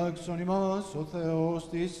διαφύλαξον ημάς ο Θεός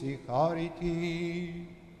της η χάρητη.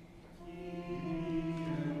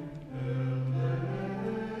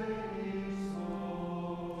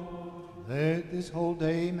 That this whole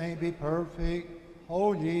day may be perfect,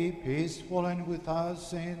 holy, peaceful, and without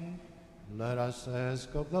sin, let us ask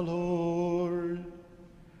of the Lord.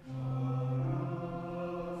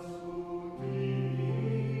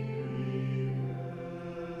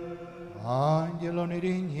 Άγγελον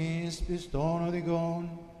ειρήνης πιστών οδηγών,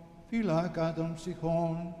 φύλακα των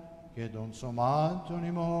ψυχών και των σωμάτων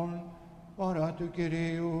ημών, παρά του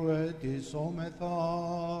Κυρίου αιτησόμεθα.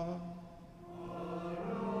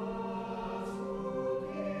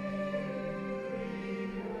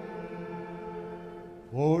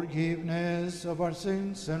 Forgiveness of our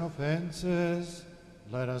sins and offenses,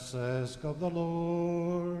 let us ask of the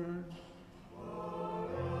Lord.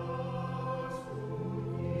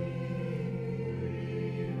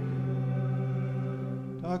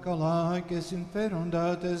 Τα καλά και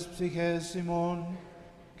συμφέροντα τες ψυχές ημών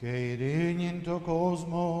και ειρήνην το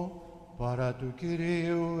κόσμο παρά του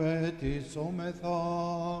Κυρίου αιτησόμεθα.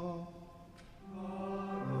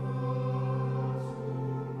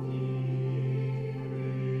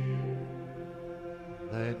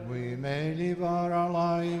 That we may live our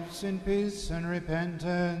lives in peace and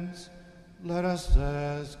repentance, let us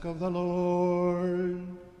ask of the Lord.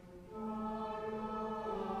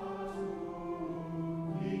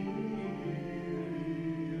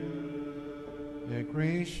 The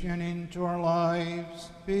Christian into our lives,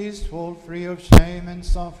 peaceful, free of shame and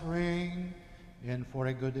suffering, and for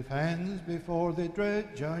a good defense before the dread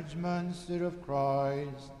judgment seat of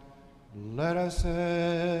Christ, let us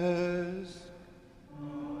ask.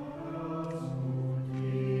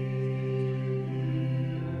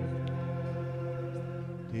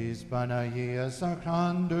 Της Παναγίας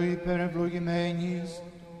Αχράντου υπερευλογημένης,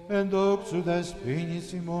 εν δόξου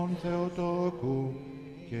δεσποίνης ημών Θεοτόκου,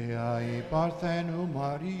 και αη Παρθένου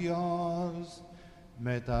Μαρίας,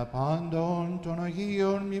 με τα πάντων των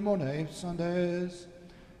Αγίων μνημονεύσαντες,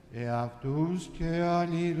 εαυτούς και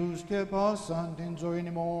αλλήλους και πάσαν την ζωήν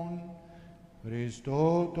ημών,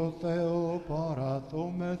 Χριστό το Θεό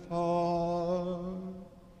παραθόμεθα.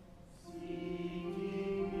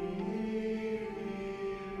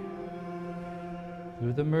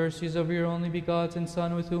 Through the mercies of your only begotten Son,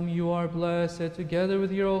 with whom you are blessed, together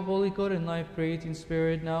with your all holy, good, and life-creating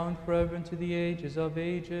Spirit, now and forever, and to the ages of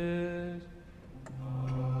ages.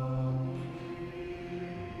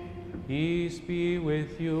 Peace be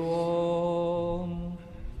with you all.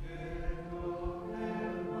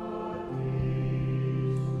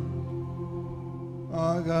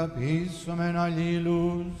 Αγαπήσομεν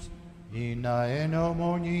αλλήλους, ή να εν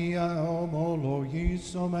ομονία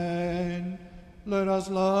ομολογήσομεν. Let us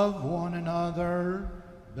love one another,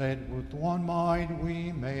 that with one mind we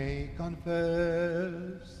may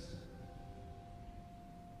confess.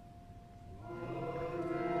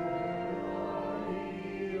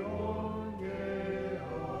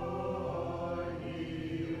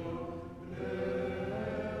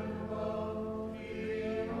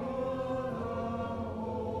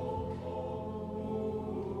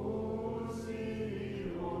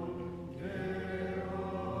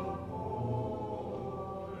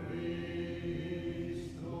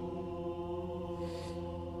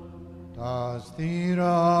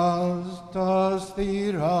 Τα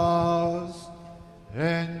στήρας,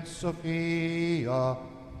 εν σοφία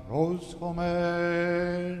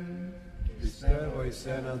πρόσχομεν. Πιστεύω εις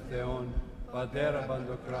έναν Θεόν, Πατέρα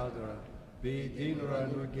Παντοκράτορα, ποιητήν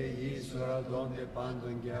ουρανού και γης ορατώνται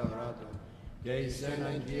πάντων και αυράτων, και εις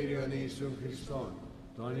έναν Κύριον Ιησούν Χριστόν,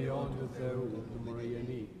 τον Υιόν του Θεού, του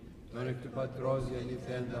μονογενή, τον εκ του Πατρός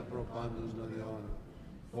γεννηθέντα προπάντων των αιώνων,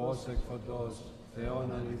 φως εκ φωτός, Θεόν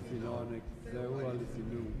αληθινών εκ Θεού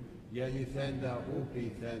αληθινού, γεννηθέντα ου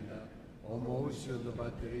ποιηθέντα, ομοούσιο το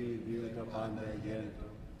Πατρί Διού τα πάντα εγένετο,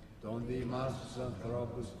 των διημάς τους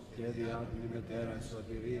ανθρώπους και διά την ημετέραν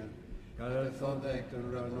σωτηρία, καλερθόντα εκ των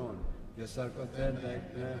ουρανών και σαρκωθέντα εκ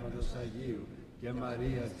Πνεύματος Αγίου και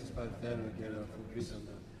Μαρίας της Παρθένου και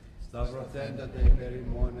ελαφροπίσαντα, σταυρωθέντα τα υπέρ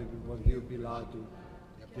ημών επί Ποντίου Πιλάτου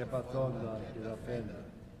και παθόντα και δαφέντα,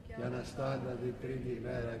 και αναστάντα την τρίτη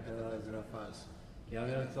ημέρα κατά τας γραφάς, και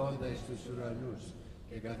ανερθόντα εις τους ουρανούς,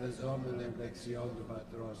 και καθεζόμενο εκ δεξιών του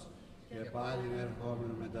Πατρός, και πάλι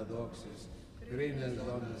ερχόμενο με τα δόξης, κρίνες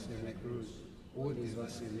δόντας και νεκρούς, ού της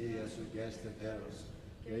βασιλείας σου και έστε τέλος,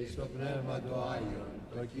 και εις το Πνεύμα το Άγιον,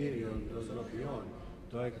 το Κύριον, το Σλοποιόν,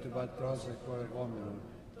 το εκ του Πατρός εκπορευόμενο,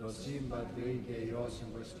 το Συμπατρί και Υιός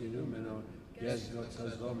προσκυνούμενο και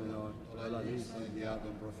εσδοξαζόμενο, το λαλίστην διά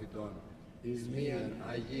των προφητών, εις μίαν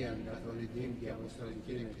Αγίαν Καθολικήν και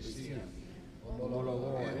Αποστολικήν Εκκλησίαν,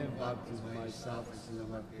 ομολογώ βάπτισμα εις άφεσιν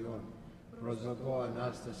αμαρτιών, προσδοκώ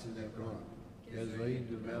Ανάσταση νεκρών και ζωή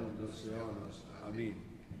του μέλλοντος αιώνος. Αμήν.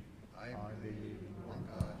 I believe in one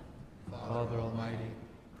God, Father Almighty,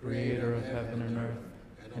 creator of heaven and earth,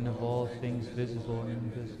 and of all things visible and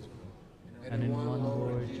invisible, and in one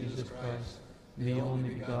Lord Jesus Christ, the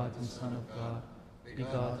only begotten Son of God,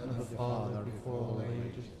 begotten of the Father before all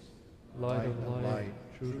ages, light of light,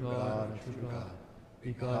 true God of true God,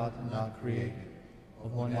 begotten, not created, of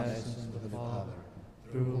one essence with the Father,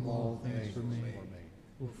 through whom all things were made,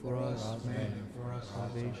 who for us men and for our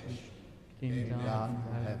salvation came down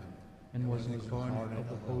from heaven, and was incarnate of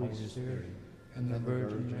the Holy Spirit and the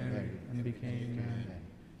Virgin Mary, and became man.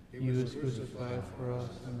 He was crucified for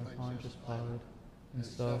us under Pontius Pilate, and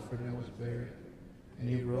suffered and was buried. And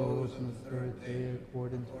he rose on the third day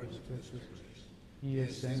according to the Scriptures. He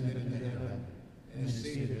ascended into heaven, and is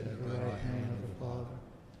seated at the right hand of the Father.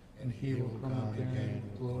 And he will come again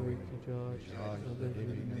with glory to judge the living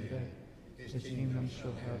and the dead. His kingdom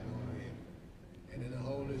shall have no end. and in the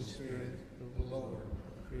Holy Spirit, the Lord,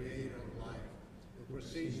 creator of life, who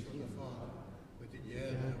proceeds from the Father, who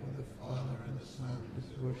together with the Father and the Son is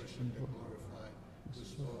worshipped and glorified, who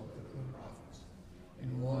spoke through the prophets.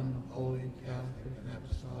 In one holy Catholic and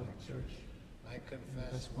Apostolic Church, I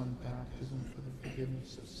confess one baptism for the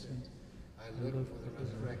forgiveness of sins. I look for the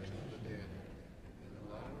resurrection of the dead and the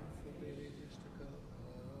life of the ages to come.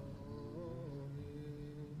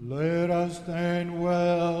 Let us stand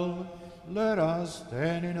well, let us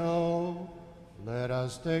stand in awe, let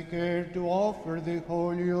us take care to offer the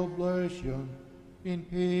holy oblation in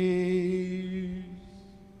peace.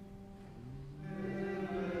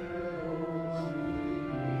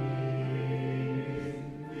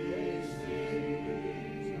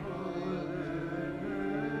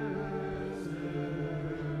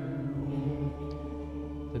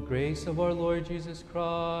 The grace of our Lord Jesus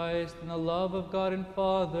Christ, and the love of God and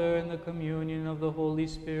Father, and the communion of the Holy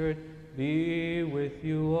Spirit be with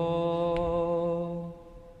you all.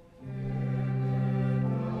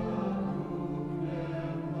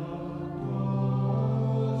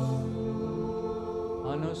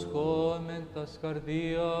 Ανοσχόμεν τας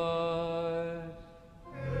καρδίας.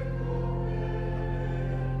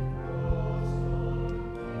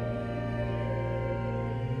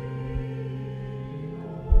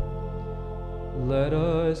 Let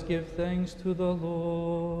us give thanks to the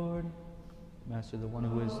Lord. Master, the one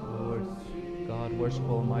who is the Lord, God,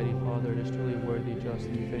 worshipful, almighty Father, it is truly worthy, just,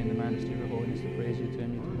 and befitting the majesty of your holiness to praise you, to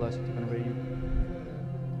him you, to bless you, to venerate you,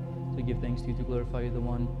 to give thanks to you, to glorify you,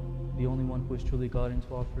 the only one who is truly God, and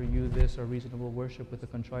to offer you this, our reasonable worship, with a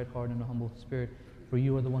contrite heart and a humble spirit. For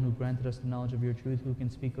you are the one who granted us the knowledge of your truth, who can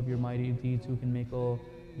speak of your mighty deeds, who can make all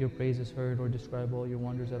your praises heard, or describe all your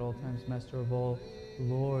wonders at all times. Master of all,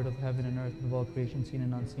 Lord of heaven and earth, and of all creation seen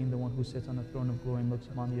and unseen, the one who sits on the throne of glory and looks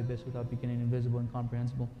upon the abyss without beginning, invisible,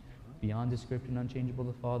 incomprehensible, beyond description, unchangeable,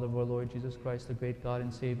 the Father of our Lord Jesus Christ, the great God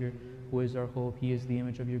and Savior, who is our hope. He is the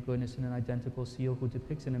image of your goodness in an identical seal, who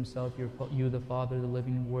depicts in himself you, the Father, the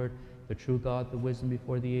living Word, the true God, the wisdom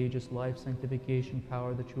before the ages, life, sanctification,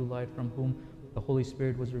 power, the true light, from whom the Holy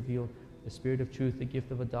Spirit was revealed, the Spirit of truth, the gift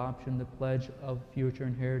of adoption, the pledge of future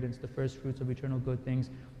inheritance, the first fruits of eternal good things,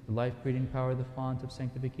 the life-creating power, the font of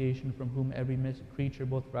sanctification, from whom every creature,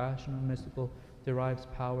 both rational and mystical, derives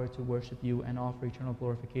power to worship you and offer eternal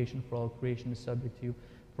glorification, for all creation is subject to you.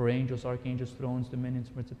 For angels, archangels, thrones, dominions,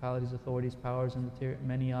 principalities, authorities, powers, and the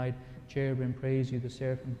many-eyed cherubim praise you. The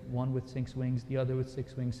seraphim, one with 6 wings, the other with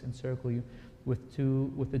 6 wings, encircle you. With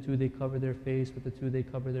the two they cover their face, with the 2 they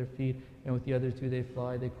cover their feet, and with the other 2 they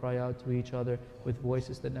fly. They cry out to each other with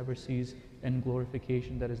voices that never cease, and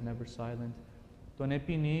glorification that is never silent. Τον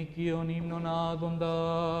επινίκιον ύμνον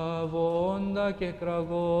άδοντα, βόντα και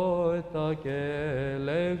κραγότα και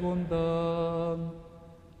λέγοντα.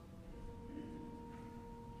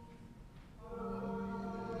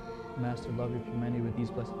 Master, love your humanity with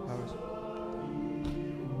these blessed powers.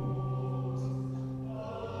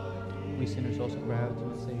 We sinners also cry out to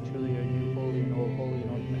you and say, truly are you holy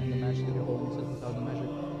and the majesty of your holiness is without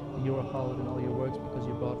measure. You are hallowed in all your works because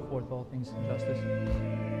you brought forth all things in justice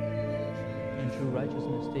and true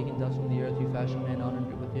righteousness. Taking dust from the earth, you fashioned man, honored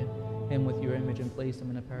him with your image and placed him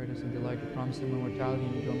in a paradise of delight. You promised him immortality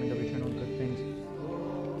and enjoyment of eternal good things.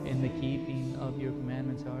 In the keeping of your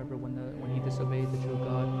commandments, however, when he disobeyed the true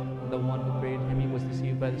God, the one who created him, he was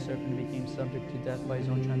deceived by the serpent and became subject to death by his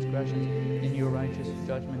own transgressions. In your righteous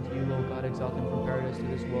judgment, you, O God, exalted him from paradise to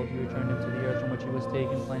this world. You returned him to the earth from which he was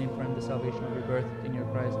taken, planning for him the salvation of your birth in your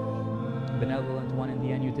Christ. Benevolent one, in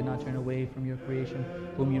the end you did not turn away from your creation,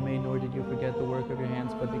 whom you made, nor did you forget the work of your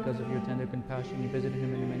hands, but because of your tender compassion, you visited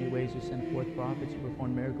him in many ways. You sent forth prophets, you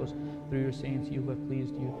performed miracles through your saints, who have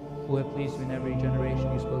pleased you in every generation.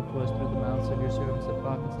 You spoke to us through the mouths of your servants, the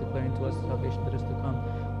prophets, declaring to us the salvation that is to come.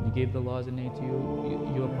 You gave the laws and aid to you.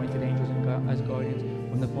 You appointed angels as guardians.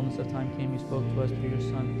 When the fullness of time came, you spoke to us through your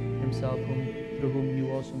Son himself, through whom you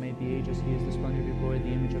also made the ages. He is the splendor of your glory,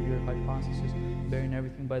 the image of your hypostasis, bearing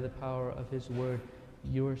everything by the power of his word.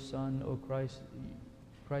 Your Son, O Christ,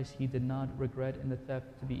 he did not regret in the theft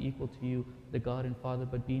to be equal to you, the God and Father,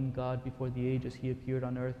 but being God before the ages, he appeared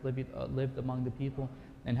on earth, lived among the people,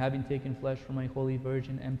 and having taken flesh from a holy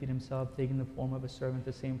virgin, emptied himself, taking the form of a servant,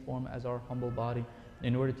 the same form as our humble body,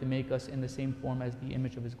 in order to make us in the same form as the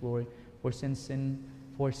image of his glory. For since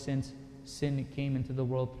sin came into the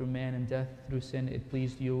world through man, and death through sin, it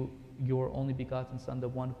pleased you, your only begotten Son, the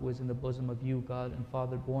one who is in the bosom of you, God and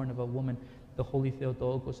Father, born of a woman, the Holy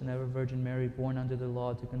Theotokos and ever Virgin Mary, born under the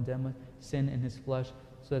law, to condemn sin in his flesh,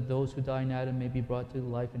 so that those who die in Adam may be brought to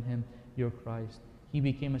life in him, your Christ. He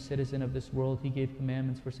became a citizen of this world. He gave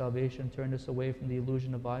commandments for salvation, turned us away from the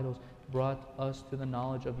illusion of idols, brought us to the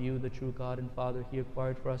knowledge of you, the true God and Father. He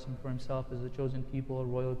acquired for us and for himself as a chosen people, a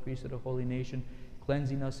royal priesthood, a holy nation,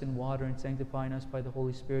 cleansing us in water and sanctifying us by the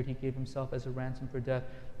Holy Spirit. He gave himself as a ransom for death,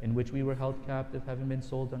 in which we were held captive, having been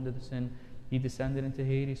sold under the sin. He descended into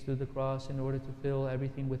Hades through the cross in order to fill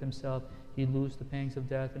everything with himself. He loosed the pangs of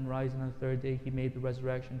death, and rising on the third day, he made the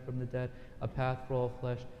resurrection from the dead a path for all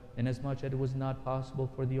flesh. Inasmuch as it was not possible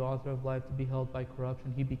for the author of life to be held by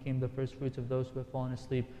corruption, he became the first fruits of those who have fallen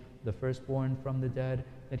asleep, the firstborn from the dead,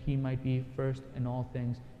 that he might be first in all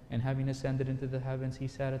things. And having ascended into the heavens, he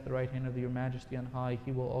sat at the right hand of your majesty on high.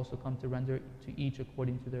 He will also come to render to each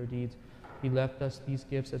according to their deeds. He left us these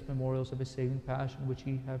gifts as memorials of his saving passion,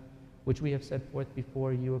 which we have set forth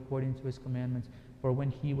before you according to his commandments. For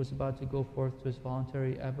when he was about to go forth to his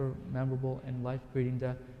voluntary, ever memorable, and life-creating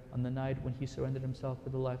death, on the night when he surrendered himself for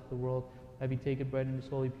the life of the world, having taken bread in his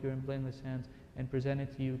holy, pure, and blameless hands, and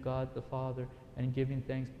presented to you God the Father, and giving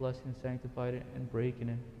thanks, blessing, and sanctified it, and breaking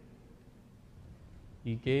it,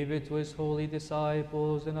 he gave it to his holy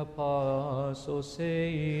disciples and apostles,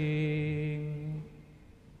 saying,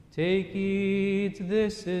 take, eat,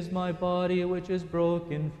 this is my body which is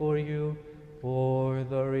broken for you, for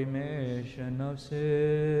the remission of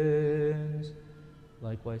sins.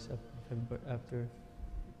 Likewise, after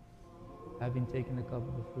having taken the cup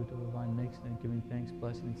of the fruit of the vine, mixing and giving thanks,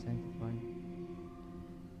 blessing and sanctifying.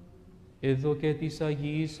 Εδώ και τις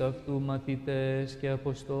Αγίης αυτού μαθητές και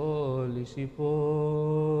Αποστόλης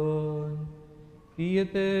υπόν,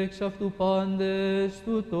 πίετε εξ αυτού πάντες,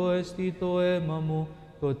 τούτο εστι το αίμα μου,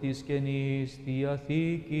 το της καινής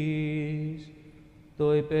Διαθήκης,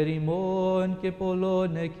 το υπερημών και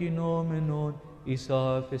πολλών εκκινόμενων εις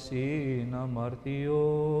άφεσιν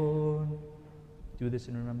αμαρτιών. Do this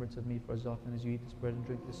in remembrance of me, for as often as you eat this bread and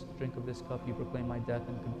drink of this cup, you proclaim my death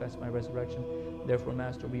and confess my resurrection. Therefore,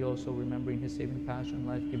 Master, we also, remembering his saving passion and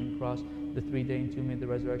life-giving cross, the 3-day entombment, the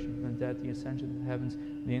resurrection from the dead, the ascension to the heavens,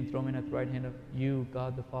 the enthronement at the right hand of you,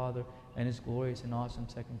 God the Father, and his glorious and awesome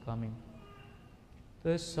second coming.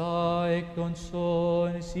 Τεσά εκ των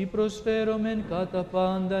σών, σοι προσφέρομεν κατά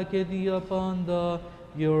πάντα και δια πάντα,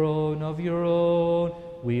 your own of your own,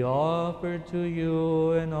 we offer to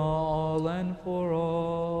you in all and for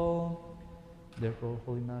all. Therefore,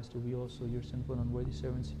 Holy Master, we also, your sinful and unworthy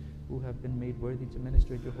servants, who have been made worthy to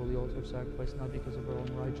minister at your holy altar of sacrifice, not because of our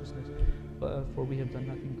own righteousness, but for we have done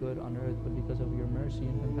nothing good on earth, but because of your mercy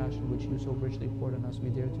and compassion which you so richly poured on us, we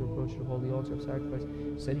dare to approach your holy altar of sacrifice,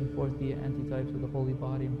 setting forth the antitypes of the holy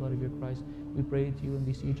body and blood of your Christ. We pray to you and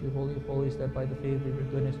beseech you, Holy of Holies, that by the favor of your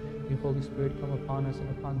goodness, your Holy Spirit come upon us and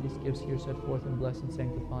upon these gifts here set forth and bless and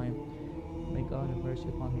sanctify them. May God have mercy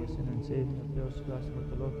upon me, a sinner, and save me. May God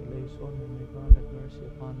have mercy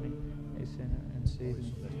upon me, a sinner, and save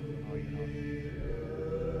me.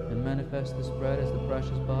 And manifest this bread as the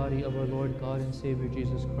precious body of our Lord God and Savior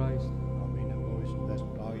Jesus Christ.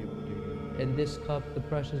 And this cup, the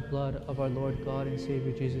precious blood of our Lord God and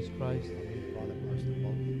Savior Jesus Christ,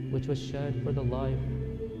 which was shed for the life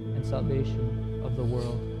and salvation of the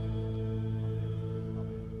world.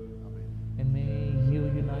 And may you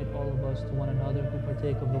unite all of us to one another who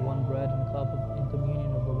partake of the one bread and cup in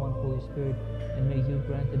communion of the one Holy Spirit. And may you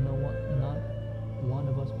grant that not one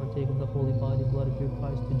of us partake of the holy body and blood of your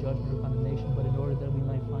Christ to judgment or condemnation, but in order that we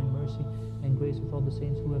might find mercy and grace with all the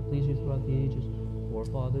saints who have pleased you throughout the ages.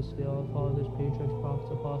 Forefathers, fathers, patriarchs,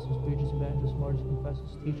 prophets, apostles, preachers, evangelists, martyrs,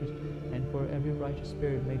 confessors, teachers, and for every righteous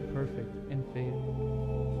spirit made perfect in faith.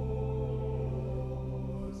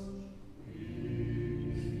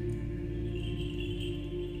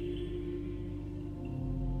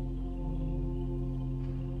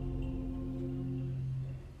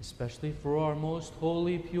 Especially for our most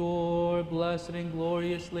holy, pure, blessed, and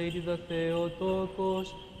glorious Lady, the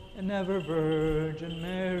Theotokos, and ever Virgin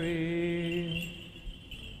Mary.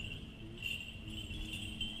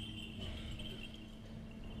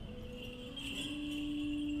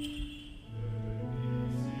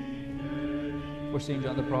 For St.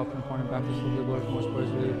 John the Prophet, and Corner Baptist of the Lord, most prayers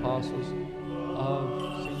of the apostles, of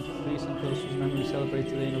St. Teresa and those whose memory we celebrate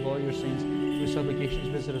today, and of all your saints, your supplications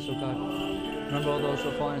visit us, O God. Remember all those who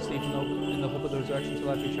have fallen asleep in the hope of the resurrection to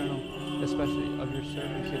life eternal, especially of your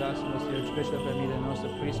servants, Erasmus, the Archbishop, Emidenos, the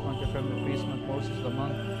priest monk, Ephraim the priest monk, Moses the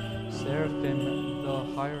monk, Seraphim the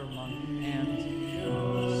higher monk, and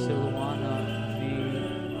Silwana the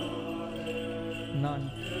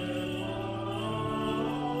nun.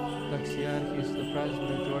 Lexiarchus the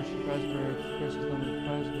presbyter, George the presbyter, Chrysostom the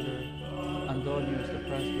presbyter, Antonius the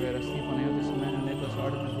presbyter, Stephaneo the Semena, Nicholas,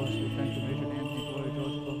 Artemis, Rosary, Frank, Major, Anthony, Gloria,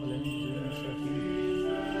 Joseph, Valen, Zuna,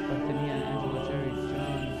 Seraphim, Parthenia, Angela, Jerry,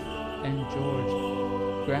 John, and George.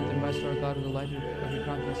 Grant and rest, our God, in the light of your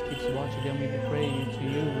countenance keeps watch again, we pray to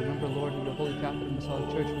you. Remember, Lord, in the Holy Catholic and Apostolic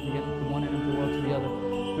Church, from beginning from one end of the world to the other.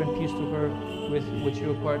 Grant peace to her, with which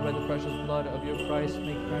you acquired by the precious blood of your Christ.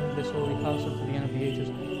 Make firm this holy house unto the end of the ages.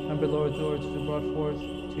 Remember, Lord, those who brought forth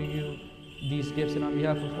to you these gifts, and on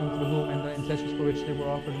behalf of whom, through whom, and the intentions for which they were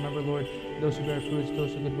offered. Remember, Lord, those who bear fruits,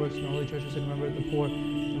 those who good works in the holy churches, and remember the poor.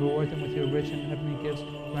 Reward them with your rich and heavenly gifts.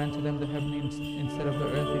 Grant to them the heavenly instead of the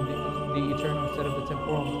earthly, the eternal instead of the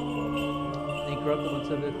temporal, the incorruptible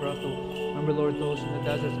instead of the corruptible. Remember, Lord, those in the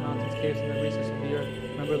deserts, mountains, caves, and the recesses of the earth.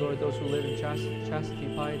 Remember, Lord, those who live in chastity,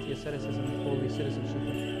 piety, asceticism, and holy citizenship.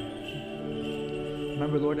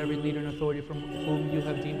 Remember, Lord, every leader and authority from whom you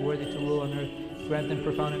have deemed worthy to rule on earth. Grant them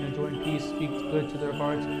profound and enduring peace. Speak good to their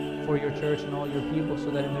hearts for your church and all your people, so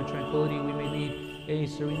that in their tranquility we may lead a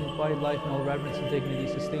serene and quiet life in all reverence and dignity.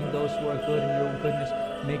 Sustain those who are good in your own goodness.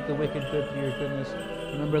 Make the wicked good through your goodness.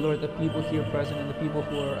 Remember, Lord, the people here present and the people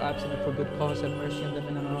who are absent for good cause. Have mercy on them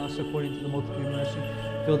and on us according to the multitude of mercy.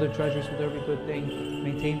 Fill their treasures with every good thing.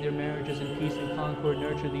 Maintain their marriages in peace and concord.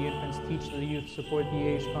 Nurture the infants. Teach the youth. Support the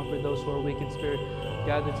aged. Comfort those who are weak in spirit.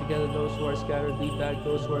 Gather together those who are scattered. Lead back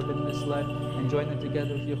those who have been misled. And join them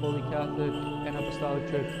together with your holy Catholic and Apostolic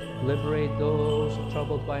Church. Liberate those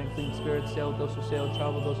troubled by unclean spirits. Sail those who sail.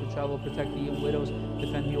 Travel those who travel. Protect the widows.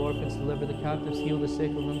 Defend the orphans. Deliver the captives. Heal the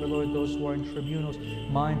sick. Remember, Lord, those who are in tribunals,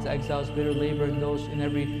 mines, exiles, bitter labor, and those in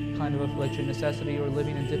every kind of affliction, necessity, or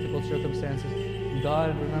living in difficult circumstances.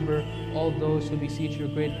 God, remember all those who beseech your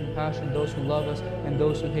great compassion, those who love us and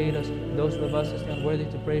those who hate us, those who have us as unworthy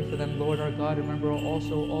to pray for them. Lord our God, remember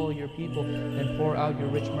also all your people, and pour out your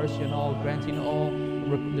rich mercy on all, granting all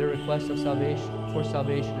their requests of salvation, for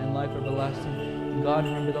salvation and life everlasting. God,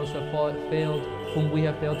 remember those who have failed, whom we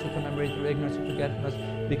have failed to commemorate through ignorance and forgetfulness,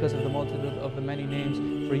 because of the multitude of the many names.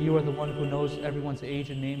 For you are the one who knows everyone's age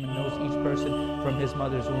and name, and knows each person from his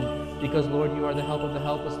mother's womb. Because, Lord, you are the help of the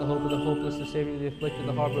helpless, the hope of the hopeless, the Savior of the afflicted,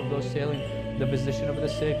 the harbor of those sailing, the physician of the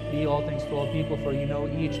sick. Be all things to all people, for you know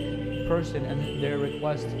each person and their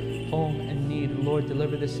request, home, and need. Lord,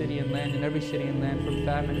 deliver the city and land, and every city and land, from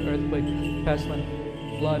famine, earthquake, pestilence,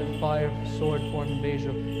 blood, fire, sword, foreign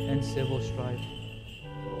invasion, and civil strife.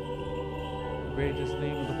 Praise the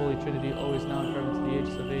name of the Holy Trinity, always now and forever to the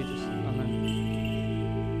ages of ages. Amen.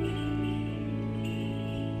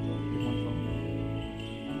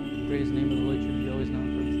 Praise the name of the Holy Trinity, always now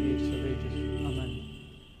and forever to the ages of ages. Amen.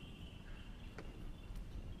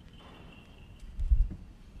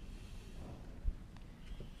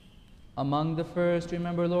 Among the first,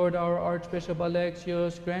 remember, Lord, our Archbishop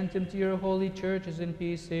Alexios. Grant him to your holy churches in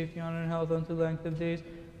peace, safety, honor, and health unto length of days,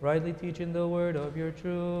 rightly teaching the word of your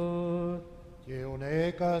truth. και ο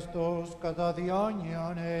νέκαστος κατά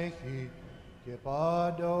διάνοιαν έχει, και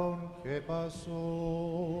πάντων και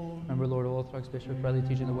πασών. Remember, Lord, O Orthodox Bishop, rightly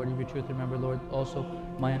teaching the word of your truth. Remember, Lord, also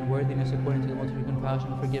my unworthiness according to the multitude of your compassion.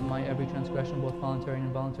 Forgive my every transgression, both voluntary and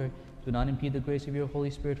involuntary. Do not impede the grace of your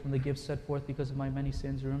Holy Spirit from the gifts set forth because of my many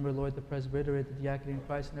sins. Remember, Lord, the presbyterate, the diaconate in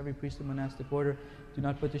Christ, and every priest and monastic order. Do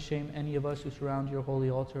not put to shame any of us who surround your holy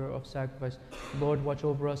altar of sacrifice. Lord, watch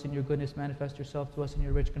over us in your goodness. Manifest yourself to us in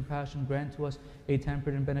your rich compassion. Grant to us a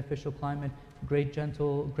temperate and beneficial climate. Grant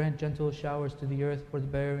gentle showers to the earth for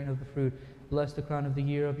the bearing of the fruit. Bless the crown of the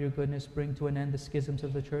year of your goodness. Bring to an end the schisms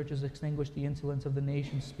of the churches. Extinguish the insolence of the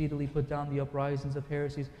nations. Speedily put down the uprisings of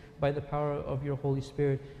heresies by the power of your Holy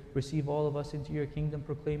Spirit. Receive all of us into your kingdom,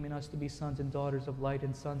 proclaiming us to be sons and daughters of light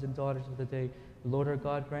and sons and daughters of the day. Lord our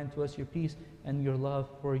God, grant to us your peace and your love,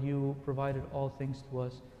 for you provided all things to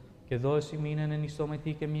us. Και δώσει μήναν εν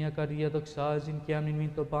ιστόμετη και μια καρδία δοξάζειν και άμνην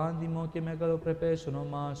το πάντιμο και μεγαλοπρεπές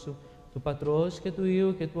όνομά σου, του Πατρός και του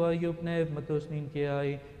Υιού και του Αγίου Πνεύματος νυν και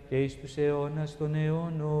αεί και εις τους αιώνας των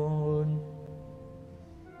αιώνων.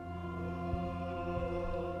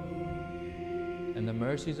 And the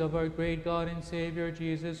mercies of our great God and Savior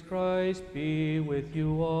Jesus Christ be with you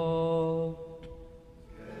all.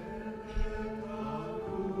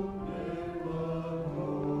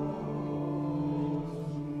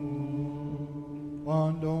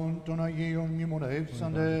 Πάντων των Αγίων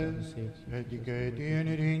μνημονεύσαντες, έτσι και την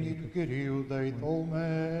ειρήνη του Κυρίου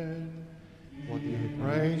δεηθόμεν, ότι the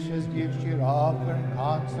precious gifts you offer and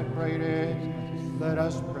consecrated, let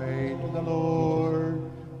us pray to the Lord.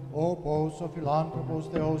 Όπως ο φιλάνθρωπος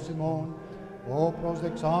Θεός ημών, ο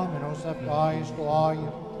προσδεξάμενος αυτά εις το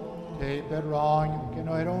Άγιο, και υπεράνιον και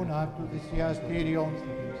νοερών αυτού θυσιαστήριον,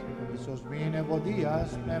 ίσως μην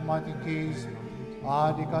ευωδίας πνευματικής,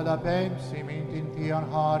 αντικαταπέμψιμην την Θείαν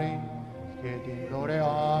Χάριν και την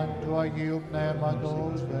δωρεάν του Αγίου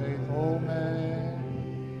Πνεύματος δεηθόμεν.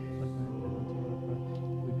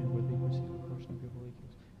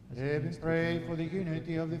 Even pray for the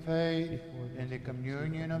unity of the faith and the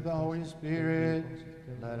communion of the Holy Spirit.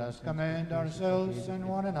 Let us commend ourselves and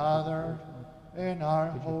one another and our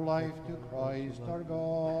whole life to Christ our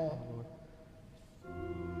God.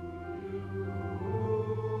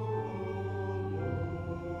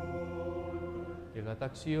 Και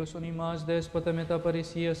καταξίωσον ημάς δέσποτα με τα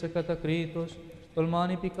παρησίασα κατακρίτως, τολμάν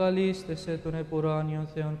επικαλείστε τον επουράνιον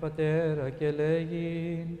Θεόν Πατέρα και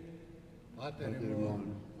λέγειν. Πάτερ ημών,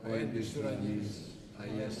 ο εν της ουρανής,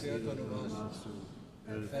 αγιαστεί το όνομά σου,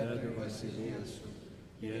 ελθέτω η βασιλεία σου,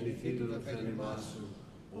 γεννηθήτω το θέλημά σου,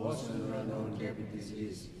 ως εν ουρανών και επί της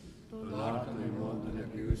γης. Τον άρτον ημών των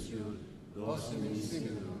επιούσιων, δώσε μη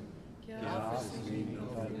σήμερα, και άφησε μην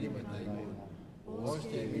οφειλήματα ημών, ως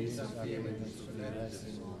και εμείς αφίεμεν τους οφειλέτες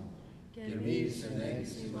ημών, και μη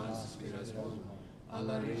ενέγγισε ημάς εις πειρασμόν,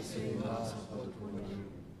 αλλά ρίσε ημάς από το φωνή.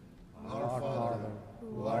 Our Father,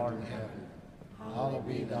 who art in heaven, hallowed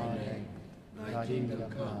be thy name. Thy kingdom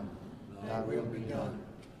come, thy will be done,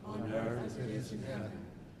 on earth as it is in heaven.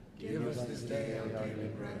 Give us this day our daily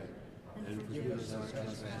bread, and forgive us our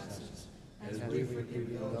trespasses, as we forgive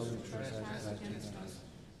those who trespass against us.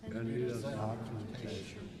 And lead us not into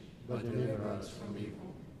temptation, but deliver us from evil.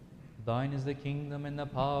 Thine is the kingdom and the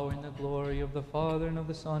power and the glory of the Father and of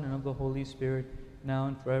the Son and of the Holy Spirit, now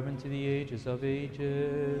and forever and to the ages of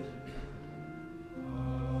ages.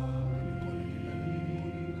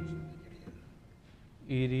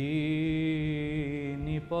 Ειρήνη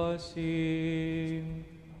πάση.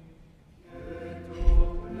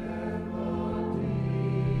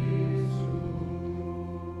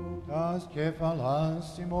 Τας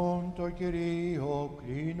κεφαλάς ημών το Κυρίο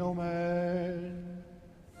κρίνομεν.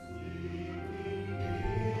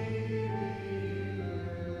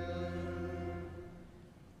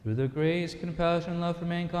 Through the grace, compassion, and love for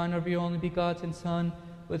mankind of your only begotten Son,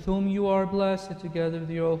 with whom you are blessed, together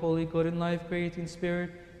with your holy, good, and life-creating Spirit,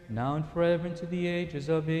 now and forever into the ages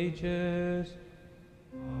of ages.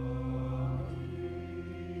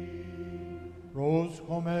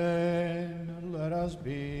 Proschomen, let us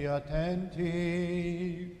be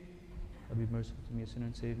attentive. God be merciful to me, a sinner,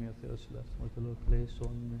 and save me, O Theos, left, with the Lord, place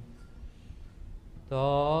on me. Τα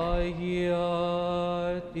Αγία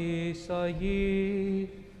της Αγίας,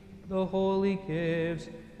 the holy gifts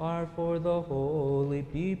are for the holy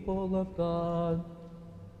people of God.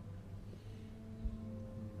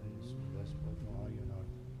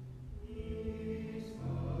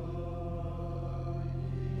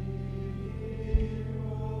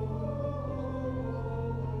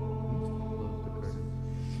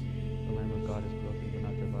 The Lamb of God is broken but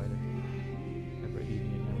not divided. Never eaten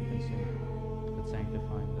yet never consumed, but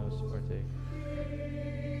sanctifying those who partake.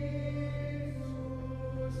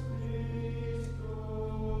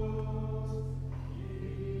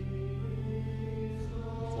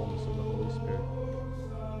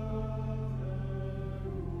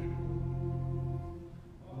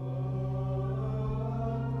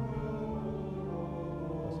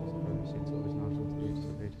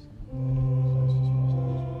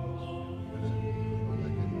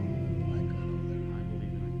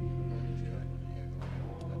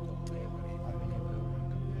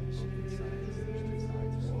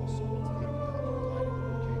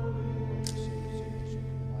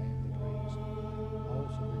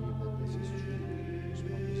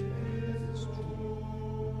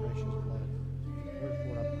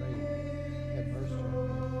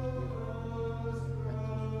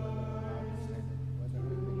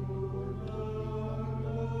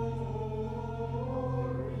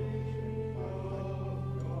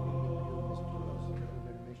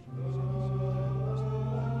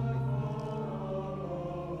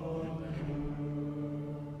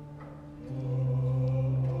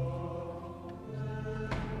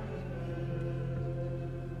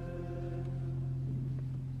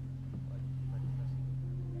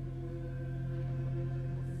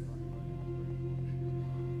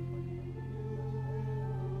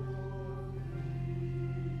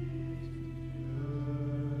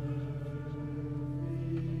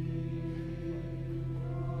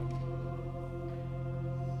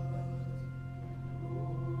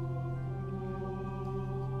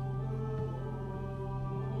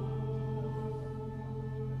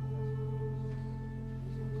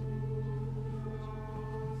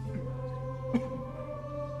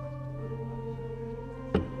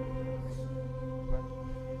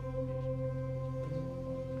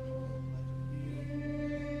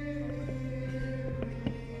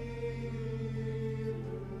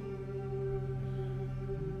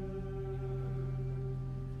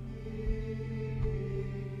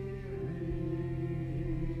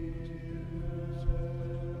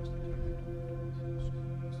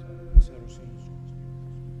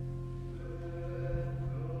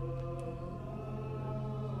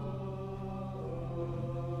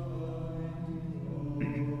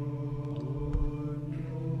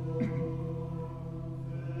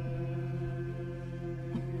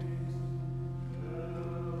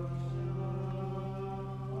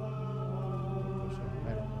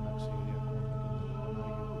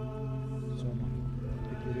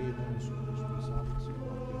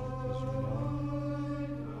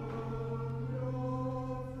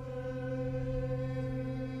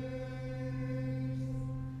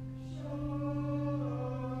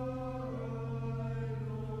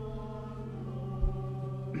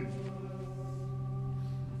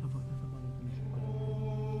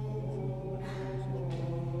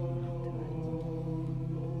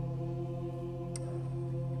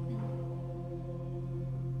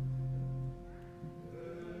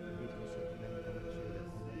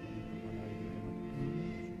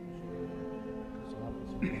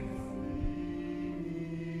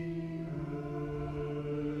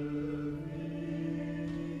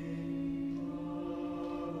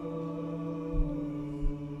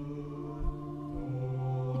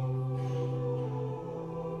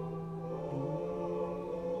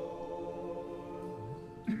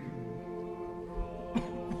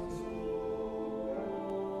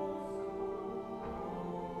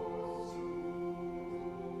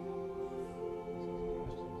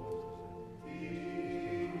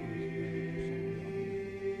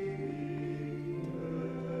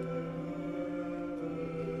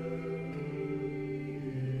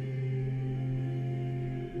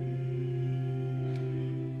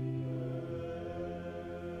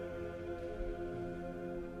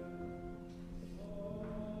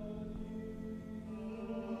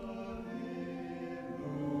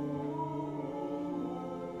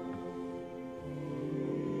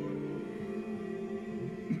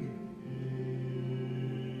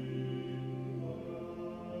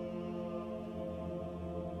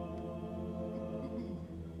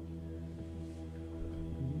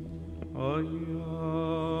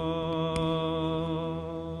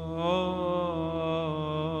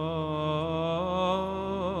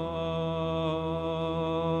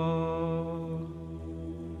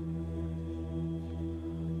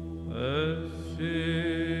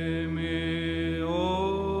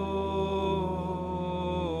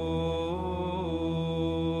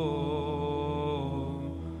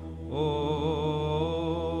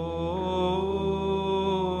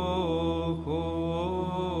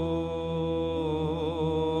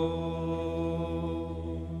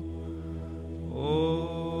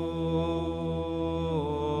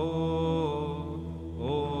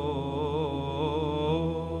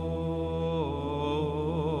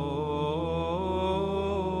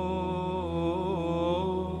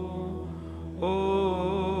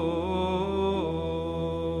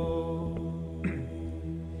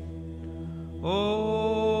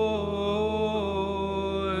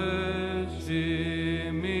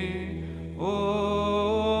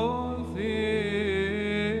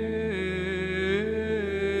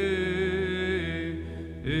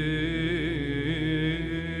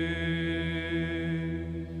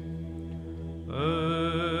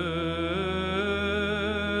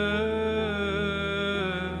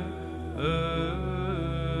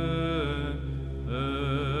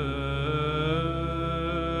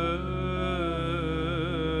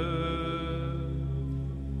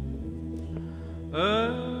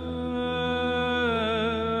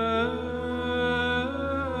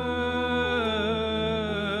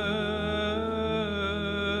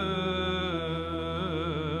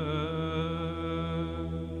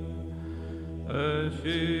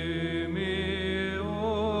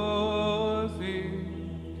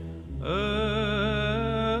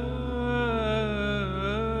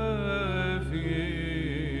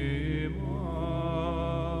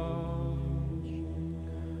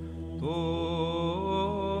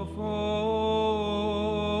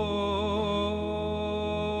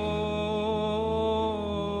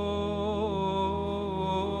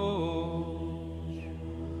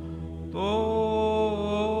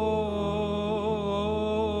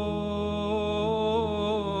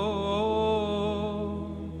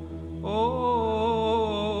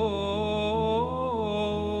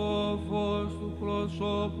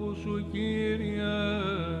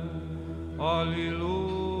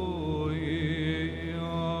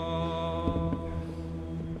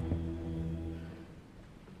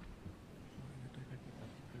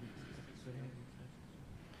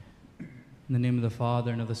 In the name of the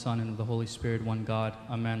Father, and of the Son, and of the Holy Spirit, one God.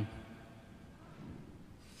 Amen.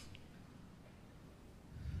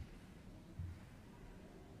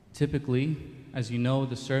 Typically, as you know,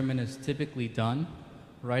 the sermon is typically done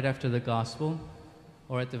right after the Gospel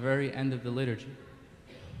or at the very end of the liturgy.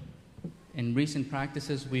 In recent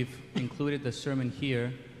practices, we've included the sermon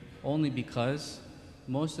here only because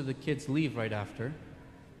most of the kids leave right after,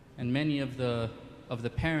 and many of the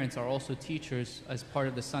parents are also teachers as part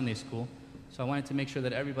of the Sunday school. So I wanted to make sure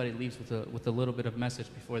that everybody leaves with a little bit of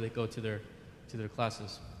message before they go to their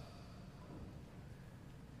classes.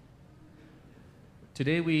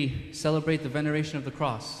 Today we celebrate the veneration of the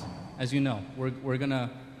cross. As you know, we're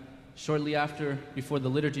gonna shortly before the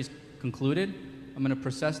liturgy is concluded, I'm gonna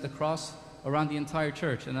process the cross around the entire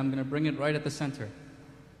church, and I'm gonna bring it right at the center.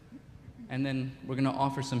 And then we're gonna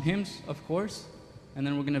offer some hymns, of course, and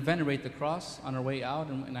then we're gonna venerate the cross on our way out,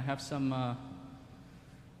 and I have some.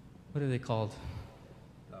 What are they called?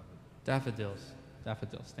 Daffodils.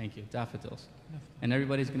 Daffodils, thank you. Daffodils. And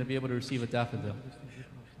everybody's going to be able to receive a daffodil.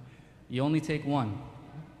 You only take one.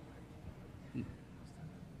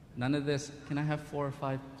 None of this. Can I have 4 or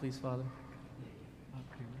 5, please, Father?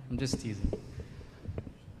 I'm just teasing.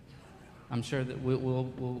 I'm sure that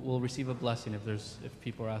we'll receive a blessing if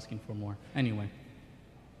people are asking for more. Anyway.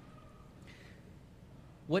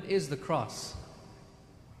 What is the cross?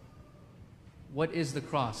 What is the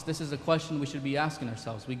cross? This is a question we should be asking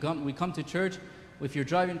ourselves. We come to church. If you're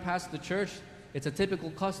driving past the church, it's a typical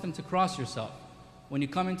custom to cross yourself. When you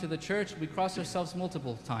come into the church, we cross ourselves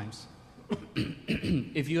multiple times.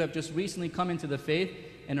 If you have just recently come into the faith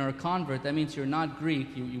and are a convert, that means you're not Greek,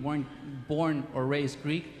 you weren't born or raised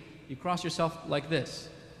Greek, you cross yourself like this.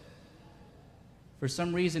 For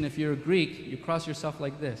some reason, if you're a Greek, you cross yourself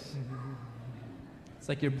like this. It's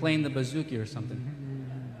like you're playing the bouzouki or something.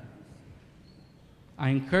 I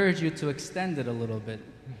encourage you to extend it a little bit,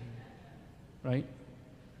 right?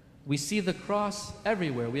 We see the cross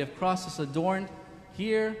everywhere. We have crosses adorned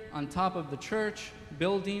here on top of the church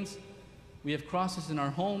buildings. We have crosses in our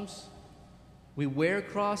homes. We wear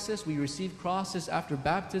crosses. We receive crosses after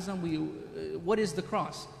baptism. What is the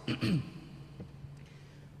cross?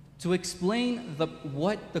 To explain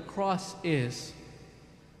what the cross is,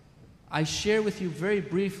 I share with you very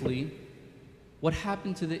briefly what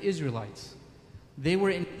happened to the Israelites. They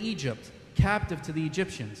were in Egypt, captive to the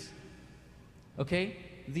Egyptians. Okay?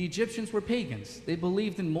 The Egyptians were pagans. They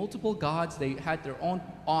believed in multiple gods. They had their own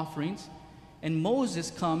offerings. And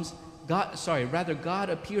Moses comes, God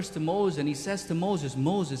appears to Moses, and he says to Moses,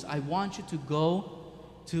 Moses, I want you to go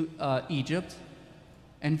to Egypt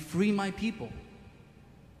and free my people.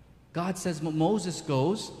 God says, Moses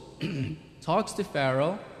goes, talks to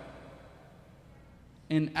Pharaoh,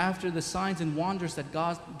 and after the signs and wonders that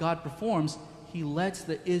God performs, he lets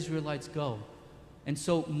the Israelites go. And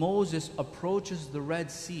so Moses approaches the Red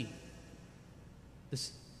Sea,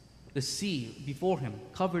 the sea before him,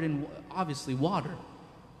 covered in, obviously, water.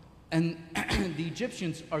 And the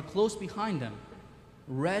Egyptians are close behind them,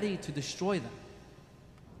 ready to destroy them.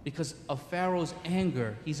 Because of Pharaoh's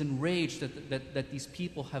anger, he's enraged that these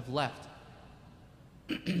people have left.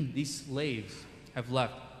 These slaves have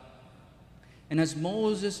left. And as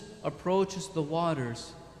Moses approaches the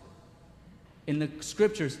waters, in the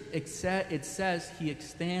scriptures, it says he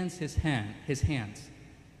extends his hands.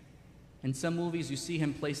 In some movies, you see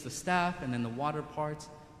him place the staff and then the water parts.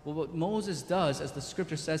 Well, what Moses does, as the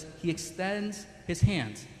scripture says, he extends his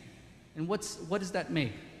hands. And what does that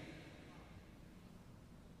make?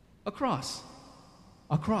 A cross.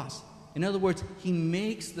 A cross. In other words, he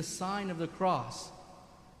makes the sign of the cross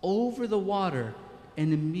over the water,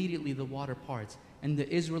 and immediately the water parts. And the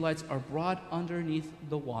Israelites are brought underneath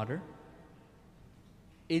the water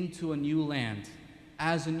into a new land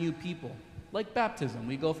as a new people. Like baptism,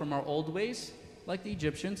 we go from our old ways, like the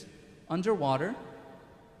Egyptians, underwater,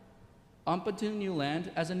 up into a new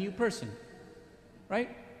land as a new person,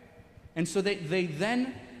 right? And so they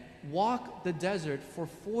then walk the desert for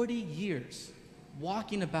 40 years,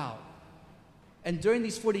 walking about. And during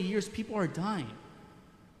these 40 years, people are dying.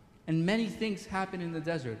 And many things happen in the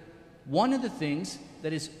desert. One of the things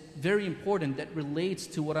that is very important that relates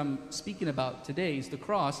to what I'm speaking about today is the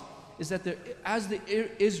cross, is that as the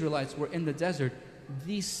Israelites were in the desert,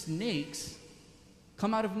 these snakes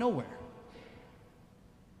come out of nowhere.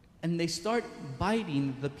 And they start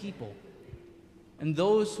biting the people. And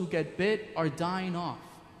those who get bit are dying off.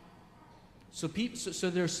 So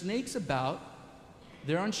there are snakes about,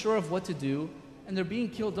 they're unsure of what to do, and they're being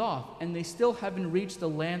killed off, and they still haven't reached the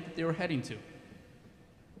land that they were heading to.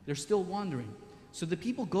 They're still wandering. So the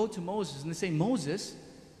people go to Moses and they say, Moses,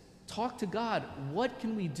 talk to God. What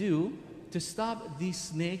can we do to stop these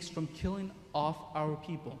snakes from killing off our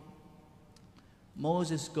people?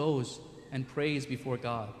 Moses goes and prays before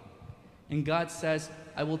God. And God says,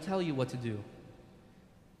 I will tell you what to do.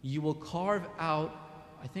 You will carve out,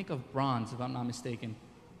 I think of bronze, if I'm not mistaken,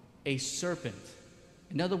 a serpent.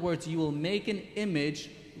 In other words, you will make an image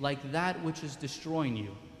like that which is destroying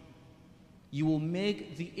you. You will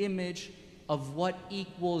make the image of what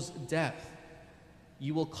equals death.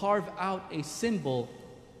 You will carve out a symbol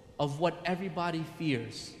of what everybody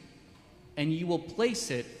fears. And you will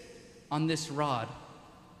place it on this rod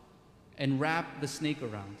and wrap the snake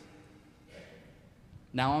around.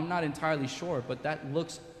 Now, I'm not entirely sure, but that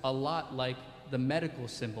looks a lot like the medical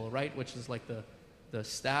symbol, right? Which is like the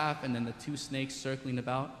staff and then the two snakes circling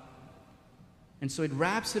about. And so it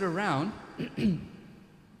wraps it around,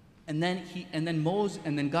 and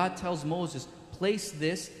then God tells Moses, place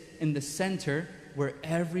this in the center where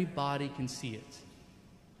everybody can see it,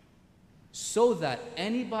 so that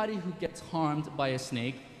anybody who gets harmed by a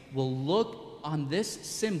snake will look on this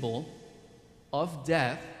symbol of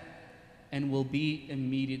death and will be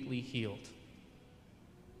immediately healed.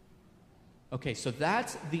 Okay, so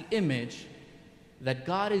that's the image that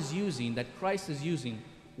God is using, that Christ is using,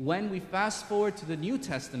 when we fast forward to the New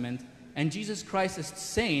Testament, and Jesus Christ is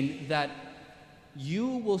saying that you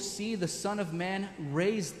will see the Son of Man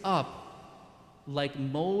raised up like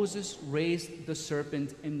Moses raised the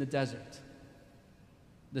serpent in the desert.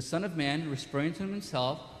 The Son of Man, referring to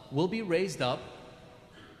himself, will be raised up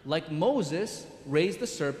like Moses raised the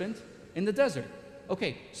serpent in the desert.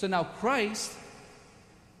 Okay, so now Christ,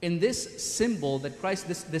 in this symbol that Christ,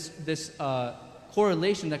 this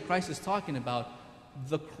correlation that Christ is talking about,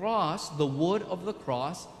 the cross, the wood of the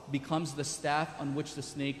cross, becomes the staff on which the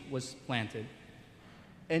snake was planted.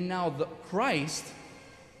 And now the Christ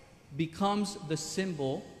becomes the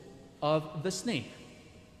symbol of the snake.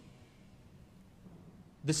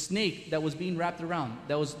 The snake that was being wrapped around,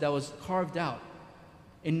 that was carved out.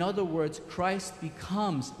 In other words, Christ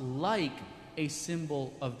becomes like a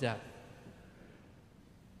symbol of death.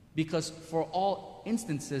 Because for all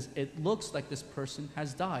instances, it looks like this person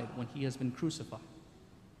has died when he has been crucified.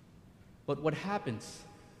 But what happens?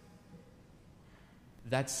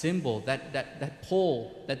 That symbol, that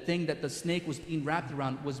pole, that thing that the snake was being wrapped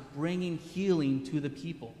around was bringing healing to the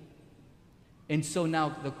people. And so now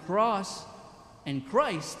the cross and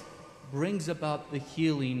Christ brings about the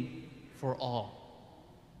healing for all.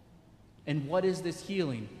 And what is this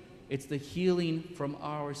healing? It's the healing from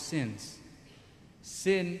our sins.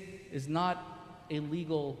 Sin is not a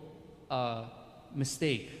legal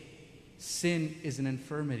mistake. Sin is an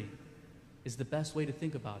infirmity, is the best way to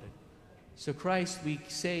think about it. So Christ, we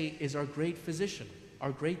say, is our great physician,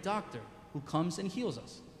 our great doctor, who comes and heals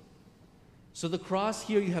us. So the cross,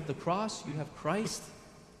 here you have the cross, you have Christ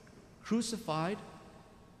crucified,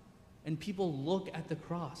 and people look at the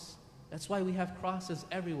cross. That's why we have crosses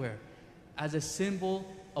everywhere, as a symbol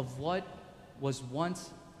of what was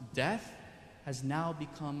once death has now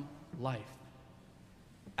become life.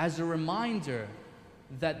 As a reminder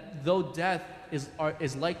that though death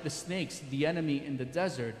is like the snakes, the enemy in the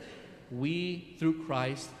desert, we, through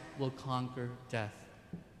Christ, will conquer death.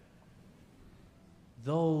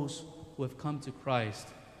 Those who have come to Christ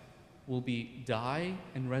will die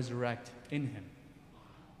and resurrect in Him.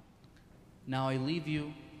 Now I leave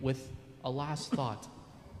you with a last thought.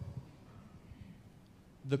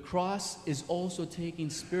 The cross is also taken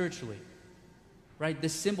spiritually, right?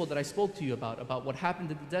 This symbol that I spoke to you about what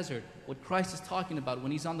happened in the desert, what Christ is talking about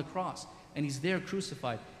when He's on the cross and He's there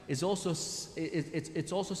crucified, is also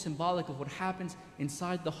it's also symbolic of what happens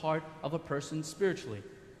inside the heart of a person spiritually.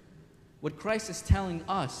 What Christ is telling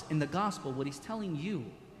us in the gospel, what He's telling you,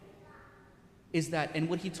 is that, and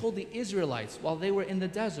what He told the Israelites while they were in the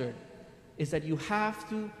desert, is that you have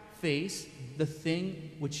to face the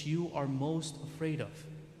thing which you are most afraid of.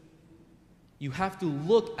 You have to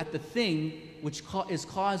look at the thing which is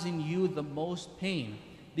causing you the most pain.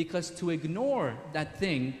 Because to ignore that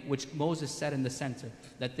thing which Moses set in the center,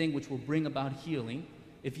 that thing which will bring about healing,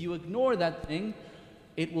 if you ignore that thing,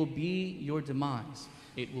 it will be your demise.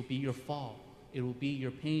 It will be your fall. It will be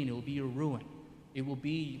your pain. It will be your ruin. It will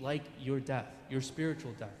be like your death, your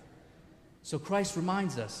spiritual death. So Christ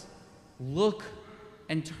reminds us, look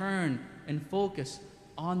and turn and focus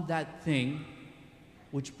on that thing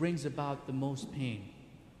which brings about the most pain.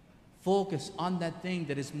 Focus on that thing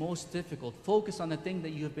that is most difficult. Focus on the thing that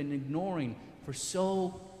you have been ignoring for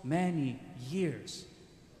so many years.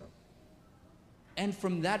 And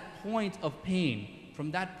from that point of pain,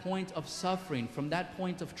 from that point of suffering, from that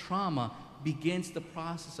point of trauma, begins the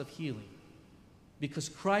process of healing. Because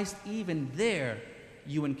Christ, even there,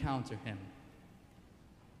 you encounter Him.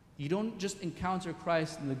 You don't just encounter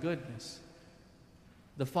Christ in the goodness.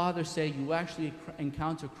 The Father said you actually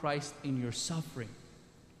encounter Christ in your suffering,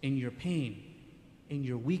 in your pain, in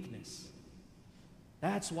your weakness.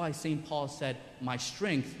 That's why St. Paul said, my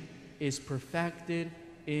strength is perfected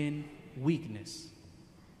in weakness.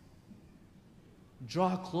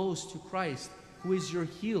 Draw close to Christ, who is your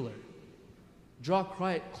healer. Draw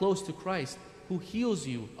close to Christ, who heals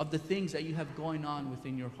you of the things that you have going on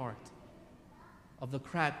within your heart, of the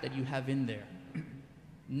crack that you have in there,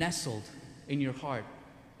 nestled in your heart,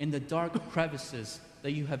 in the dark crevices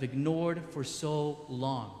that you have ignored for so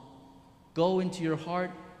long. Go into your heart,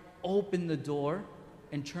 open the door,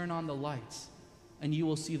 and turn on the lights, and you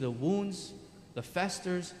will see the wounds, the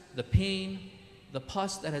festers, the pain, the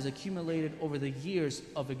pus that has accumulated over the years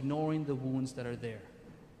of ignoring the wounds that are there.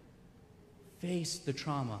 Face the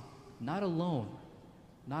trauma, not alone,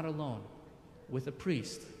 with a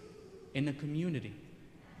priest, in a community,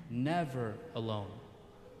 never alone.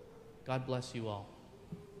 God bless you all.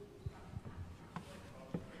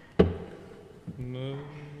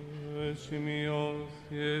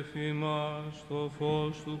 Σημειώθη εφημάς το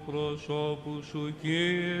φως του προσώπου Σου,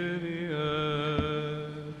 Κύριε.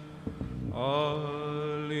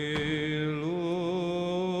 Αλληλούια.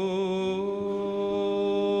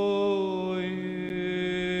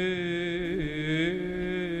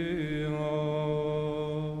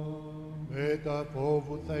 Μετά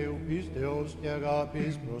φόβου Θεού πίστεως και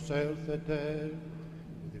αγάπης προσέλθετε.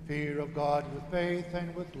 With the fear of God, with faith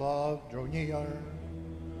and with love, draw near.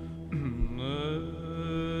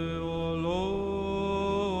 O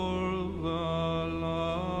Lord, the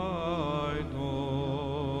light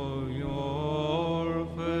of your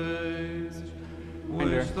face,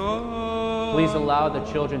 Please allow the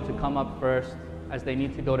children to come up first as they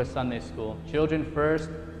need to go to Sunday school. Children first,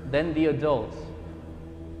 then the adults.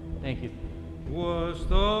 Thank you.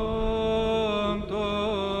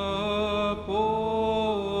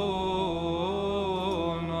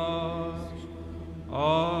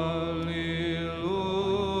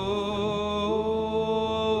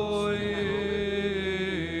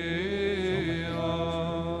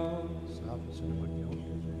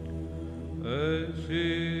 Εσύ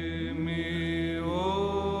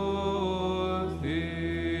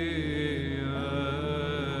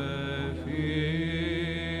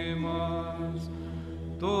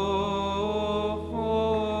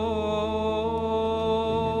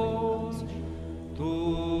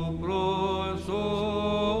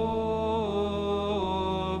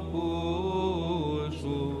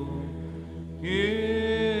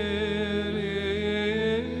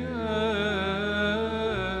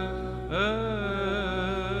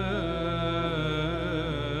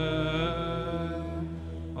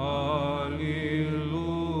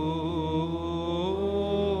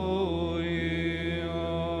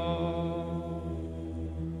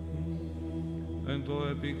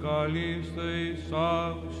καλείστε εις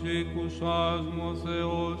άκουσας μου ο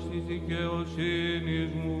Θεός της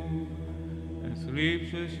δικαιοσύνης μου,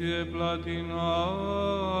 ενθλίψες ή επλατινάς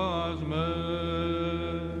με.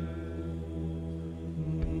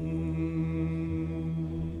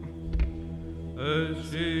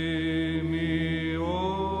 Εσύ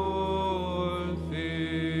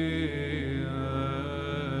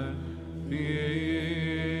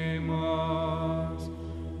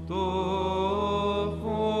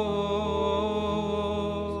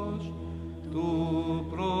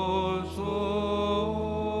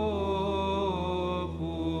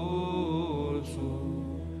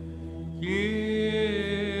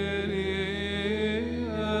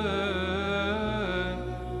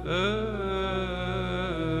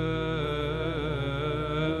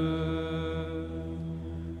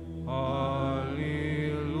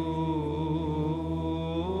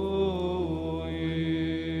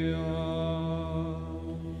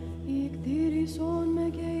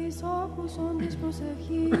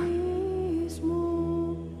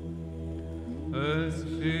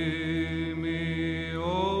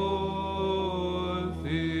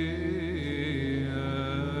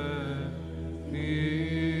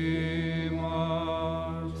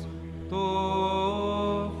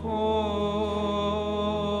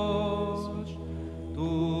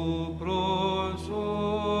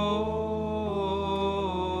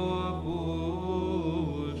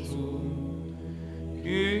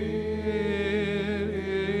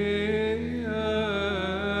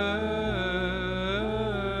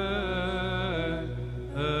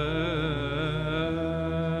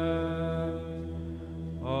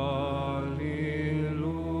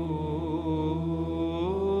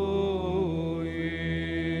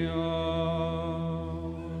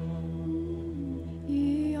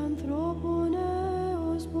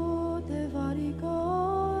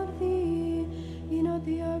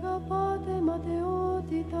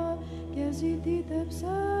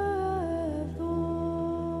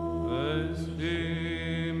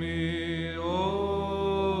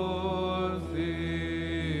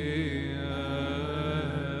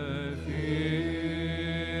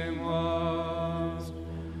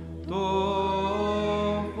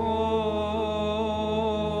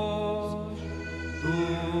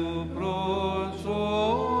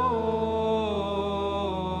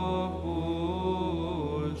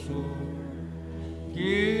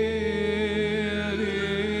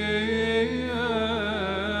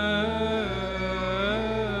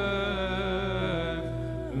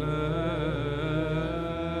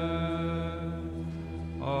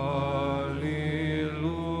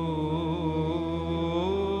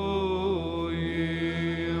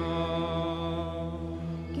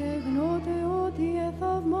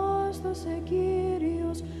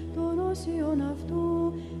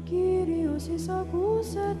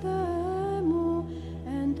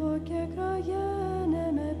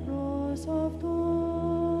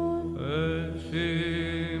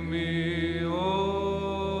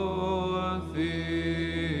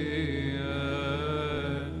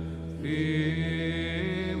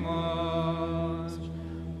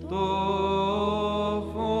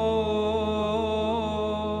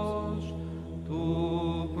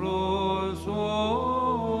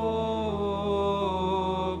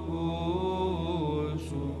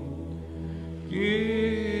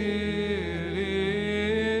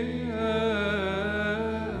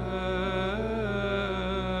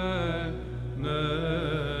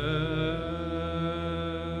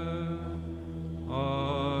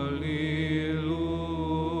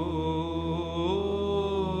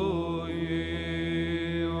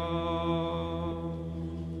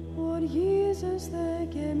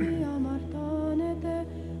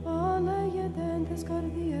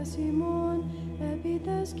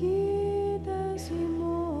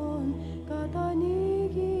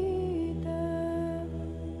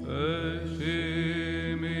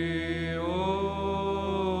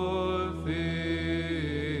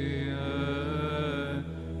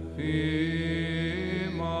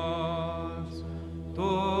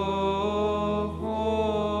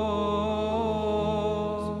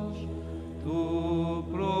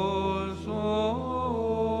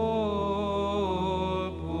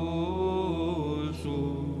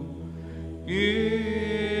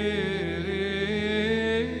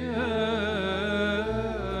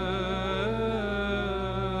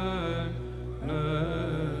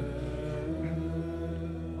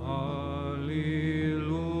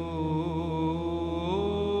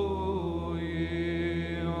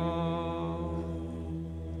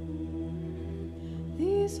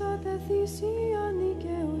θυσία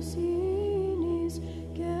δικαιοσύνης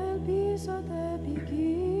και ελπίσατε επί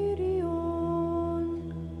Κύριον.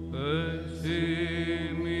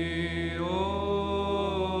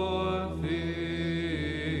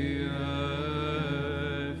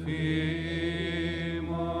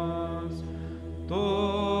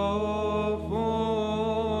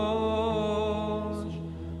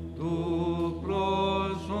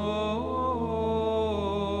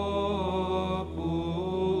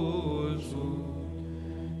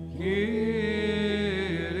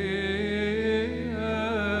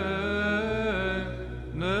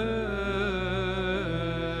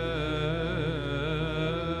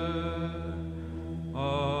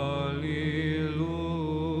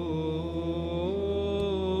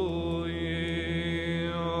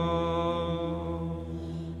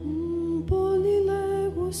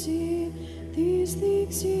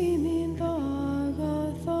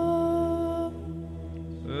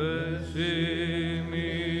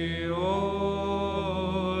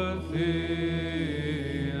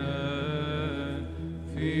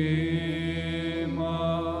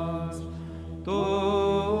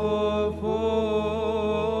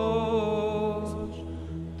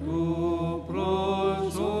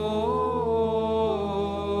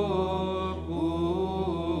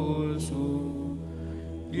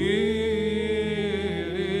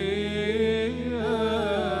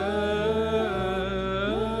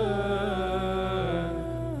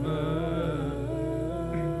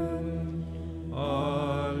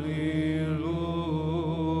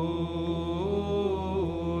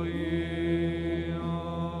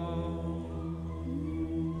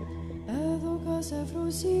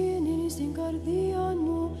 Ευφροσύνη στην καρδία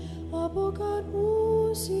μου,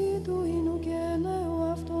 αποκαρπούσι του ίνου και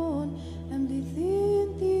λέω αυτόν,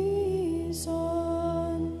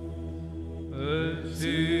 εμπληθύντησαν.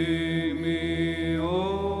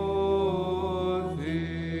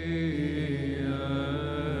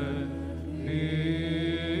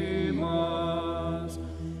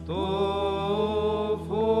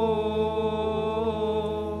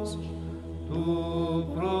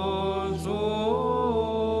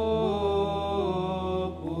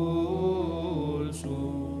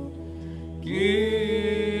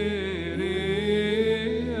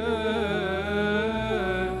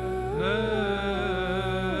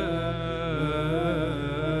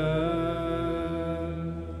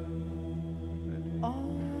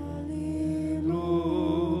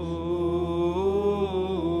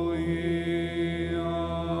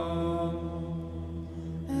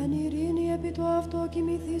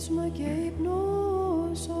 Και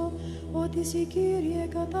υπνώσω ότι εσύ, Κύριε,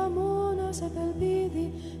 κατά μόνας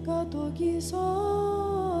επελπίδη κατοκισάς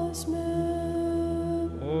με.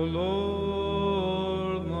 O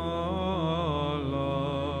Lord, the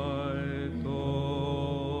light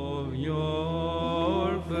of your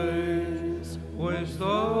face, was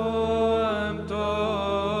stamped upon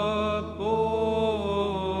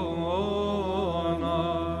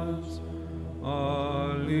us.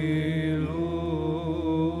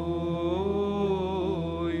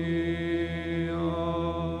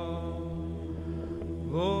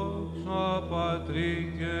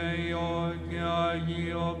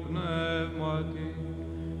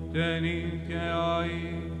 Τενή και αή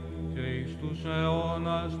και εις τους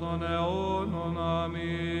αιώνας των αιώνων. Αμήν.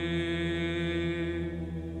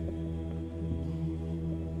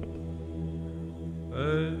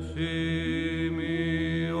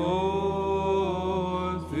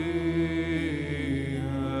 Εσημειώθη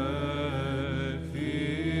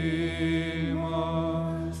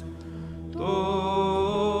ευθύμας το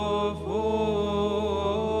φως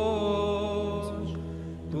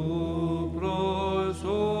του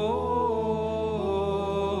προσώπου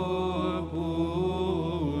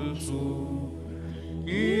σου,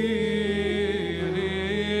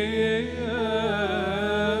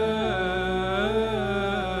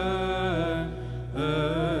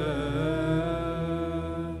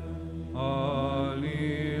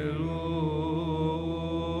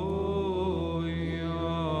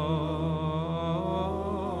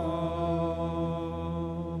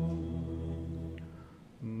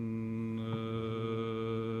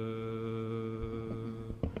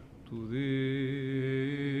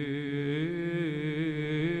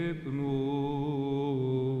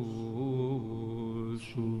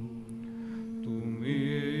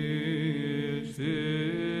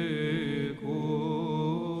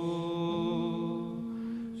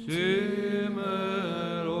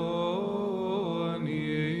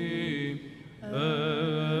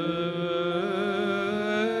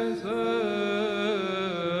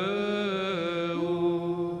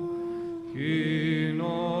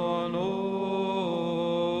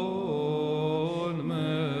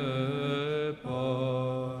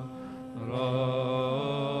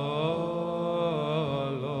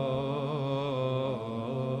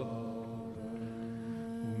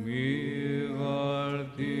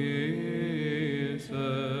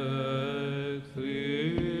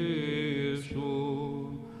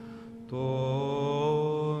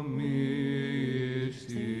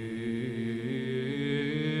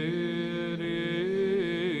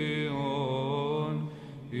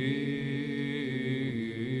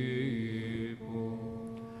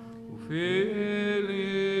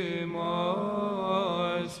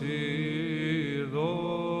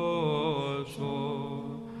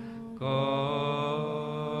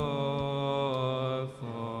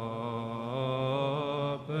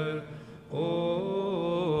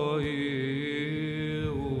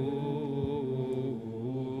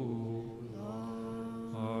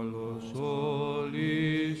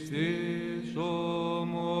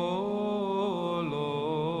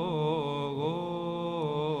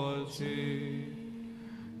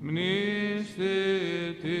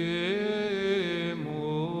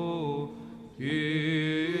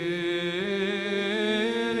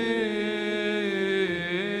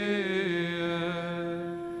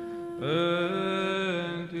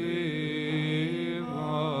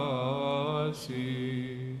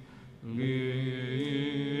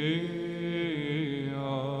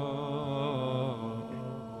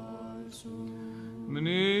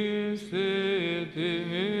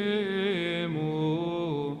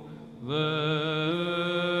 Μνηστητήμου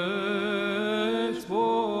δεσπότα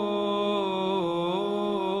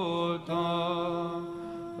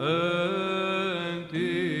εν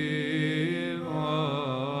τη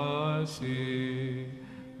βασιλεία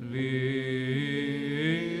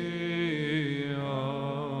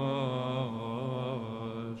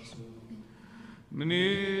σου.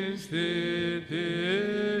 Μνηστητήμου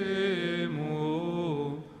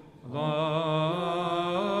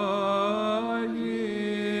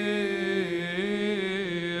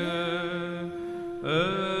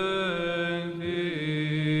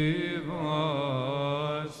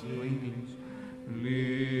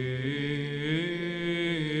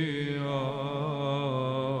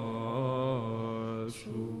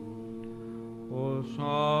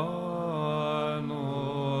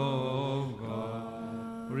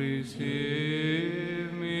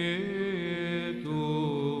receive me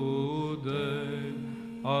today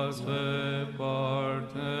as a partaker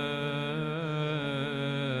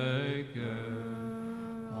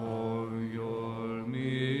of your mystical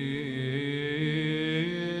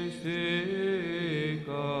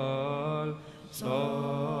supper.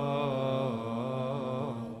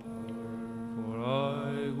 For I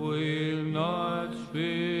will not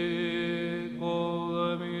speak of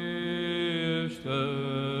the mystery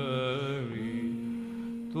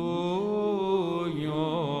to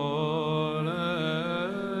your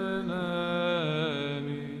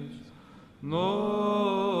enemies,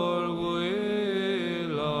 nor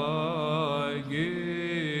will I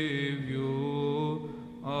give you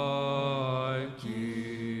a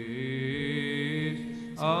kiss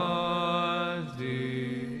as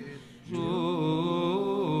did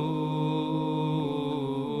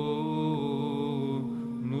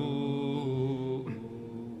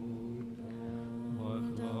but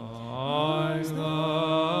like the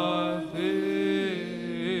Phoenix,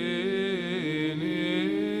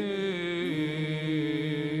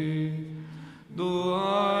 do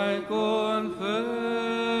I confess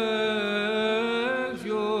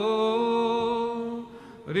you.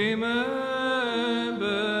 Remember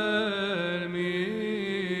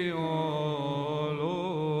me, O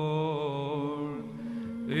Lord,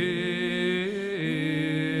 in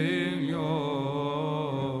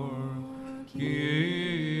your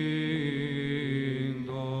kingdom.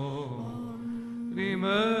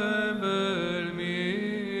 Remember me,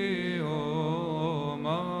 O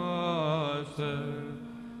Master,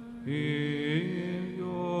 in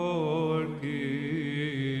your kingdom.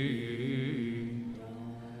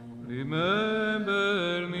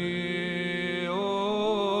 Remember me, O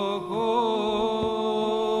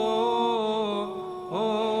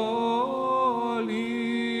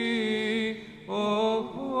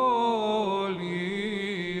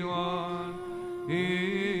Holy One,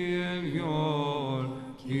 in your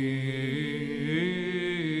kingdom.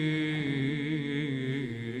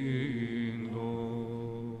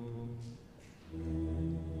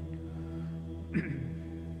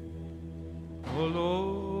 O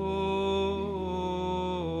Lord,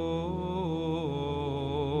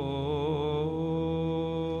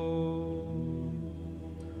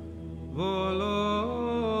 the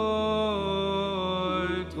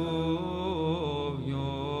light of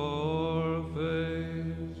your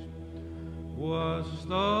face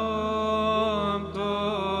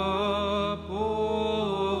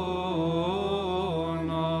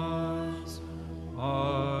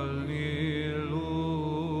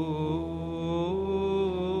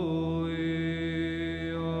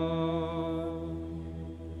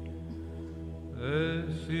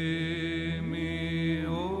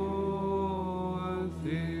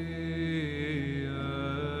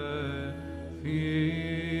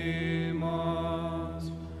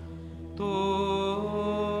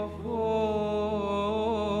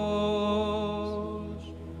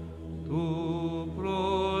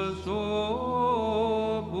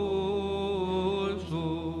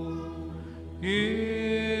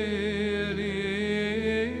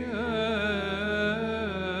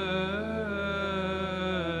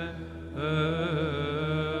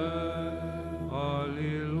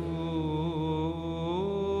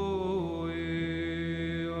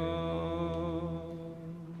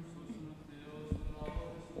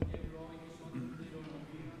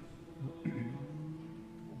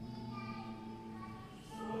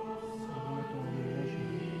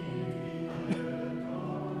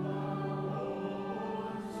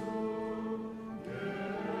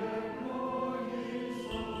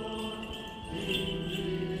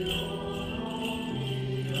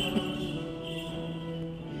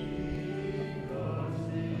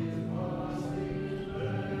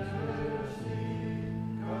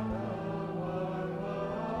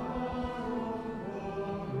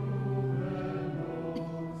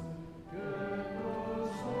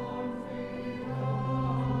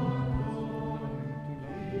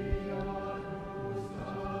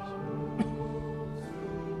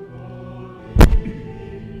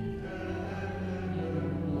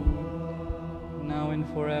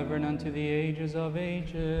forever and unto the ages of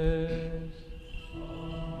ages.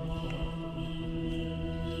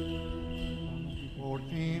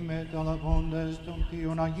 Ορθή μεταλαβώντες των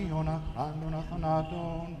Θείων Αγίων αχράντων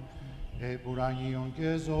αθανάτων, επουρανίων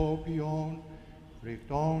και ζώπιων,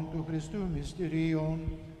 φρικτών του Χριστού μυστηρίων,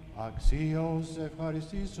 αξίως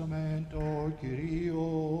ευχαριστήσομεν το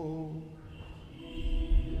Κυρίο.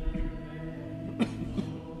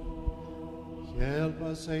 Help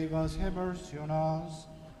us, save us, have mercy on us,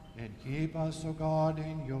 and keep us, O God,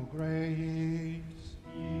 in your grace.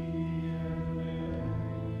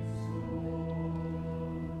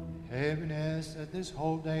 Heaviness that this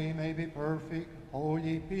whole day may be perfect,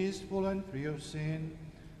 holy, peaceful, and free of sin.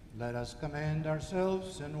 Let us commend ourselves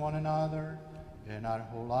and one another and our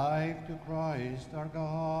whole life to Christ our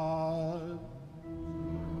God.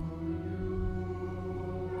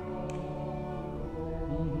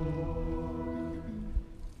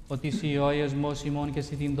 Ότι σοι ο Αγιασμός ημών και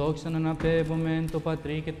σοι την δόξαν αναπέμπομεν το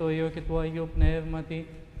Πατρί και το Υιό και το Αγίο Πνεύματι,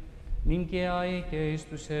 νυν και άη και εις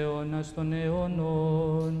τους αιώνας των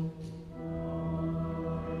αιώνων.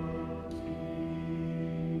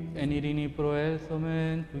 Εν ειρήνη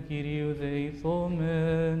προέλθομεν, του Κυρίου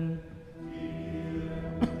δεηθόμεν.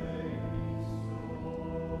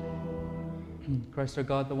 Christ our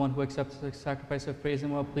God, the one who accepts the sacrifice of praise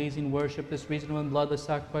and well-pleasing worship, this reasonable and bloodless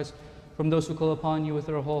sacrifice from those who call upon you with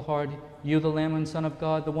their whole heart. You, the Lamb and Son of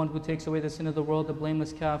God, the one who takes away the sin of the world, the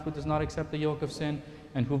blameless calf who does not accept the yoke of sin,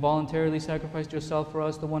 and who voluntarily sacrificed yourself for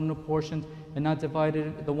us, the one apportioned and not divided,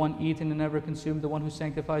 the one eaten and never consumed, the one who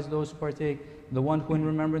sanctifies those who partake, the one who in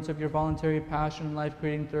remembrance of your voluntary passion and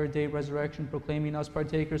life-creating third-day resurrection, proclaiming us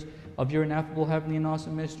partakers of your ineffable heavenly and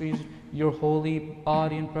awesome mysteries, your holy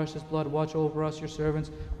body and precious blood, watch over us, your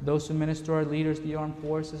servants, those who minister, our leaders, the armed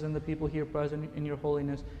forces, and the people here present in your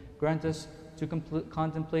holiness. Grant us to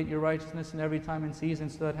contemplate your righteousness in every time and season,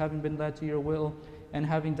 so that having been led to your will and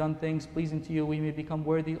having done things pleasing to you, we may become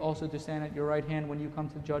worthy also to stand at your right hand when you come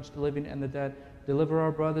to judge the living and the dead. Deliver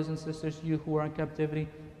our brothers and sisters, you who are in captivity.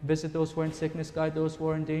 Visit those who are in sickness, guide those who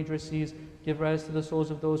are in dangerous seas. Give rest to the souls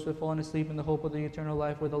of those who have fallen asleep in the hope of the eternal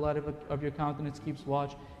life, where the light of your countenance keeps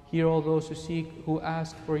watch. Hear all those who seek, who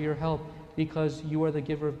ask for your help, because you are the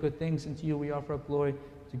giver of good things, and to you we offer up glory.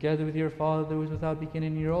 Together with your Father, who is without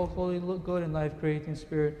beginning, your all holy, good, and life-creating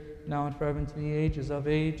Spirit, now and forever into the ages of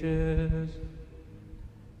ages.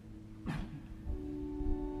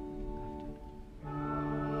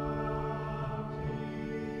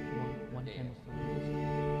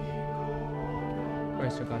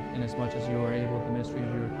 Christ our God, inasmuch as you are able, the mystery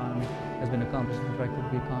of your economy has been accomplished and perfected.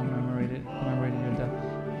 We commemorated your death.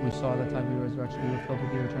 We saw the time of your resurrection. We were filled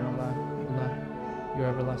with your eternal life. Your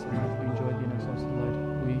everlasting life. We enjoyed the inexhaustible light.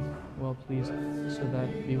 We well pleased, so that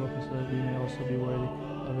we may also be worthy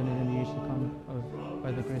of an in the age to come,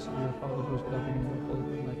 by the grace of your Father, who is without beginning, with holy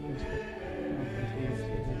good life and spirit.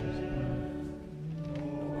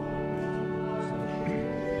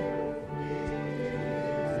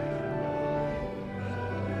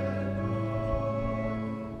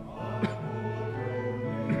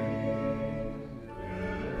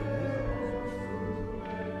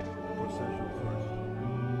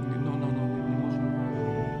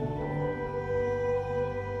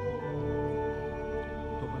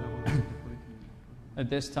 At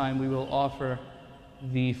this time, we will offer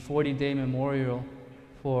the 40-day memorial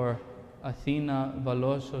for Athena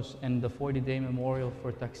Valosos and the 40-day memorial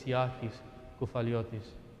for Taxiakis Koufaliotis.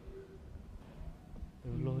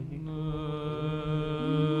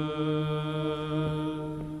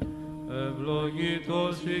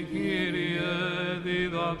 Ευλογητός η Κύριε,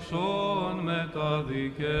 διδαξών με τα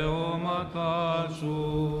δικαιώματά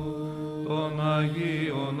σου, των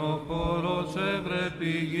Αγίων ο χώρος έβρε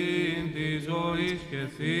πηγήν της ζωής και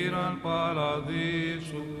θύραν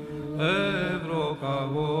παραδείσου,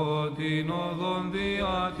 ευρωκαγώ την οδόν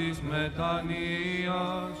διά της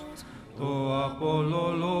μετανοίας, το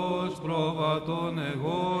απολολός προβατών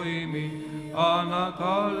εγώ ημί,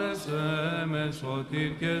 ανακάλεσε με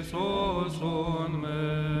σωτήρ και σώσον με.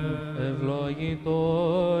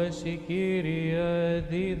 Ευλογητός η Κύριε,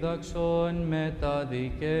 δίδαξον με τα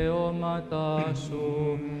δικαιώματά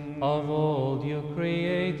σου. Of old you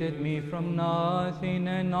created me from nothing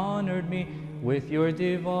and honored me with your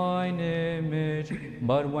divine image.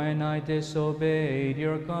 But when I disobeyed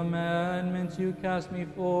your commandments, you cast me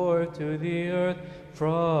forth to the earth,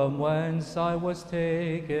 from whence I was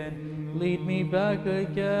taken. Lead me back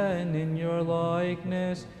again in your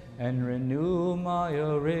likeness, and renew my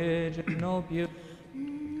original beauty.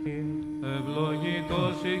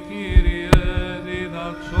 Ευλογητός η Κύριε,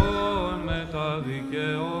 διδαξών με τα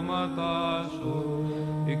δικαιώματά σου,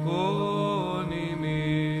 εικόνη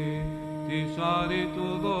χάρη του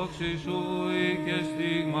δόξη σου ή και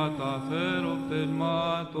στίγματα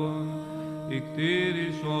θέροπτεσμάτων,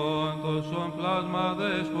 ικτήρισον τόσον πλάσμα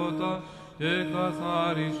δέσποτα και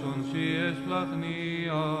καθάρισον σοι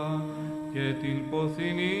εσπλαχνία και την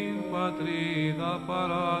ποθηνήν πατρίδα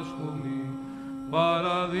παράσχομη,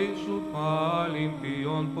 παραδείσου πάλιν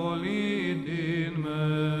ποιον πολίτην με.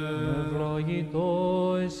 Ευλογητό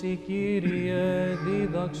εσύ, Κύριε,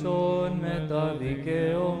 δίδαξον με τα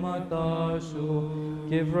δικαιώματά σου.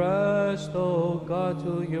 Give rest, O God,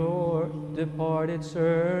 to your departed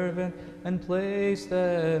servant, and place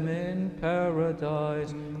them in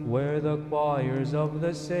paradise, where the choirs of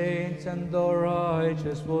the saints and the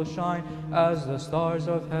righteous will shine as the stars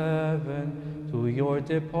of heaven. To your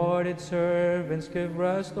departed servants give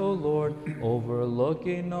rest, O Lord,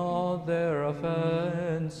 overlooking all their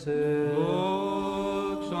offenses.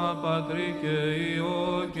 Δόξα Πατρί και Υιό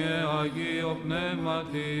και Αγίο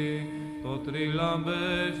Πνεύματι, το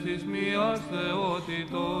τριλαμπές της μίας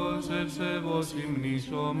θεότητος ευσεβώς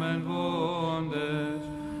υμνήσομεν βόντες.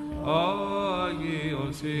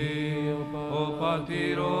 Άγιος ο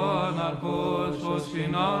Πατήρ ο Άναρχος, ο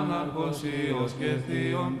Συνάναρχος Υιός και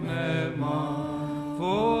Θείον Πνεύμα,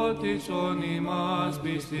 φώτισον ημάς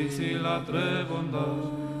πιστής ηλατρεύοντας,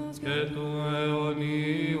 και του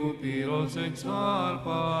αιωνίου πυρός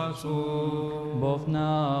εξάρπασον. Both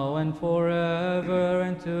now and forever,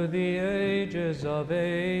 and to the ages of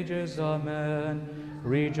ages. Amen.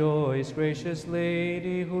 Rejoice, gracious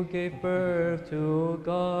Lady, who gave birth to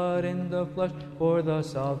God in the flesh for the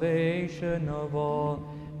salvation of all,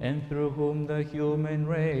 and through whom the human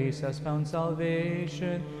race has found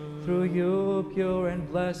salvation. Through you, pure and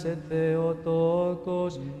blessed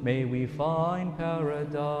Theotokos, may we find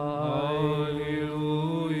paradise.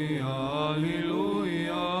 Alleluia,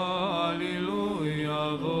 alleluia, alleluia,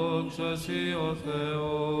 δόξα σοι ο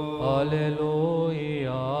Θεός.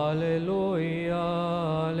 Alleluia, alleluia,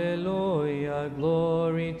 alleluia,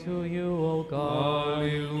 glory to you, O God.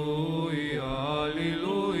 Alleluia,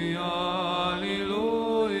 alleluia,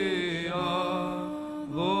 alleluia,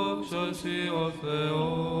 δόξα σοι ο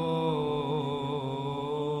Θεός.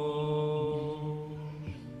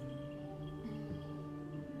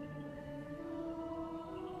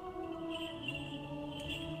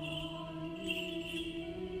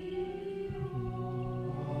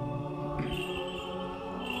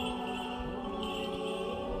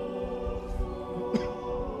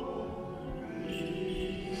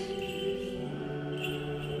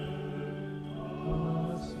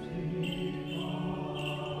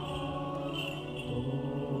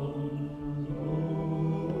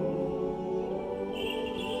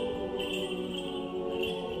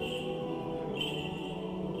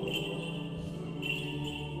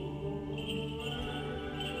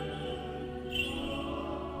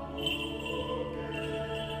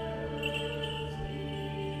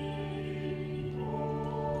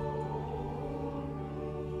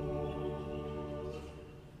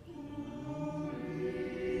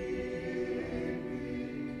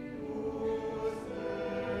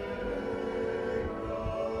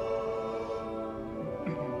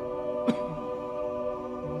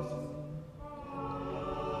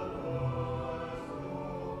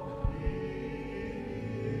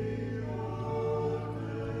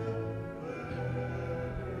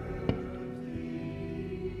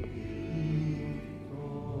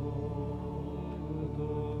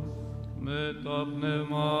 τα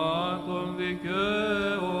πνευμάτων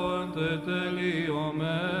δικαίων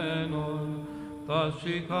τετελειωμένων, τα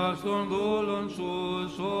ψυχάς των δούλων σου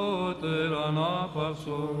σώτερ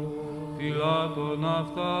ανάπαυσον, φυλάτων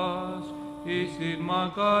αυτάς, εις την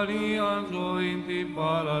μακαρίαν ζωήν την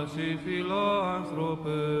παρασύ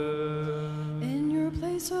φιλάνθρωπε. In your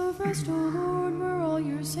place of rest, O Lord, where all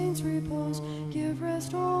your saints repose, give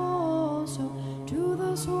rest also to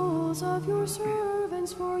the souls of your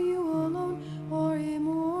servants, for you alone are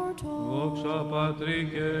immortal. Δόξα Πατρί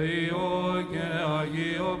και Υιό και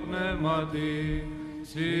Αγίο Πνεύματι,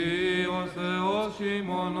 Συ ο Θεός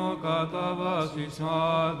ημών ο κατά βάσης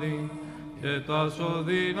άδη, και τας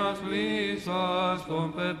οδύνας λύσας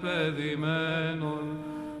των πεπαιδημένων,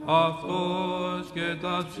 αυτός και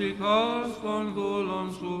τας ψυχάς των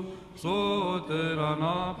δούλων σου σώτερ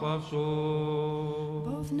ανάπαυσον.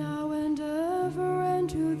 Both now and ever and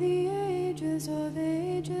to the ages of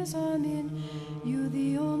ages, Amen. You, the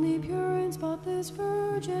only pure and spotless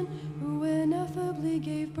Virgin, who ineffably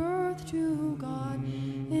gave birth to God,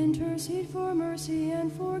 intercede for mercy and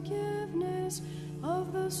forgiveness of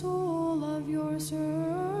the soul of your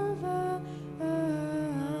servants.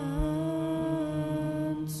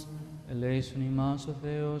 Ελέησον ημάς ο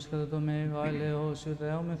Θεός κατά το μέγα ελεόσιο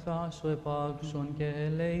δεόμεθά σου επάξον και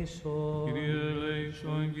ελέησον. Kyrie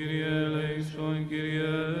eleison, Kyrie eleison, Kyrie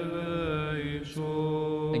eleison.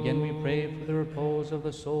 Again we pray for the repose of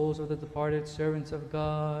the souls of the departed servants of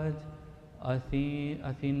God,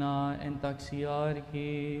 Athena and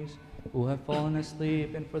Taxiarchis, who have fallen asleep,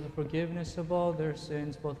 and for the forgiveness of all their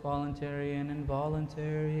sins, both voluntary and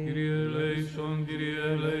involuntary. Kyrie eleison, Kyrie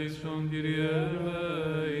eleison, Kyrie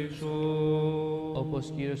eleison.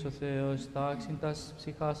 Όπως Κύριος ο Θεός τάξιν τας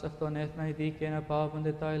ψυχάς αυτών έθνα και να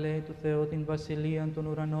πάβονται τα ελέη του Θεού την βασιλείαν των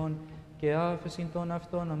ουρανών και άφεσιν των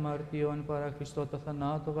αυτών αμαρτιών παρά Χριστό το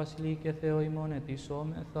θανάτο βασιλεί και Θεό ημών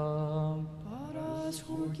ετισόμεθα.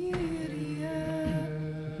 Παράσχου, Κύριε.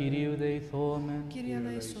 Kyrie δεηθόμεν. Κύριε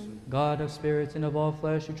ελέησον. God of spirits and of all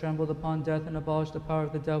flesh, who trembled upon death and abolished the power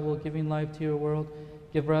of the devil, giving life to your world,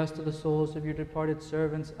 give rest to the souls of your departed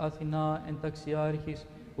servants, Athena and Taxiarchis,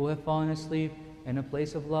 who have fallen asleep, in a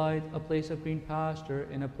place of light, a place of green pasture,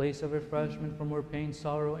 in a place of refreshment from where pain,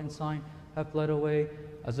 sorrow, and sign have fled away.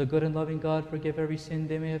 As a good and loving God, forgive every sin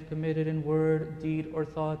they may have committed in word, deed, or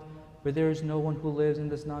thought, for there is no one who lives and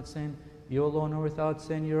does not sin. You alone are without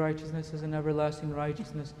sin, your righteousness is an everlasting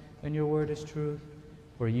righteousness, and your word is truth.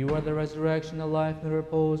 For you are the resurrection, the life, and the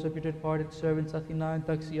repose of your departed servants, Athena and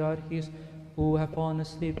Taxiarchis, who have fallen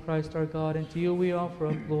asleep, Christ our God, and to you we offer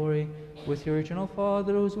up glory, with your eternal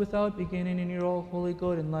Father, who is without beginning, in your all holy,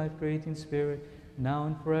 good, and life-creating Spirit, now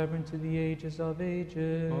and forever, and to the ages of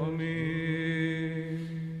ages. Amen.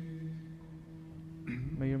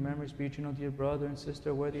 May your memories be eternal, dear brother and sister,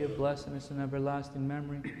 worthy of blessedness and everlasting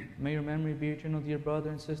memory. May your memory be eternal, dear brother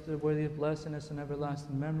and sister, worthy of blessedness and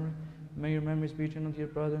everlasting memory. May your memories be eternal, dear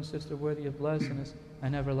brother and sister, worthy of blessedness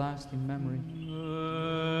and everlasting memory.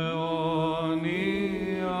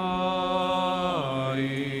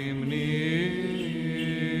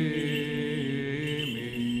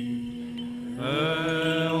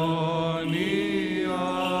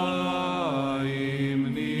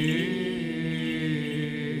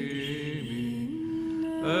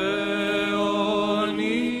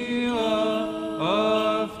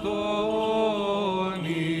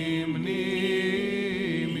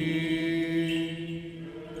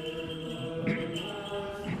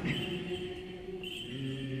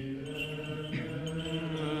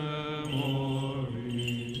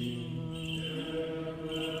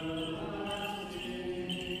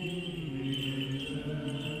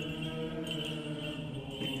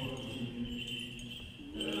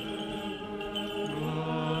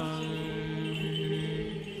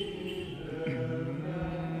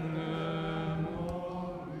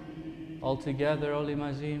 All together, Oli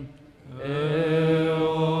Mazim.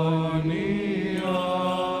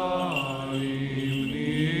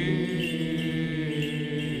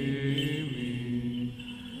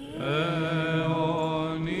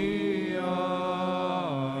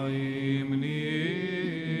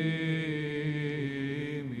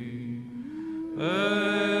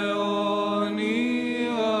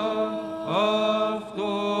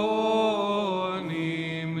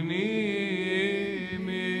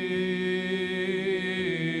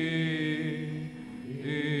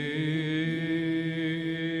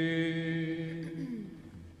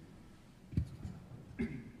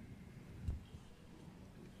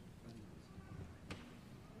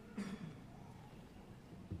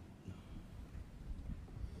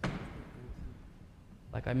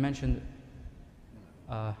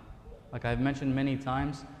 Like I've mentioned many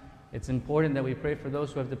times, it's important that we pray for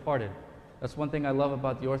those who have departed. That's one thing I love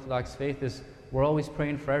about the Orthodox faith is we're always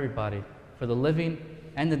praying for everybody, for the living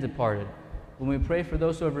and the departed. When we pray for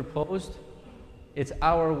those who have reposed, it's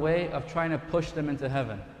our way of trying to push them into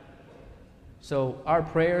heaven. So our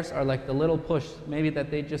prayers are like the little push, maybe that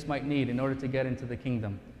they just might need in order to get into the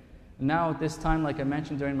kingdom. Now at this time, like I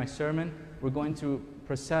mentioned during my sermon, we're going to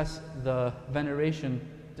process the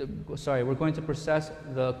we're going to process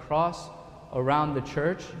the cross around the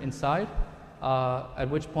church inside, at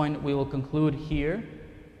which point we will conclude here.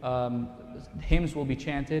 Hymns will be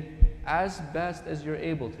chanted as best as you're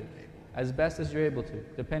able to,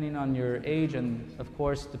 depending on your age and, of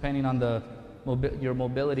course, depending on your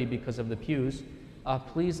mobility because of the pews.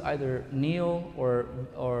 Please either kneel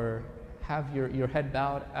or have your head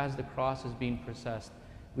bowed as the cross is being processed.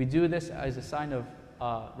 We do this as a sign of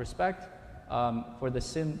respect for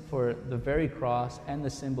the very cross and the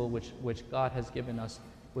symbol which God has given us,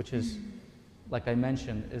 which is, like I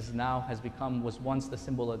mentioned, was once the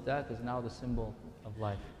symbol of death, is now the symbol of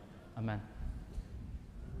life. Amen.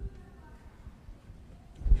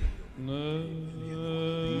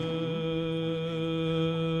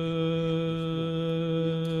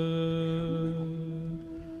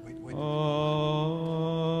 Wait.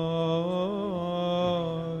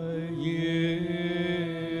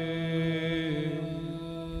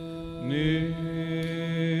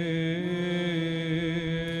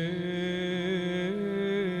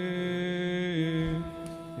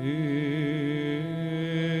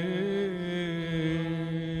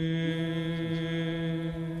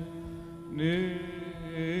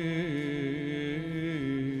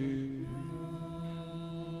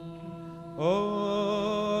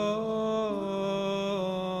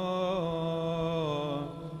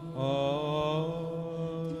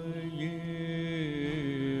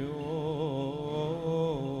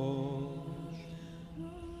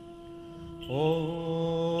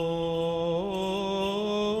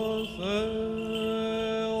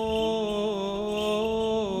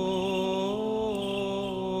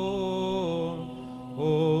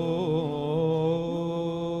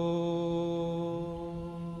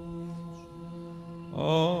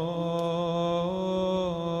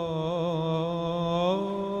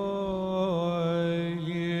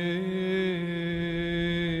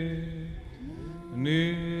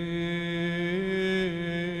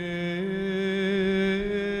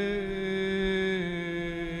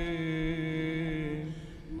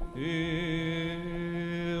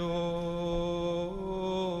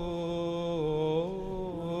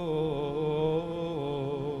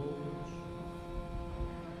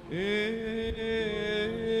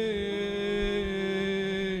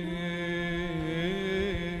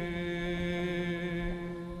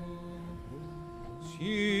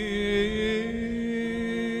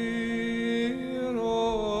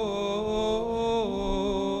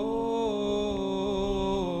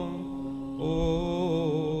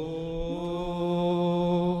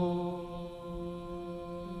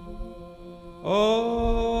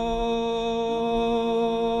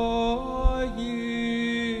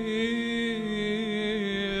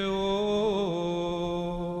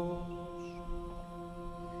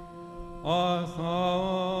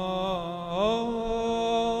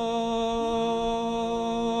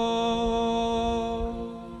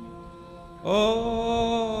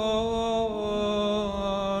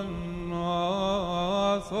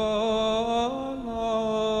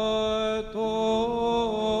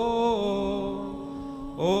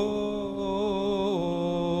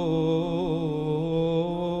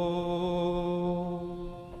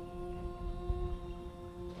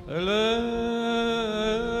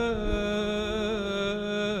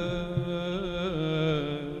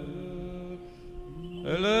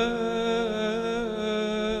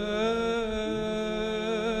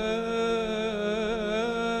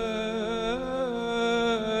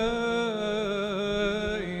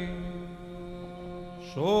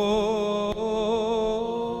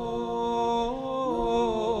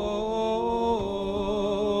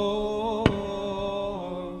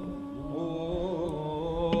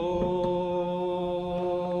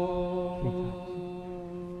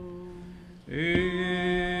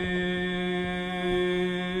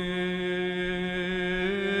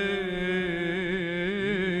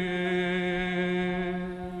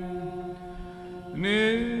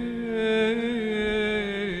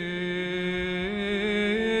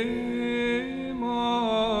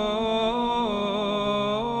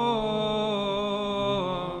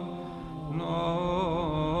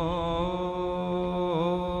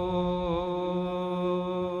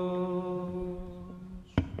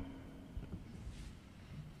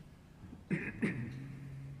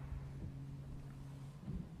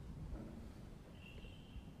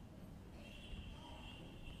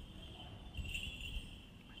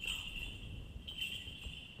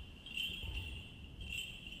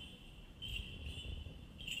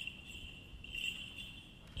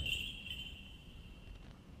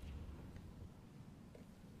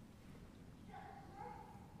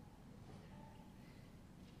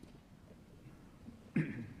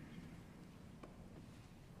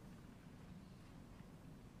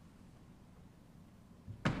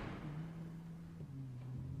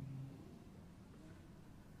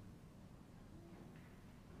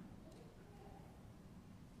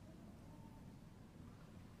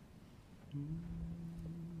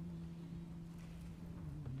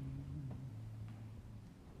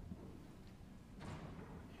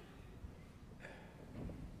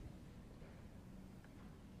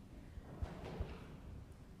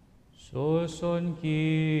 Σώσον,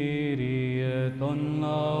 Κύριε, των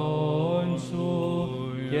λαών Σου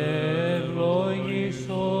και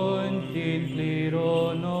ευλόγησον την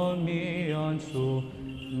κληρονομίαν Σου.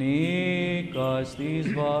 Νίκας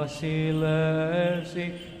της βασιλεύση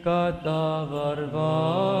κατά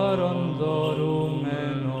βαρβάρων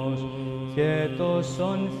δωρούμενος και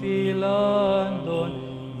τόσων φυλάντων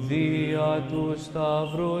δια του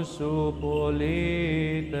σταυρού Σου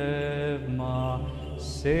πολίτευμα.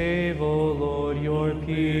 Save, O Lord, your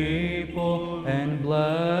people, and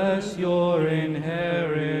bless your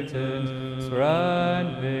inheritance.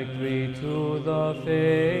 Grant victory to the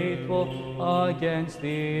faithful against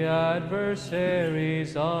the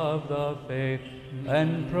adversaries of the faith,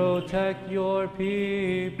 and protect your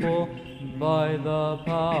people. by the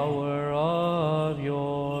power of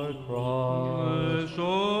your cross.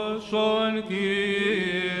 Σώσον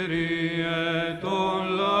Κύριε των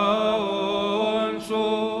λαών σου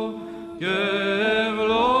και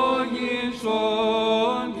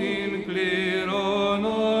ευλόγησον την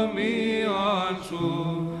κληρονομία σου,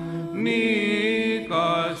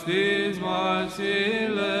 νίκας της βασιλεύση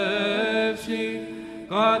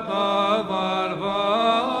κατά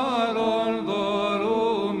βαρβάρων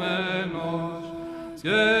δωρούμενος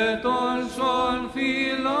και των σων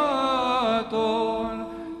φυλάτων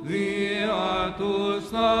δια του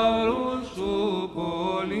σταυρού σου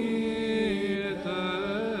πολίτευμα.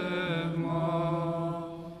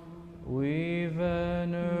 We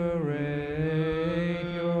venerate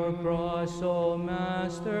your cross, O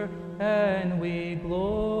Master, and we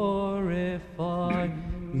glorify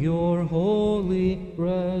your holy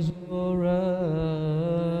resurrection.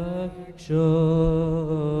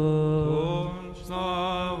 Των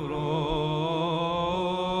σταυρών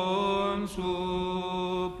σου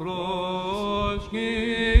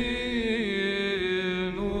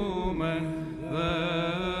προσκυνούμεν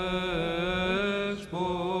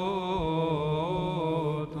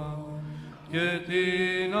Δέσποτα και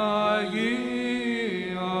την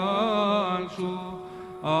Αγίαν σου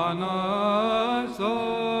Ανάστασιν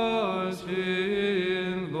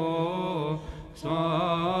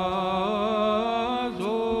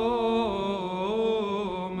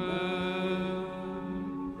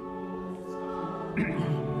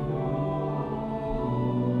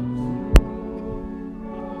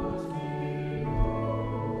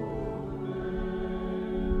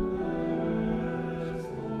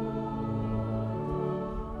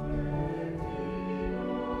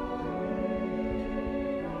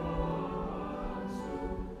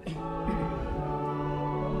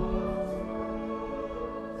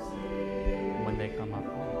when they come up.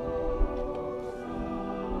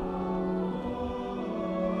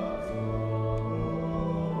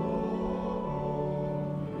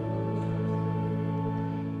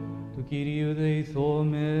 Του Κυρίου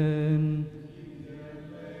δεηθόμεν.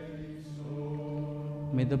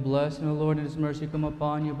 May the blessing of the Lord and His mercy come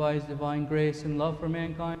upon you by His divine grace and love for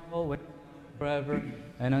mankind always, forever,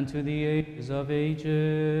 and unto the ages of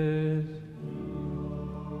ages.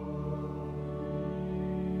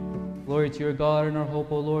 Glory to your God and our hope,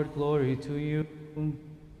 O Lord, glory to you.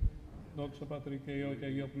 Δόξα Πατρί και Υιό και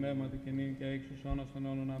Αγίο Πνεύματι και νύν και έξω αιώνας των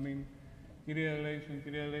αιώνων. Αμήν. Κύριε ελέησον,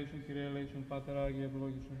 Κύριε ελέησον, Κύριε ελέησον, Πάτερ Άγιε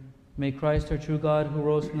ευλόγησον. May Christ, our true God, who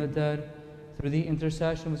rose from the dead, through the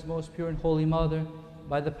intercession of His most pure and holy Mother,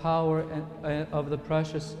 by the power of the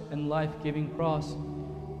precious and life-giving cross,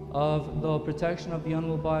 of the protection of the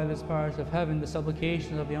unmobile powers of heaven, the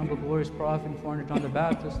supplications of the humble glorious prophet and foreigner John the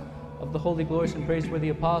Baptist, of the holy glorious and praiseworthy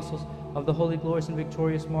apostles, of the holy glorious and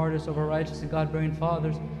victorious martyrs, of our righteous and God-bearing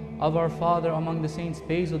fathers, of our Father among the saints,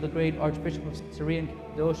 Basil, the great Archbishop of Caesarea, and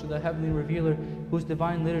Cappadocia, the heavenly revealer, whose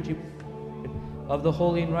divine liturgy, of the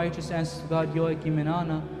holy and righteous ancestors of God, Joachim and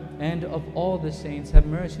Anna, and of all the saints, have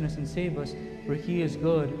mercy on us and save us, for He is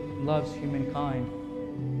good and loves humankind.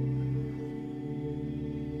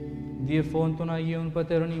 Διεφών των Αγίων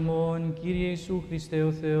Πατέρων ημών, Κύριε Ιησού Χριστέ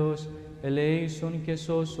ο Θεός, ελέησον και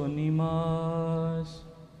σώσον ημάς.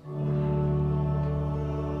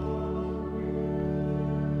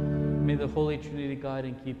 May the Holy Trinity guide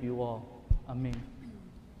and keep you all. Amen.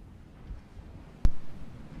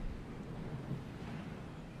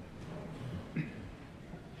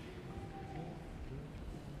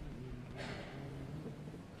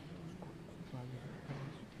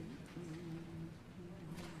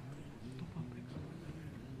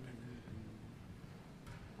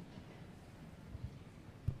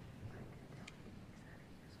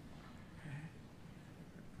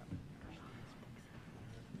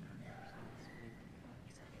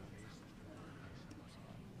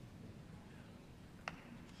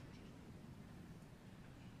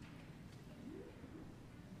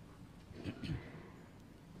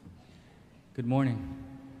 Good morning.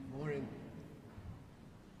 Morning.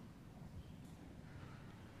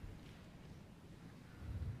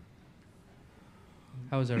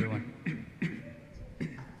 How is everyone?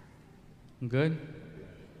 Good?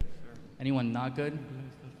 Anyone not good?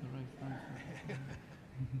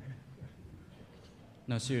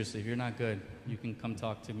 No, seriously, if you're not good, you can come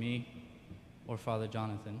talk to me or Father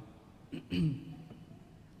Jonathan.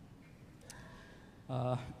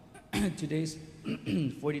 Today's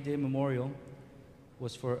 40-day memorial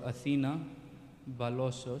was for Athena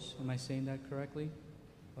Balosos. Am I saying that correctly?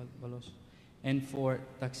 Balos. And for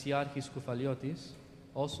Taxiarchis Koufaliotis,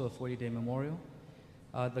 also a 40-day memorial.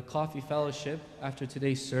 The Coffee Fellowship, after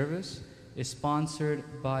today's service, is sponsored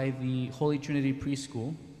by the Holy Trinity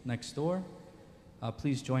Preschool next door.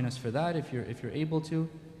 Please join us for that if you're able to.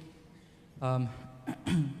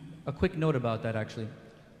 A quick note about that, actually.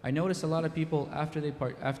 I notice a lot of people after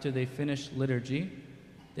they finish liturgy,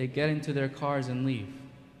 they get into their cars and leave.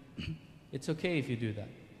 It's okay if you do that.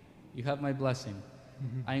 You have my blessing.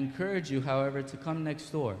 I encourage you, however, to come next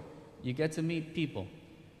door. You get to meet people.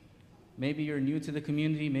 Maybe you're new to the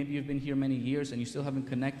community, maybe you've been here many years and you still haven't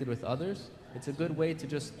connected with others. It's a good way to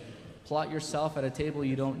just plot yourself at a table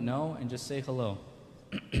you don't know and just say hello.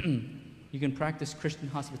 You can practice Christian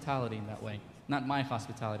hospitality in that way. Not my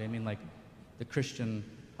hospitality, I mean like the Christian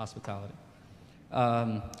hospitality.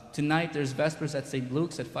 Tonight there's Vespers at St.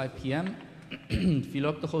 Luke's at 5 p.m.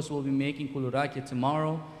 Philoptochos will be making koulourakia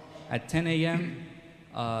tomorrow at 10 a.m.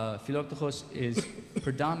 Philoptochos is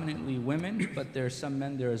predominantly women, but there are some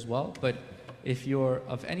men there as well. But if you're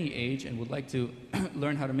of any age and would like to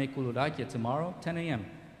learn how to make koulourakia tomorrow, 10 a.m.,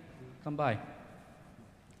 come by.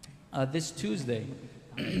 This Tuesday,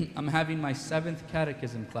 I'm having my 7th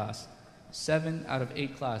catechism class. 7 out of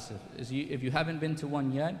 8 classes. If you haven't been to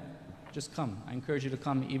one yet, just come. I encourage you to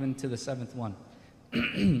come even to the 7th one.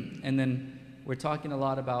 And then we're talking a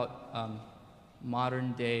lot about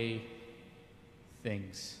modern day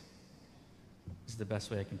things. Is the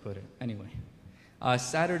best way I can put it. Anyway,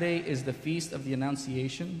 Saturday is the Feast of the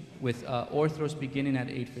Annunciation with Orthros beginning at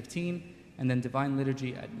 8:15 and then Divine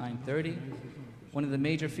Liturgy at 9:30. One of the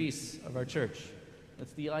major feasts of our church.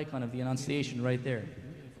 That's the icon of the Annunciation right there.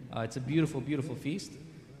 It's a beautiful, beautiful feast.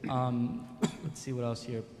 Let's see what else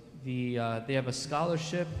here. They have a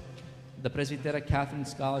scholarship, the Presbytera Catherine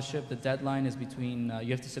Scholarship. The deadline is between,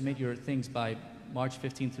 you have to submit your things by March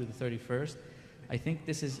 15th through the 31st. I think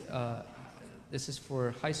this is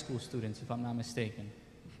for high school students, if I'm not mistaken.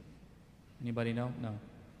 Anybody know? No?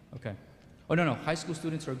 Okay. Oh, no. High school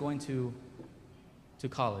students are going to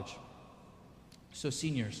college. So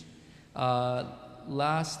seniors.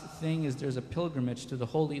 Last thing is there's a pilgrimage to the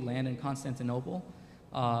Holy Land in Constantinople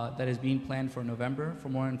that is being planned for November. For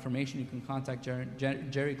more information, you can contact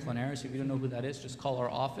Jerry Clonaris. If you don't know who that is, just call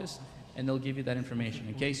our office and they'll give you that information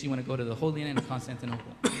in case you want to go to the Holy Land in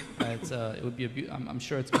Constantinople. It would be I'm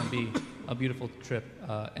sure it's going to be a beautiful trip.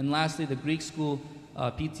 And lastly, the Greek school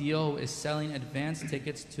PTO is selling advance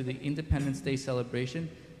tickets to the Independence Day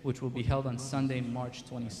celebration, which will be held on Sunday, March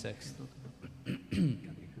 26th.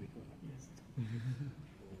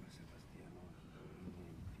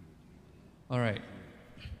 All right.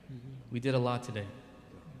 We did a lot today.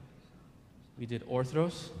 We did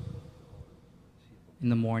Orthros in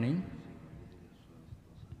the morning.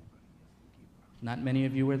 Not many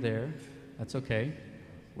of you were there. That's okay.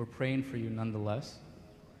 We're praying for you nonetheless.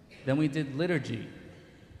 Then we did liturgy.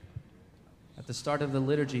 At the start of the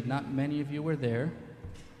liturgy, not many of you were there,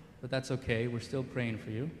 but that's okay. We're still praying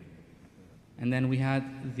for you. And then we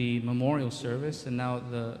had the memorial service, and now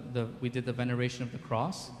we did the veneration of the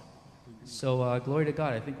cross. So glory to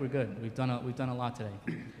God. I think we're good. We've done a lot today.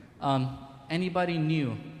 Anybody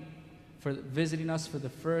new for visiting us for the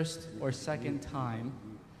first or second time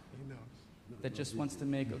that just wants to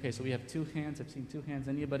make? Okay, so we have 2 hands. I've seen 2 hands.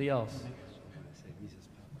 Anybody else?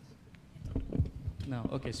 No.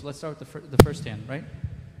 Okay, so let's start with the first hand, right?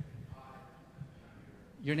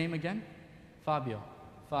 Your name again? Fabio.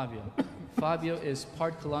 Fabio is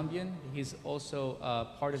part Colombian. He's also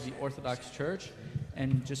part of the Orthodox Church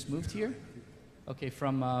and just moved here. Okay,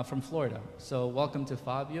 from Florida. So welcome to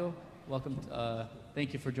Fabio. Welcome.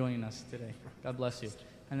 Thank you for joining us today. God bless you.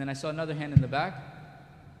 And then I saw another hand in the back.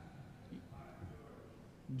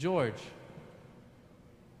 George.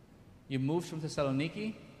 You moved from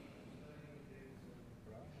Thessaloniki?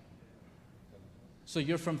 So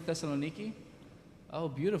you're from Thessaloniki? Oh,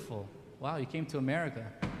 beautiful. Wow, you came to America.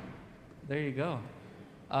 There you go.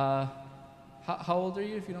 How old are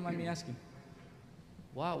you, if you don't mind me asking?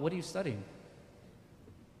 Wow, what are you studying?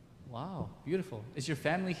 Wow, beautiful. Is your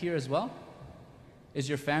family here as well?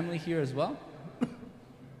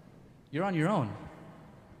 You're on your own.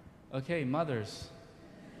 Okay, mothers.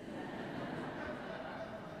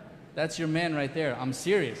 That's your man right there. I'm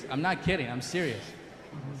serious. I'm not kidding. I'm serious.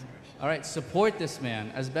 All right, support this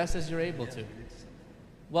man as best as you're able to.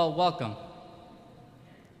 Well, welcome.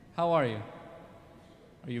 How are you?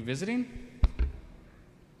 Are you visiting?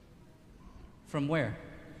 From where?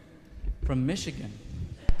 From Michigan.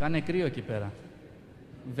 Kane frío aquí pera.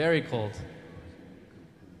 Very cold.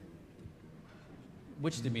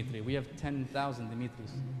 Which Dimitri? We have 10,000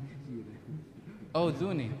 Dimitris. Oh,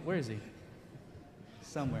 Duni. Where is he?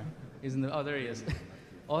 Somewhere. He's in the. Oh, there he is.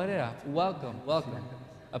 Orea, welcome.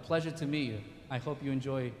 A pleasure to meet you. I hope you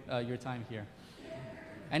enjoy your time here.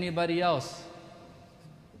 Anybody else?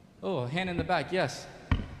 Oh, a hand in the back, yes.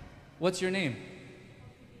 What's your name?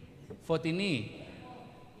 Fotini.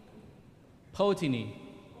 Potini.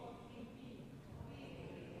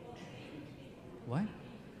 What?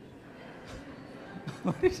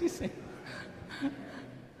 What did she say?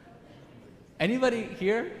 Anybody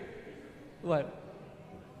here? What?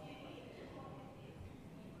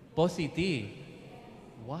 Positi.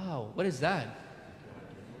 Wow, what is that?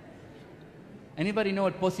 Anybody know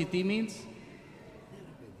what positi means?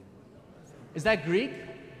 Is that Greek?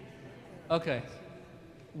 Okay.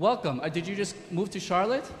 Welcome. Did you just move to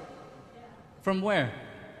Charlotte? From where?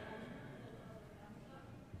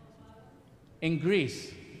 In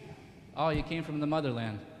Greece. Oh, you came from the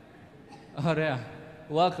motherland. Oh, yeah.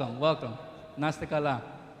 Welcome, welcome. Naste kala.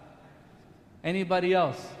 Anybody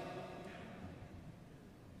else?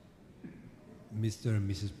 Mr. and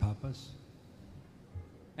Mrs. Papas?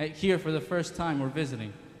 Here for the first time we're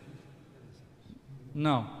visiting?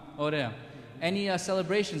 No. Orea. Any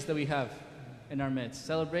celebrations that we have in our midst?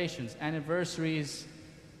 Celebrations, anniversaries,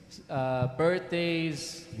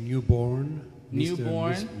 birthdays. Newborn.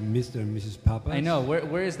 Newborn. Mr. and Mrs. Papas? I know.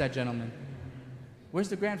 Where is that gentleman? Where's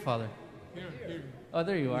the grandfather? Here. Oh,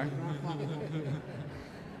 there you are.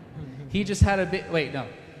 He just had a baby. Wait, no.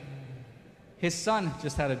 His son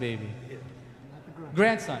just had a baby.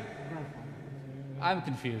 Grandson. I'm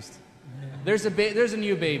confused. There's a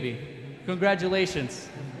new baby. Congratulations.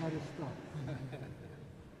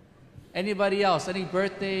 Anybody else? Any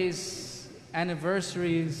birthdays,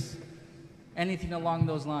 anniversaries, anything along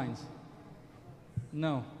those lines?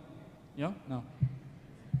 No. Yo? No.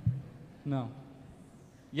 No.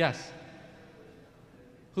 Yes.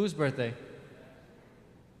 Whose birthday?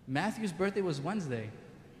 Matthew's birthday was Wednesday.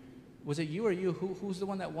 Was it you or you? Who's the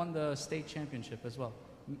one that won the state championship as well?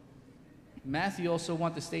 Matthew also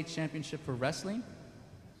won the state championship for wrestling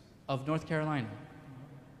of North Carolina.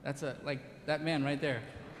 That's like that man right there.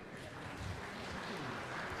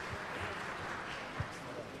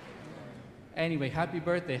 Anyway, happy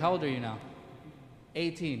birthday. How old are you now?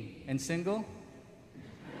 18. And single?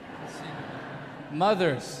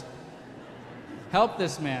 Mothers, help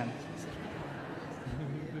this man.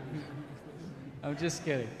 I'm just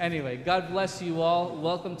kidding. Anyway, God bless you all.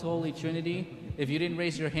 Welcome to Holy Trinity. If you didn't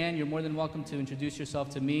raise your hand, you're more than welcome to introduce yourself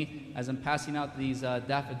to me as I'm passing out these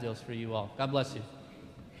daffodils for you all. God bless you.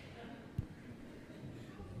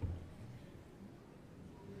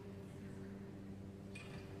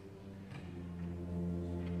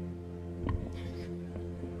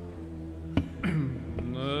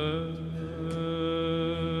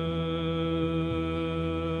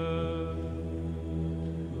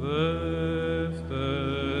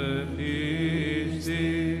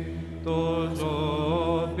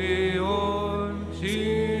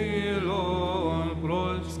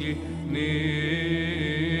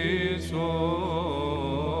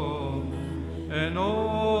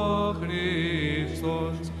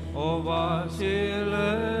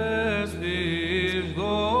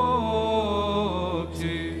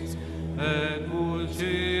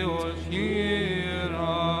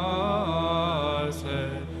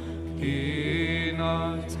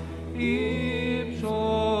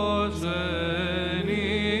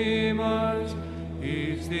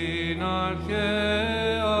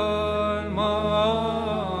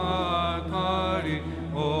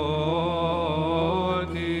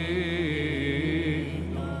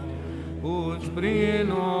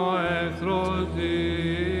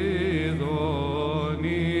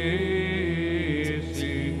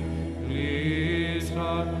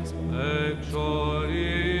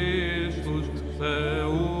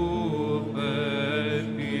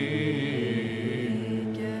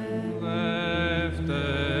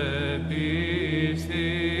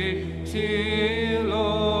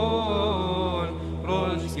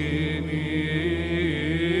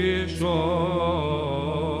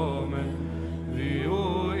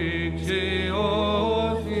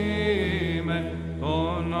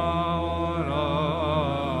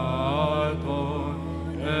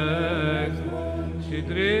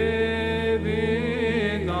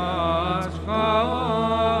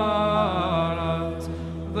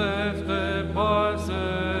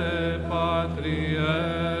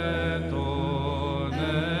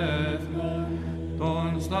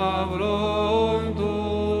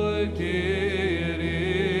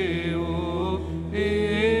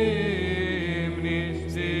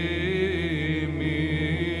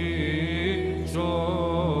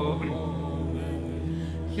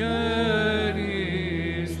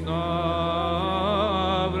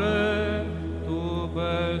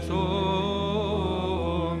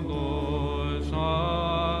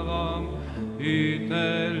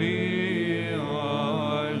 Ite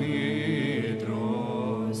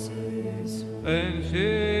εν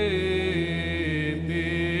σύ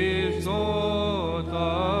πιστότατη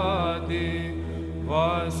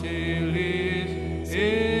βασιλείς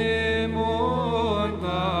ημών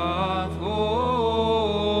καθόντε,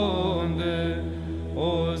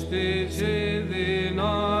 ως της η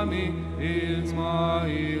δύναμη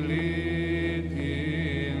Ισμαηλίτην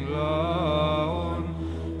λαών,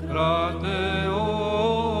 κρατεώ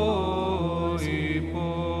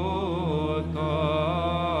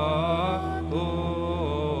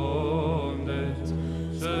υποτάτοντες,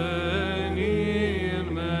 σενήν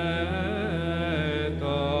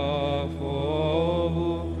μετα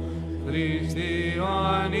φόβου,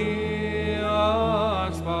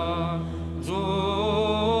 χριστιανίας παζωμένη,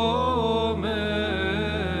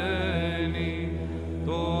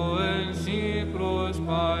 το εν σύ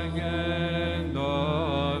προσπαγέντα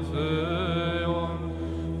Θεόν,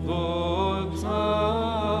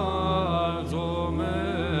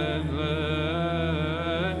 δοξάζομεν λέγοντας,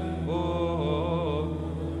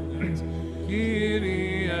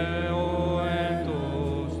 Κύριε ο εν το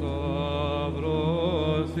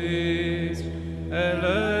σταυρωθείς,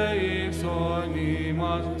 ελέησον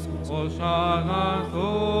ημάς ως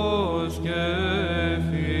αγαθός και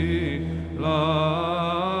φιλάνθρωπος.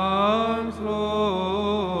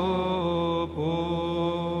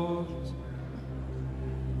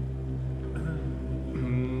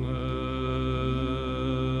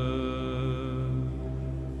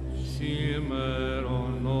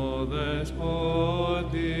 Σήμερον ο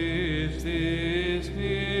Δεσπότης της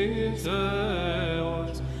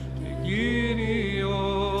Χρυσέως και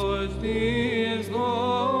Κύριος της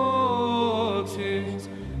δόξης,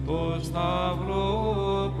 το Σταυρό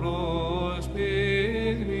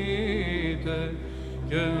προσπιγνείτε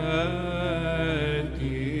και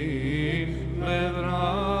την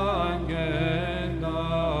πλευρά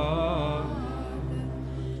κεντά.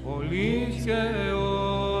 Ολείς και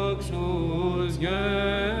όξους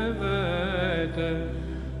γεύεται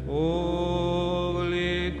ο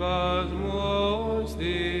γλυκασμός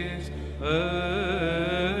της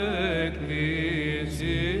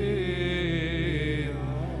Εκκλησίας.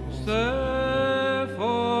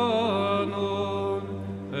 Στέφανον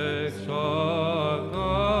εξακάνθον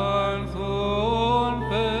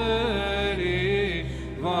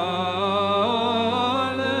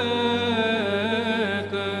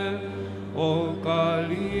περιβάλλεται, ο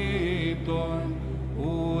καλύπτων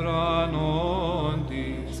ουρανών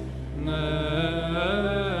της νέφεση,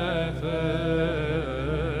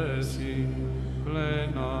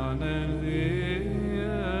 πλέναν ενδύεται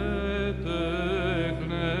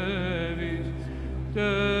εκνεύεις,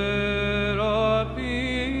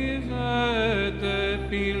 τεραπίζεται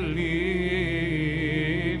πυλήνη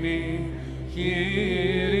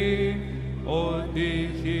χείρη, ότι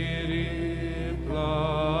χείρη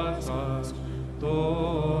πλάσας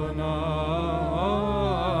των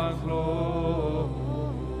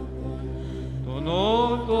ανθρώπων. Τον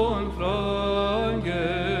ότον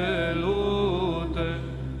φραγγελούτε,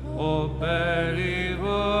 ο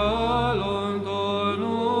περιβάλλον των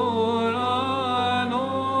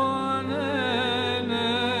ουρανών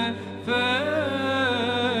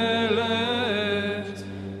ενεφέλες,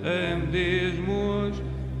 εμπτυσμούς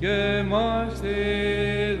και μαστίδας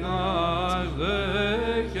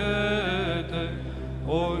δέχεται,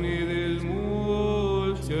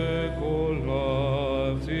 ονειδισμούς και κολαφισμούς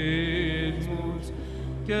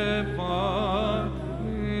και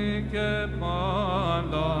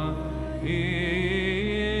πάντα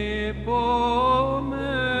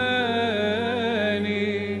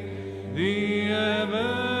υπομένη, διεμέτων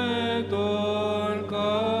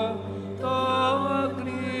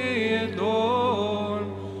κατακριτών,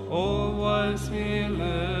 ο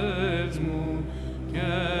βασιλεύς μου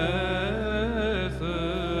και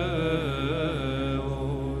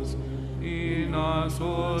Θεός, ή να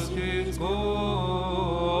σώσεις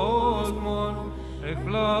κόσμον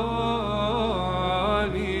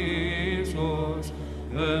εκπλάνησος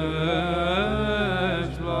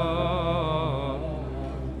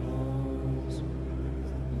ευσπλάνος.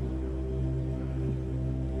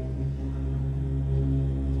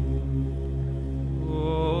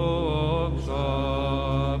 Δόξα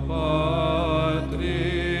Πατρί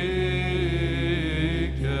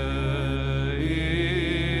και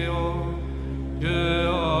Υιό και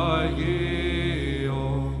Αγίο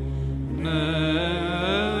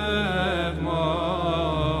Πνεύματι,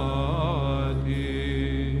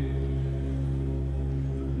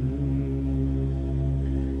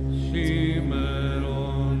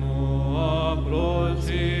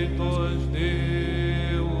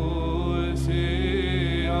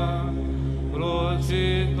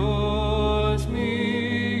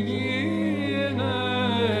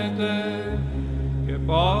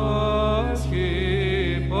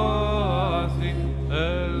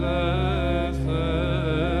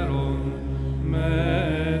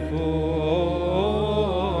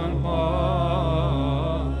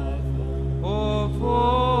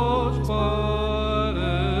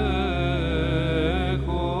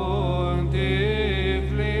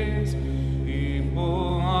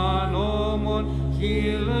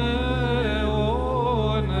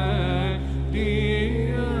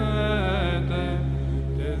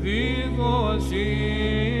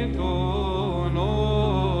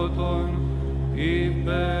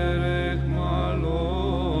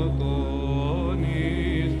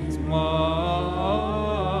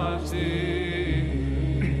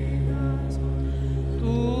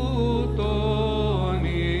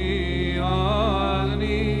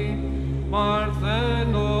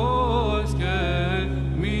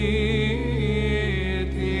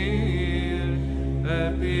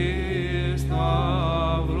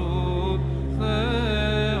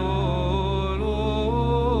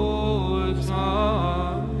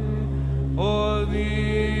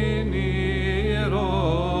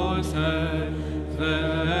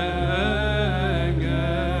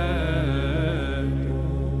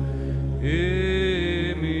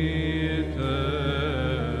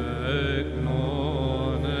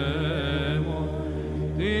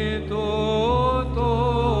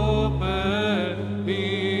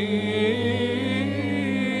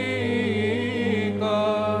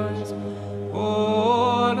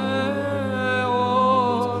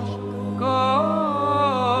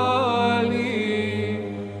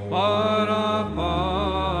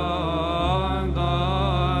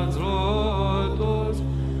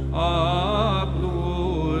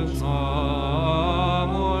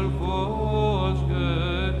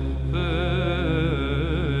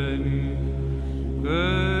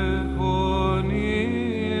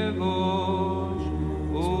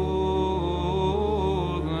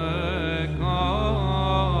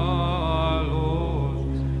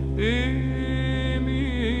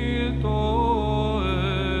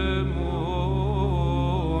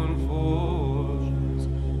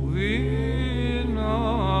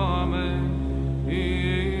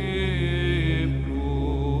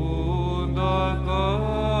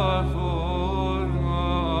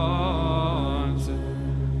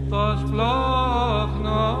 τα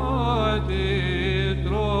σπλάχνα τη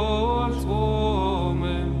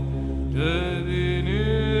τρόσχομεν και την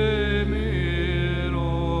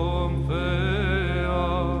ημίρον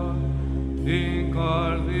θέα την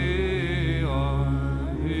καρδία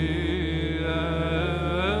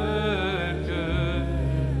ιέρχε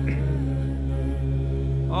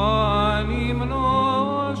αν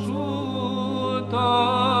υμνός σου τα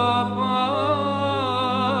πάθη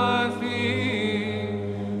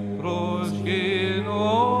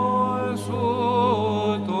προσκυνώς σου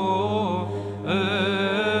το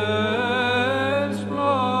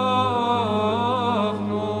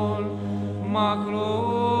εσπλάχνον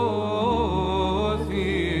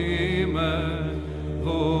μακροθύμε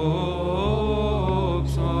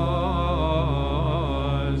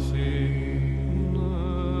δόξασι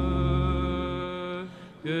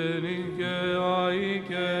και νικαία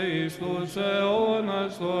και εις τους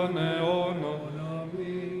αιώνας των αιώνων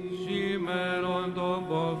σήμερον των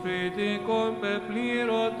προφητικών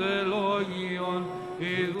πεπλήρωτε λόγιον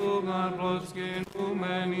ειδούγαν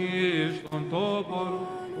προσκυνούμενοι εις των τόπων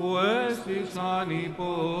που έστησαν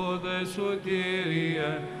υπόδες σου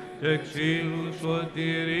Κύριε και ξύλου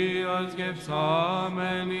σωτηρίας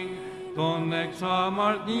γευσάμενοι των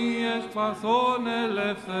εξαμαρτίες παθών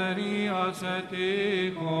ελευθερίας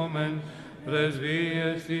ετύχομεν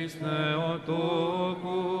πρεσβείες της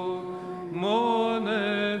Θεοτόκου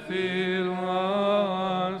μόνε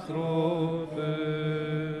φιλάνθρωπε.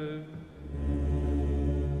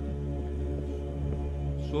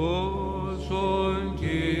 Σώσον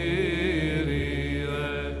Κύριε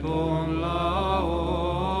των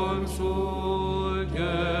λαών σου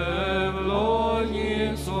και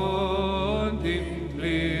ευλόγησον την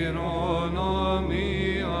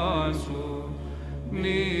κληρονομία σου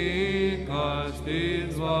νίκας της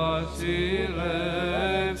βασιλεύση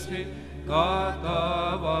κατά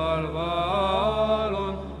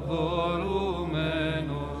βαρβάρων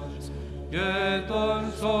δωρούμενος και των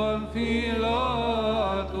σων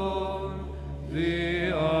φυλάτων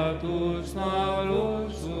δια τους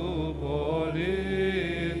ναυρούς σου πολίτευμα.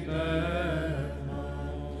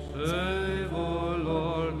 Save, O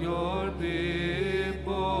Lord, your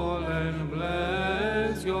people and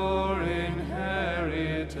bless your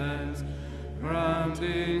inheritance,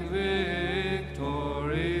 granting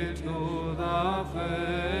victory to the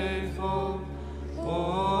faithful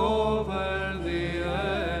over the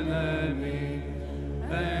enemy,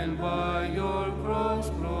 and by your cross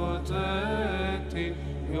protecting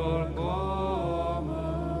your commonwealth.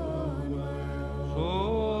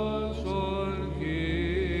 Σώσον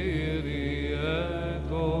Κύριε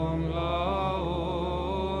των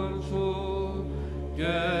λαών σου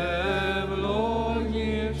και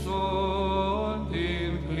ευλόγησον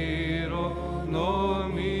την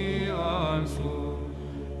κληρονομία σου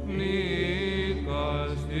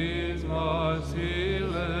νίκας της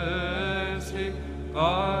βασιλεύση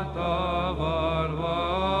κατά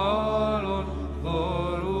βαρβάρων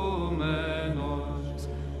δωρούμενος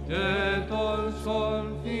και των σων